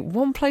currently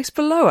one place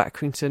below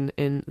Accrington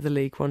in the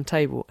League One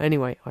table.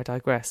 Anyway, I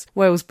digress.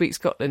 Wales beat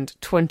Scotland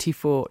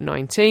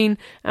 24-19,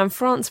 and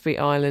France beat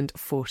Ireland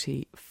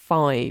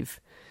 45.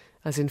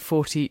 As in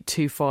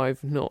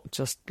 40-5, not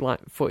just like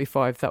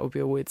 45, that would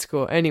be a weird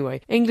score. Anyway,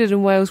 England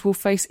and Wales will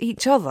face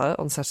each other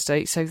on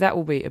Saturday, so that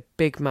will be a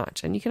big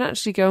match. And you can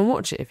actually go and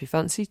watch it if you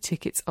fancy.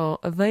 Tickets are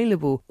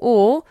available.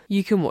 Or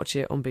you can watch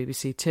it on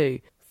BBC Two.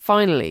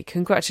 Finally,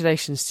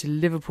 congratulations to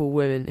Liverpool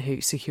women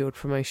who secured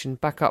promotion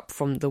back up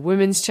from the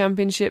Women's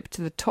Championship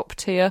to the top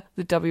tier,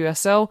 the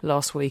WSL,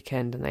 last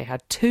weekend, and they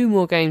had 2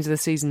 more games of the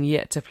season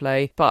yet to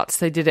play, but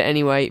they did it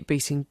anyway,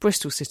 beating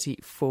Bristol City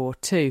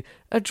 4-2.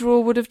 A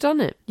draw would have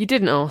done it. You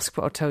didn't ask,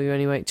 but I'll tell you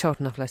anyway.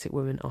 Charlton Athletic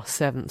women are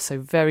 7th, so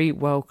very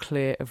well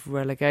clear of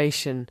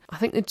relegation. I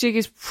think the jig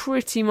is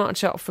pretty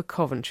much up for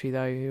Coventry,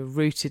 though, who are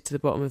rooted to the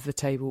bottom of the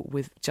table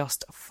with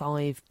just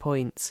 5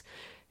 points.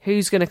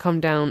 Who's going to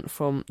come down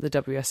from the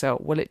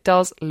WSL? Well, it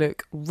does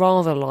look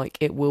rather like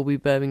it will be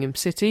Birmingham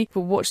City, but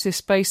watch this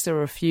space, there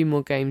are a few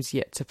more games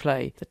yet to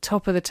play. The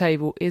top of the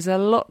table is a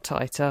lot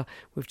tighter,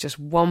 with just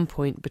 1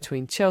 point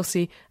between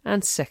Chelsea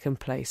and second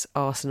place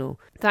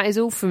Arsenal. That is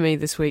all for me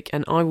this week,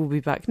 and I will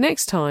be back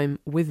next time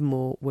with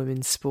more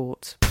women's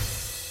sport.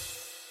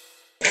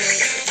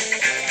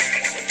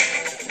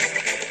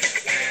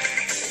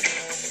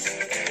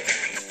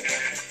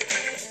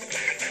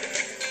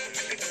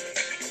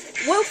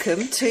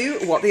 Welcome to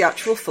What the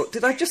Actual Fuck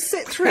Did I Just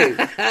Sit Through?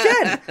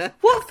 Jen,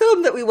 what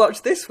film that we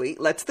watched this week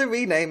led to the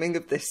renaming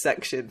of this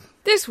section?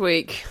 This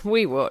week,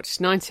 we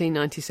watched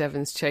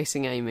 1997's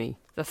Chasing Amy,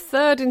 the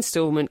third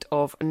instalment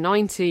of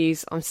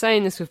 90s, I'm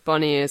saying this with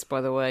bunny ears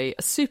by the way,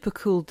 a super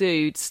cool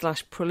dude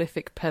 /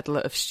 prolific peddler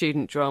of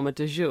student drama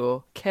du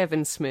jour,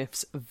 Kevin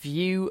Smith's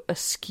View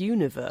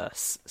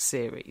Askewniverse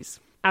series.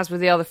 As with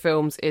the other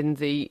films in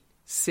the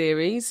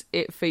series,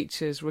 it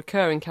features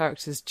recurring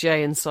characters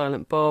Jay and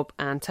Silent Bob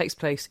and takes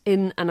place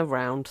in and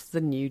around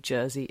the New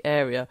Jersey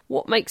area.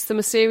 What makes them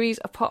a series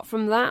apart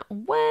from that?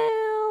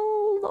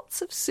 Well,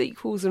 lots of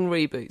sequels and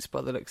reboots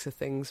by the looks of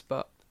things,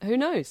 but who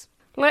knows?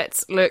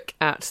 Let's look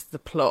at the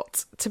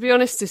plot. To be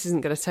honest, this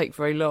isn't going to take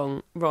very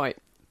long. Right.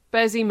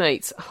 Bezzy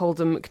mates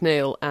Holden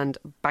McNeil and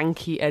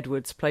Banky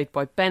Edwards, played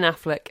by Ben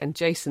Affleck and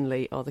Jason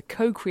Lee, are the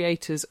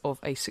co-creators of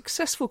a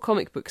successful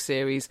comic book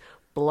series,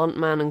 Blunt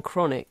Man and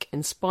Chronic,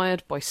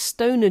 inspired by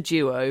stoner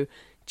duo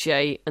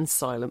Jay and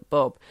Silent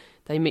Bob.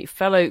 They meet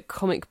fellow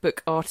comic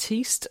book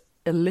artiste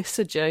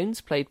Alyssa Jones,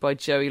 played by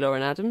Joey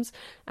Lauren Adams,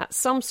 at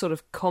some sort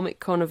of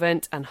Comic-Con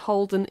event, and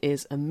Holden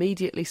is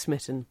immediately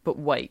smitten. But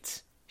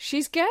wait,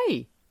 she's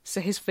gay.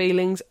 so his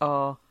feelings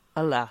are,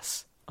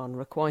 alas,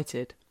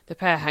 unrequited. The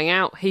pair hang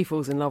out, he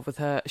falls in love with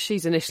her,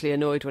 she's initially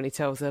annoyed when he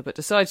tells her, but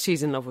decides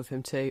she's in love with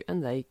him too,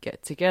 and they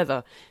get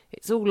together.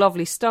 It's all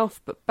lovely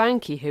stuff, but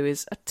Banky, who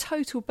is a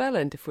total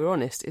bellend if we're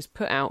honest, is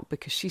put out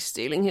because she's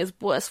stealing his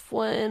best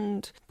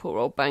friend. Poor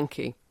old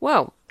Banky.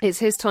 Well, it's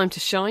his time to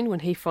shine when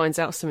he finds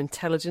out some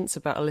intelligence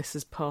about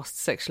Alyssa's past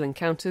sexual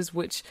encounters,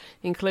 which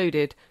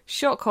included,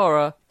 shock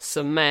horror,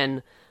 some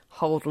men.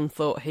 Holden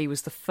thought he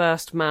was the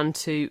first man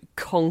to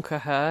conquer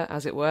her,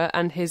 as it were,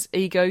 and his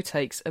ego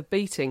takes a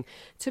beating.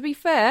 To be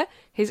fair,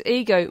 his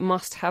ego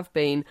must have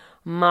been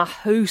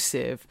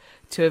massive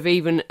to have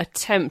even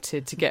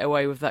attempted to get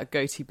away with that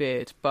goatee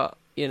beard. But,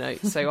 you know,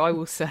 so I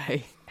will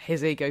say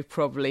his ego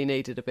probably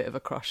needed a bit of a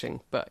crushing.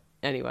 But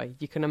anyway,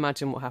 you can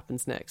imagine what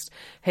happens next.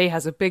 He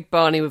has a big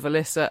barney with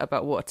Alyssa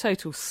about what a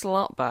total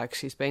slut bag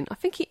she's been. I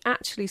think he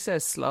actually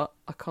says slut.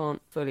 I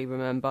can't fully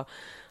remember.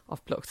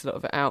 I've blocked a lot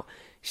of it out.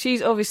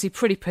 She's obviously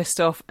pretty pissed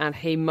off and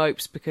he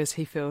mopes because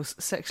he feels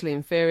sexually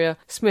inferior.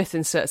 Smith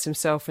inserts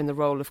himself in the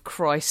role of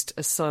Christ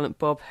as Silent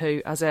Bob,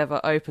 who, as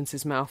ever, opens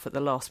his mouth at the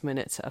last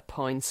minute to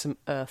opine some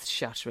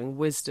earth-shattering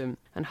wisdom.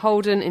 And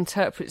Holden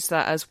interprets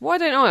that as, why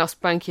don't I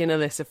ask Banky and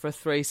Alyssa for a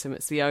threesome?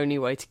 It's the only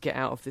way to get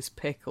out of this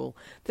pickle.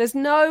 There's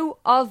no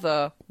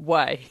other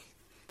way.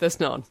 There's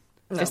none.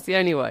 No. It's the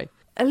only way.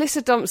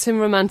 Alyssa dumps him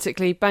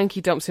romantically,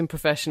 Banky dumps him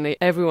professionally,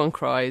 everyone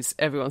cries,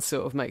 everyone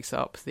sort of makes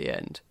up the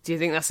end. Do you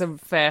think that's a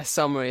fair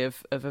summary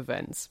of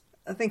events?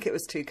 I think it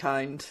was too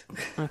kind.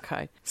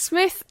 Okay.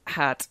 Smith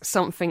had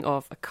something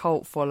of a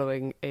cult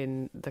following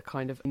in the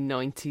kind of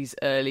 90s,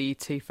 early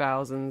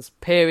 2000s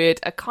period,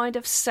 a kind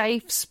of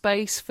safe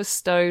space for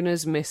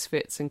stoners,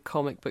 misfits and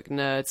comic book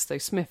nerds, though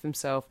Smith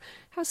himself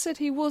has said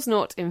he was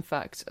not, in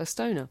fact, a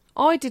stoner.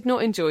 I did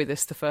not enjoy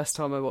this the first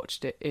time I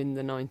watched it in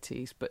the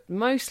 90s, but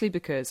mostly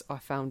because I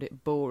found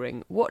it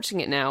boring.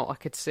 Watching it now, I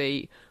could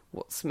see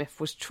what Smith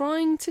was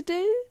trying to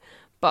do,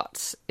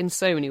 but in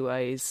so many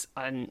ways,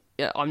 and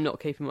I'm not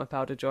keeping my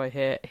powder dry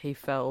here, he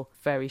fell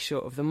very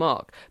short of the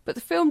mark. But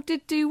the film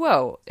did do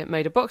well. It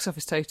made a box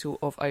office total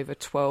of over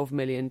 $12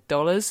 million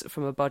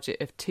from a budget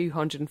of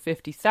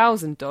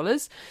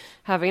 $250,000,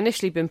 having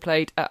initially been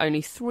played at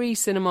only 3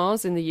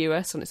 cinemas in the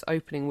US on its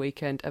opening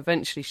weekend,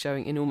 eventually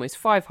showing in almost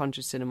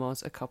 500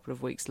 cinemas a couple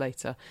of weeks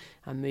later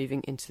and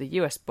moving into the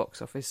US box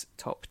office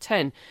top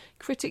 10.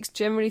 Critics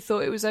generally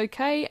thought it was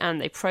okay, and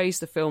they praised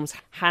the film's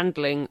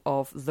handling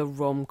of the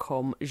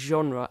rom-com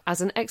genre as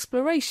an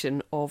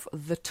exploration of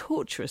the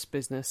torturous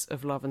business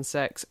of love and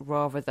sex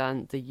rather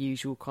than the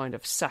usual kind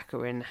of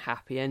saccharine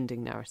happy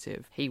ending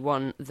narrative. He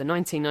won the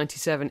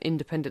 1997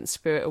 Independent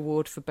Spirit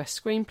Award for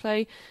Best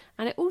Screenplay,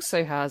 and it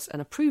also has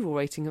an approval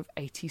rating of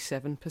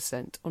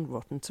 87% on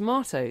Rotten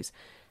Tomatoes.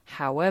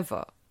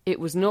 However, it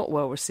was not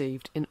well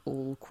received in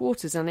all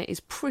quarters, and it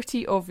is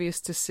pretty obvious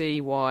to see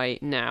why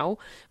now.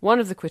 One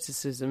of the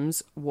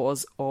criticisms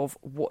was of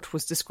what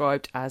was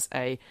described as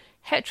a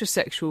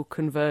heterosexual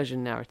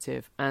conversion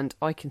narrative, and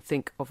I can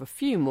think of a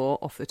few more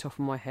off the top of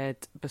my head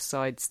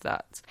besides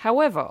that.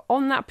 However,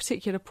 on that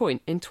particular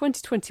point, in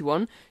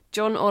 2021,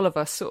 John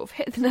Oliver sort of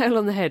hit the nail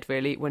on the head,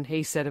 really, when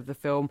he said of the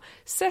film,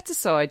 set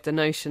aside the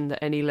notion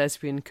that any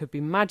lesbian could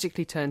be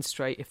magically turned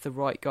straight if the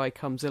right guy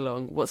comes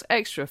along. What's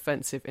extra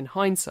offensive in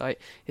hindsight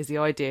is the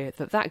idea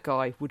that that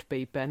guy would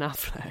be Ben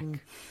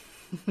Affleck.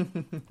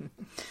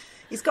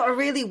 He's got a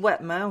really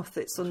wet mouth,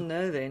 it's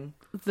unnerving.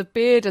 The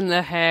beard and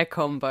the hair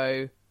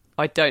combo,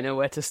 I don't know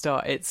where to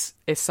start. It's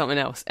something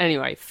else.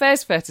 Anyway,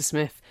 fair's fair to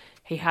Smith.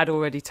 He had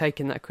already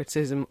taken that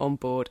criticism on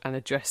board and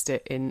addressed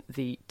it in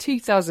the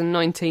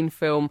 2019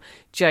 film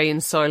Jay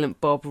and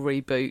Silent Bob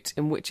reboot,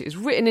 in which it is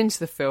written into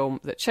the film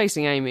that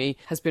Chasing Amy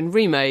has been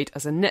remade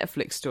as a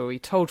Netflix story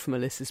told from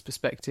Alyssa's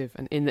perspective.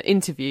 And in the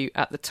interview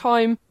at the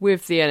time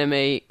with The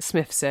Enemy,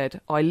 Smith said,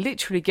 "I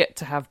literally get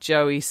to have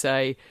Joey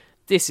say,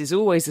 this is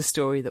always a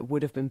story that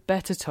would have been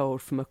better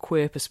told from a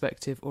queer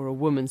perspective or a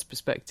woman's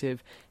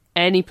perspective,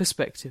 any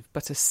perspective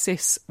but a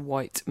cis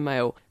white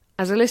male."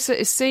 As Alyssa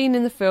is seen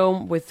in the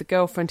film with the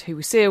girlfriend who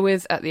we see her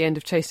with at the end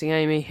of Chasing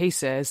Amy, he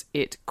says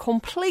it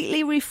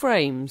completely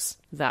reframes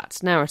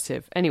that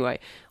narrative. Anyway,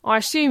 I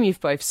assume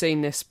you've both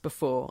seen this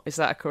before. Is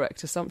that a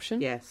correct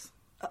assumption? Yes.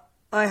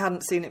 I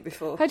hadn't seen it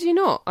before. Had you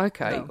not?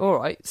 Okay, No. all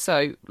right.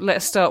 So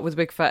let's start with the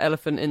big fat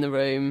elephant in the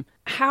room.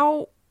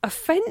 How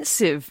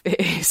offensive it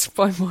is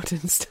by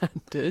modern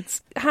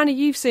standards. Hannah,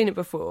 you've seen it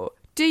before.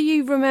 Do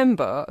you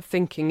remember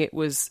thinking it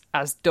was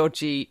as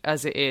dodgy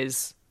as it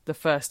is the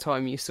first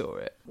time you saw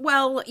it?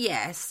 Well,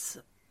 yes.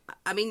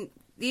 I mean,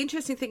 the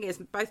interesting thing is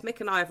both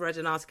Mick and I have read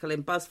an article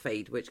in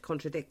BuzzFeed which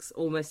contradicts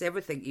almost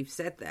everything you've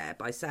said there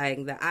by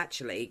saying that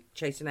actually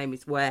Chasing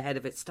Amy's way ahead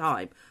of its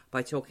time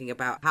by talking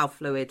about how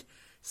fluid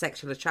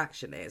sexual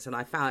attraction is. And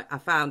I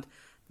found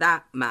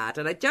that mad.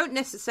 And I don't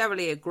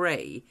necessarily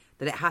agree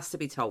that it has to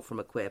be told from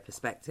a queer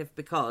perspective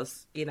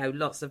because, you know,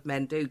 lots of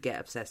men do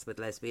get obsessed with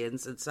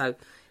lesbians. And so,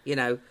 you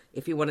know,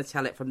 if you want to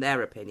tell it from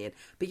their opinion.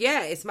 But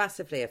yeah, it's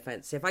massively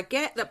offensive. I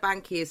get that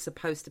Banky is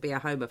supposed to be a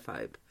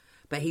homophobe,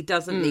 but he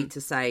doesn't need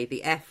to say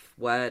the F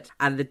word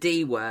and the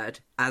D word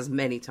as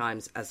many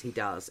times as he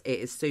does. It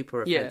is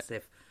super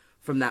offensive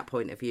from that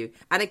point of view.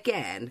 And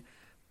again,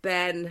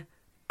 Ben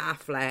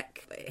Affleck,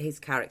 his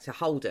character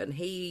Holden,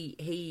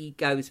 he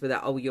goes with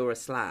that, oh, you're a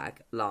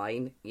slag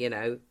line, you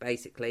know,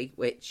 basically,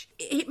 which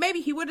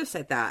maybe he would have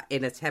said that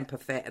in a temper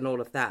fit and all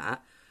of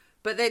that.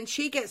 But then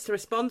she gets to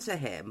respond to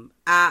him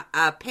at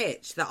a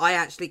pitch that I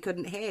actually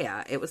couldn't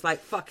hear. It was like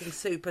fucking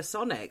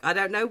supersonic. I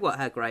don't know what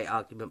her great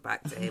argument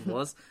back to him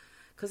was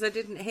because I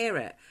didn't hear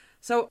it.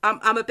 So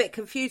I'm a bit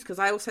confused because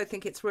I also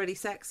think it's really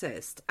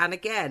sexist. And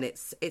again,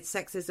 it's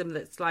sexism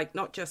that's like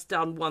not just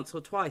done once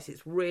or twice.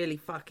 It's really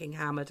fucking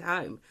hammered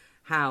home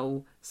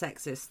how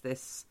sexist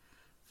this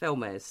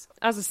film is.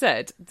 As I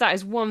said, that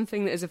is one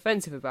thing that is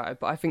offensive about it,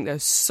 but I think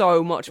there's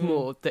so much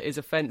more that is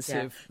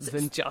offensive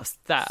than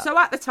just that. So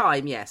at the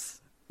time,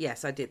 yes,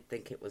 I did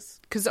think it was,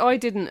 because I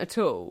didn't at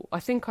all. I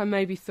think I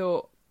maybe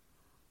thought,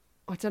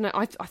 I don't know.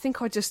 I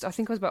think I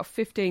was about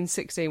 15,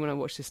 16 when I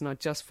watched this, and I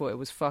just thought it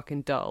was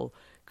fucking dull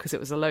because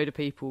it was a load of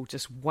people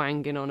just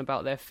wanging on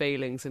about their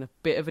feelings in a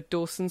bit of a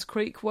Dawson's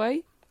Creek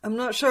way. I'm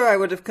not sure I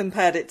would have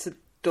compared it to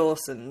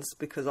Dawson's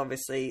because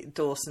obviously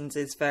Dawson's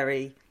is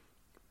very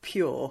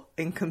pure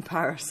in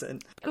comparison.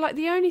 Like,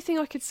 the only thing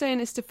I could say in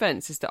its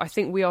defence is that I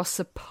think we are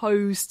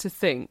supposed to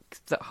think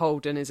that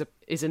Holden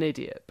is an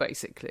idiot,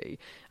 basically,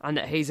 and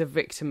that he's a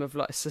victim of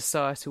like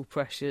societal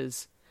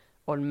pressures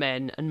on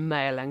men and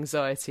male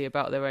anxiety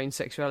about their own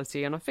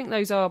sexuality, and I think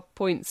those are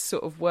points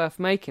sort of worth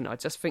making. I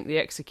just think the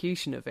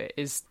execution of it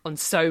is on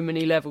so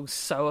many levels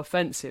so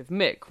offensive.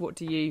 Mick, what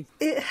do you...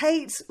 It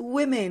hates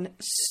women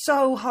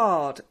so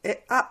hard.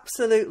 It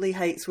absolutely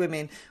hates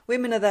women.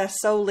 Women are there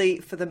solely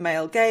for the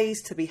male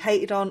gaze, to be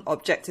hated on,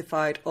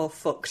 objectified or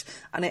fucked,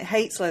 and it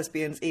hates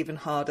lesbians even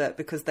harder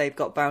because they've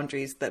got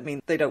boundaries that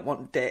mean they don't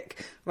want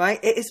dick, right?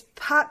 It is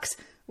packed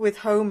with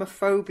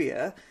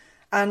homophobia.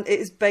 And it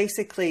is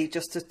basically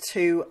just a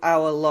 2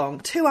 hour long,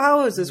 2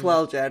 hours as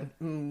well, Jen.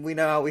 We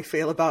know how we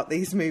feel about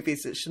these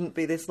movies. It shouldn't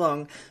be this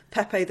long.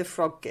 Pepe the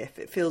Frog gif.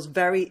 It feels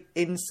very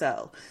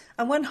incel.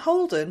 And when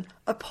Holden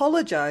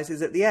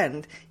apologises at the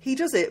end, he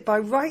does it by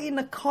writing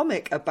a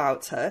comic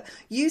about her,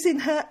 using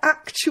her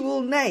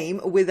actual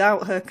name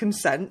without her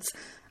consent.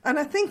 And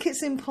I think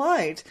it's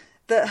implied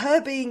that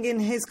her being in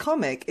his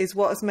comic is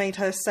what has made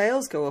her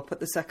sales go up at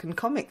the second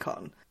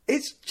Comic-Con.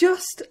 It's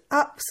just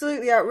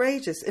absolutely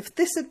outrageous. If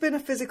this had been a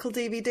physical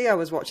DVD I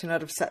was watching,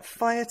 I'd have set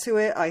fire to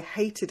it. I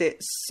hated it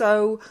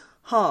so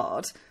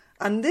hard.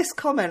 And this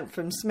comment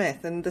from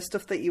Smith and the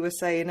stuff that you were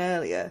saying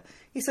earlier,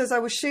 he says, I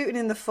was shooting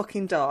in the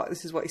fucking dark.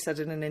 This is what he said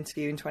in an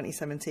interview in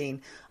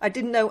 2017. I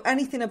didn't know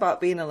anything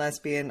about being a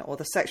lesbian or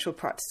the sexual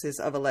practices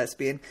of a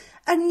lesbian.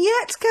 And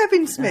yet,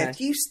 Kevin Smith,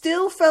 you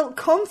still felt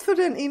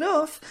confident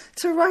enough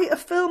to write a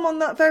film on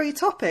that very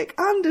topic.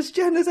 And as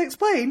Jen has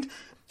explained,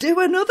 do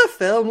another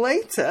film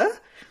later,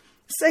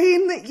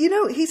 saying that, you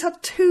know, he's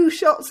had 2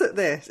 shots at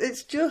this.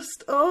 It's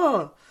just,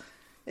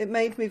 it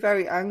made me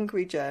very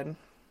angry, Jen.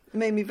 It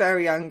made me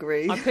very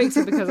angry. I picked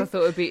it because I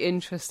thought it would be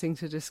interesting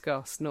to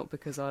discuss, not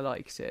because I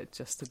liked it,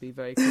 just to be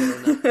very clear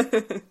on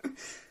that.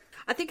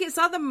 I think its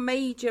other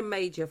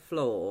major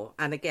flaw,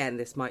 and again,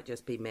 this might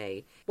just be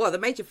me. Well, the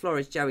major flaw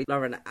is Joey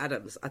Lauren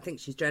Adams. I think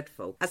she's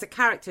dreadful. As a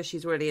character,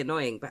 she's really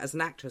annoying, but as an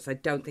actress, I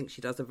don't think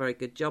she does a very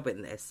good job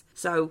in this.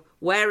 So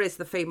where is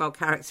the female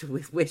character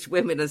with which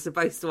women are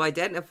supposed to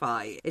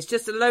identify? It's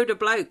just a load of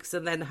blokes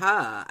and then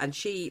her. And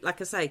she, like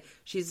I say,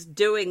 she's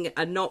doing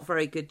a not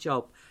very good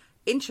job.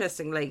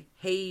 Interestingly,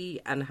 he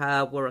and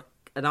her were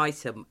an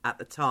item at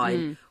the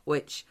time,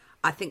 which...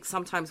 I think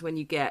sometimes when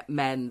you get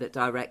men that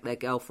direct their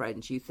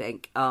girlfriends, you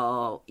think,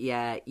 oh,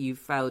 yeah, you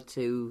failed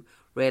to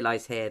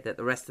realise here that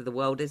the rest of the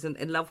world isn't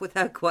in love with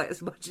her quite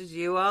as much as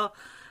you are.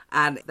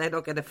 And they're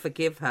not going to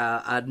forgive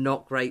her a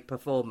not great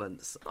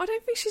performance. I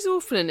don't think she's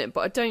awful in it,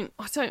 but I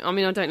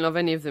don't love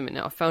any of them in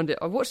it.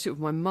 I watched it with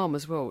my mum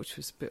as well, which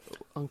was a bit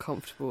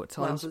uncomfortable at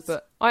times.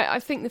 But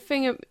I think the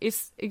thing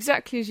is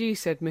exactly as you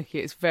said, Mickey.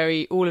 It's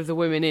very, all of the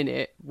women in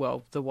it,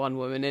 well, the one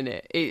woman in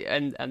it,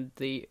 and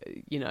the,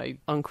 you know,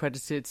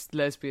 uncredited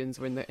lesbians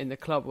or in the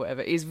club or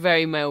whatever, is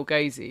very male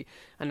gazy.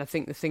 And I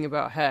think the thing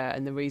about her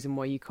and the reason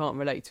why you can't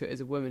relate to it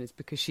as a woman is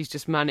because she's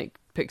just manic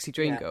pixie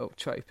dream girl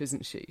trope,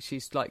 isn't she?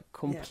 She's like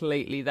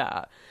completely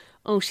that.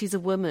 Oh, she's a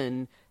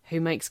woman who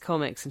makes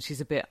comics and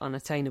she's a bit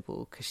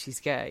unattainable because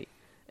she's gay.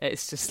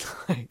 It's just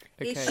like,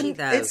 okay. Is she,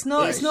 though? It's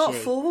not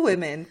for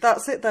women.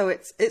 That's it, though.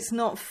 It's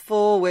not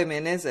for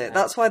women, is it?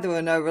 That's why there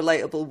were no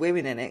relatable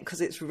women in it, because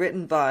it's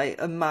written by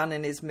a man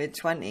in his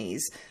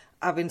mid-20s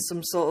having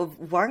some sort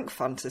of wank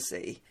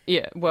fantasy.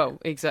 Yeah, well,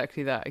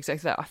 exactly that.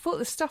 I thought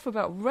the stuff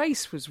about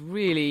race was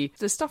really...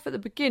 The stuff at the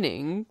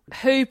beginning,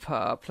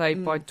 Hooper,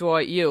 played by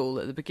Dwight Yule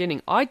at the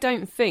beginning, I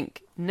don't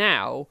think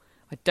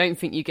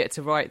you get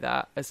to write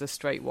that as a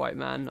straight white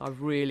man. I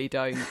really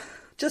don't.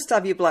 Just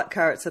have your black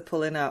character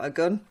pulling out a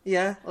gun,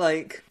 yeah?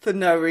 Like, for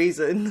no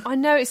reason. I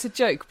know it's a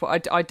joke,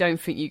 but I don't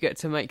think you get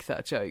to make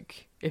that joke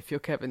if you're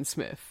Kevin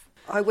Smith.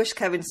 I wish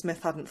Kevin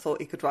Smith hadn't thought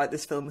he could write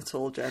this film at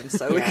all, Jen,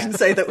 so we can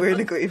say that we're in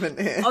agreement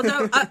here.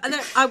 Although,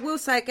 I will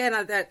say again,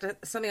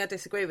 something I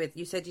disagree with.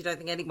 You said you don't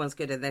think anyone's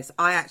good in this.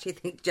 I actually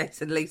think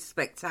Jason Lee's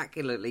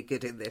spectacularly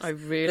good in this. Oh,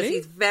 really? Because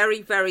he's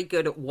very, very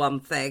good at one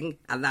thing,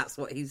 and that's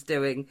what he's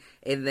doing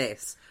in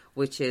this,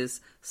 which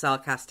is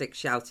sarcastic,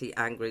 shouty,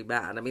 angry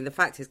man. I mean, the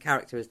fact his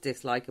character is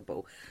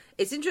dislikable.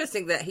 It's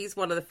interesting that he's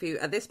one of the few,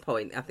 at this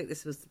point, I think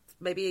this was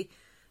maybe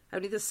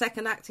only the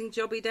second acting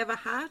job he'd ever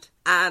had,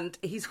 and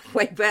he's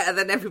way better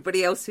than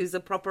everybody else who's a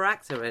proper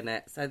actor in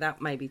it. So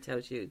that maybe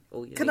tells you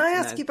all you Can need I to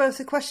ask know. you both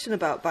a question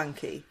about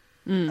Banky?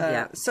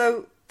 Yeah.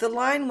 So the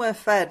line we're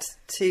fed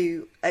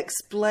to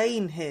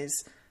explain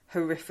his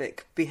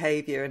horrific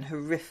behaviour and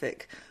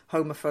horrific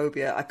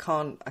homophobia, I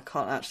can't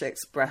actually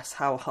express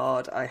how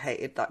hard I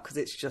hated that, because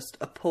it's just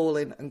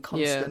appalling and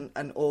constant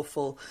and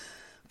awful.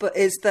 But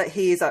is that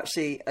he is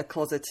actually a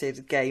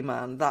closeted gay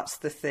man. That's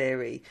the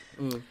theory.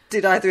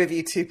 Did either of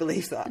you two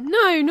believe that?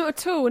 No, not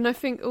at all. And I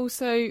think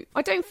also,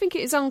 I don't think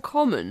it is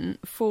uncommon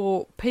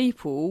for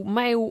people,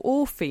 male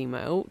or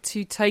female,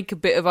 to take a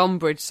bit of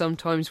umbrage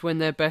sometimes when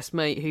their best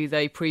mate, who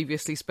they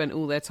previously spent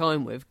all their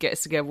time with,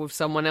 gets together with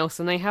someone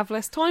else and they have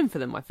less time for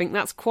them. I think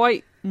that's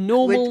quite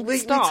normal We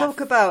stuff. talk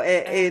about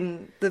it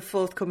in the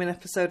forthcoming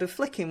episode of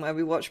Flicking, where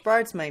we watch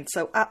Bridesmaids.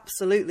 So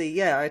absolutely,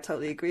 yeah, I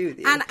totally agree with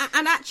you. And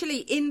actually,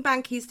 in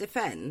Banky's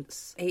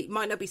defence, he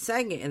might not be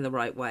saying it in the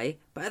right way,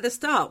 but at the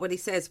start, when he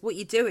says, "What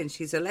you doing?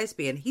 She's a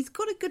lesbian," he's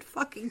got a good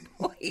fucking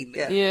point.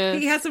 Yeah.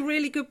 He has a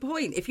really good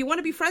point. If you want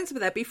to be friends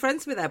with her, be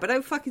friends with her, but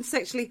don't fucking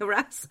sexually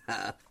harass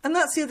her. And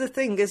that's the other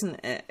thing,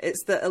 isn't it?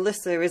 It's that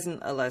Alyssa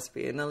isn't a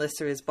lesbian.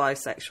 Alyssa is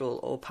bisexual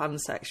or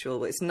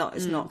pansexual. It's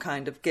not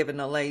kind of given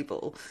a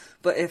label.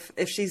 But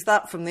if she's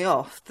that from the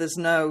off, there's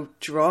no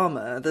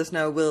drama. There's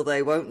no will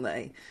they, won't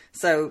they.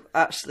 So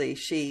actually,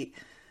 she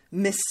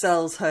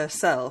missells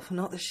herself.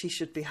 Not that she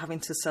should be having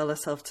to sell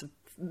herself to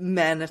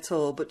men at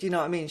all, but do you know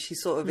what I mean? She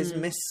sort of is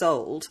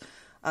missold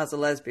as a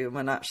lesbian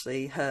when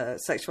actually her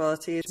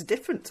sexuality is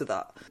different to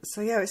that.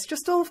 So yeah, it's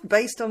just all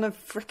based on a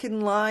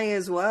freaking lie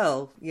as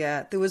well.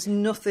 Yeah, there was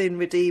nothing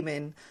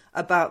redeeming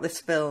about this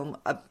film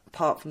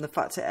apart from the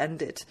fact it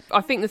ended.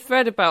 I think the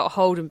thread about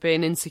Holden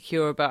being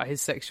insecure about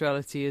his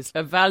sexuality is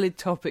a valid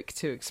topic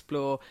to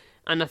explore,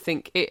 and I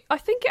think it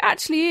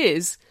actually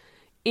is,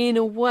 in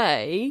a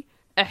way,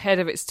 ahead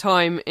of its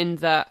time, in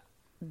that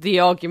the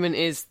argument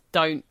is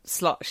don't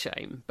slut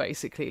shame,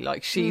 basically.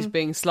 Like, she's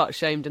being slut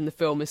shamed and the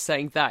film is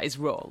saying that is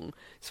wrong.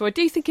 So I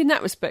do think in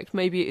that respect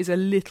maybe it is a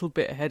little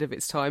bit ahead of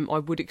its time. I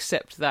would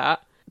accept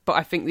that. But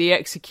I think the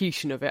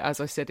execution of it, as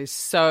I said, is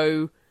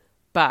so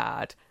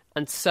bad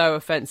and so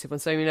offensive on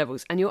so many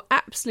levels. And you're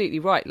absolutely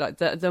right. Like,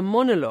 the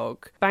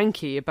monologue,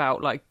 Banky,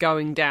 about, like,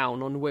 going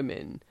down on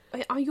women,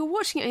 you're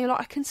watching it and you're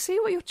like, I can see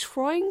what you're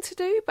trying to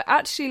do, but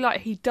actually,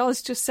 like, he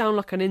does just sound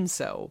like an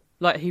incel.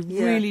 Like, he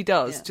really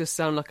does just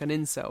sound like an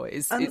incel.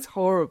 It's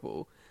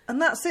horrible.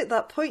 And that's it,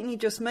 that point you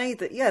just made,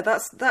 that, yeah,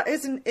 that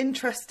is an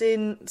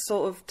interesting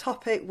sort of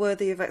topic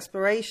worthy of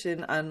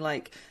exploration, and,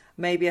 like,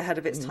 maybe ahead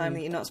of its time,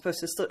 that you're not supposed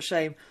to slut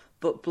shame,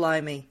 but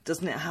blimey,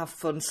 doesn't it have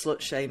fun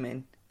slut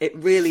shaming? It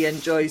really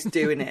enjoys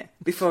doing it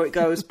before it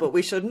goes, but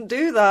we shouldn't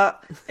do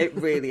that. It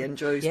really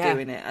enjoys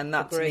doing it, and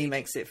that to me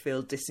makes it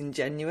feel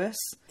disingenuous.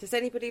 Does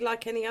anybody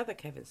like any other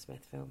Kevin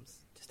Smith films?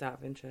 Just out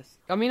of interest.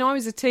 I mean, I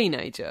was a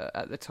teenager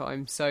at the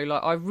time, so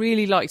like I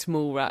really liked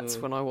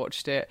Mallrats when I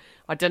watched it.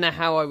 I don't know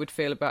how I would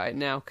feel about it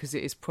now, because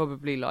it is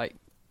probably like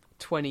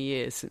 20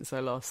 years since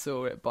I last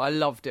saw it, but I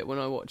loved it when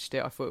I watched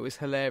it. I thought it was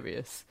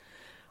hilarious.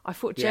 I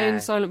thought Jay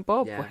and Silent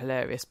Bob were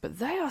hilarious, but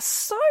they are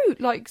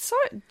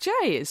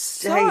Jay is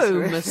so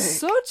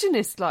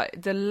misogynist.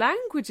 Like, the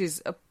language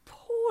is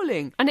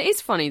appalling. And it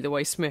is funny the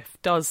way Smith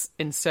does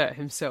insert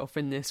himself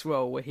in this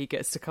role, where he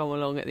gets to come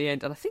along at the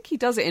end. And I think he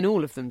does it in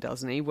all of them,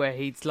 doesn't he? Where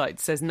he like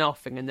says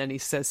nothing and then he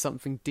says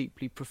something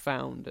deeply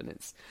profound. And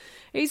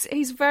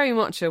he's very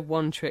much a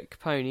one-trick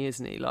pony,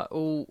 isn't he? Like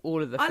all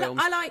of the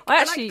films. I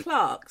actually like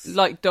Clark's.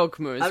 Like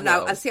Dogma as well.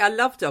 No, I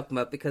love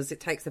Dogma because it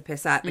takes the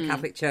piss out of the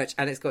Catholic Church,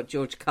 and it's got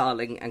George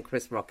Carlin and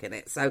Chris Rock in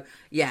it. So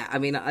yeah, I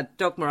mean,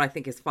 Dogma I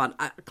think is fun.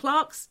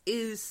 Clark's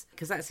is,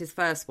 because that's his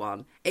first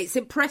one. It's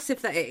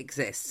impressive that it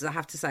exists. I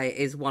have to say, it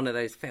is one of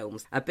those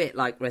films, a bit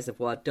like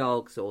Reservoir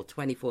Dogs or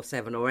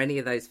 24/7 or any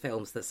of those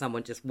films that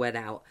someone just went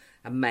out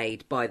and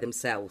made by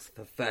themselves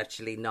for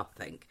virtually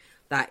nothing.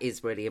 That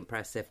is really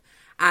impressive.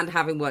 And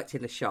having worked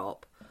in a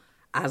shop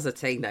as a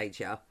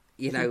teenager,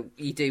 you know,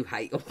 you do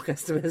hate all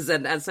customers,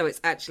 and so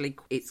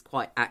it's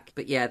quite accurate.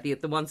 But yeah,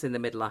 the ones in the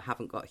middle I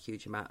haven't got a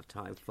huge amount of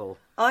time for.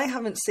 I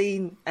haven't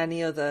seen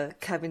any other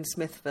Kevin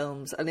Smith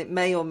films, and it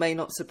may or may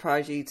not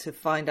surprise you to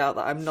find out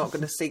that I'm not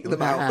going to seek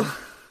them out.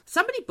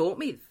 Somebody bought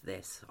me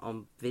this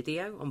on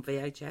video, on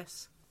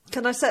VHS.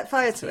 Can I set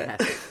fire to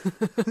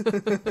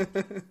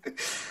it?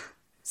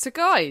 So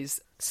guys,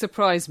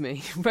 surprise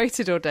me.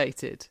 Rated or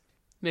dated?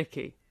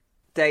 Mickey?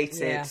 Dated.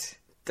 Yeah.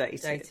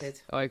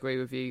 Dated. I agree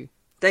with you.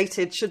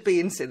 Dated should be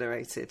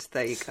incinerated.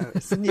 There you go.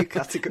 It's a new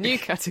category. New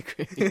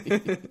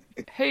category.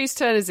 Whose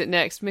turn is it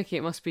next? Mickey,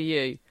 it must be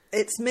you.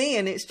 It's me,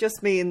 and it's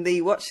just me and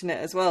thee watching it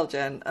as well,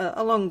 Jen,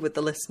 along with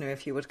the listener,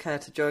 if you would care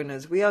to join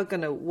us. We are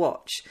going to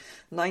watch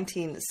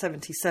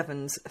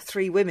 1977's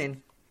Three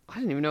Women. I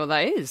don't even know what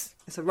that is.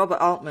 It's a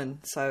Robert Altman,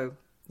 so,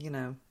 you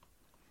know,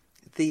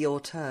 the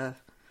auteur.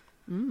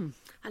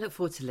 I look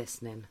forward to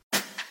listening.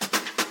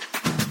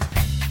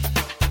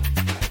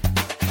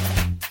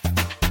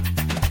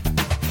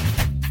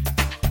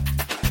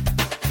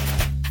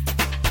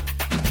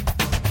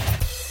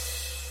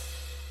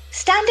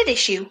 Standard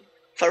issue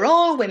for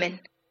all women.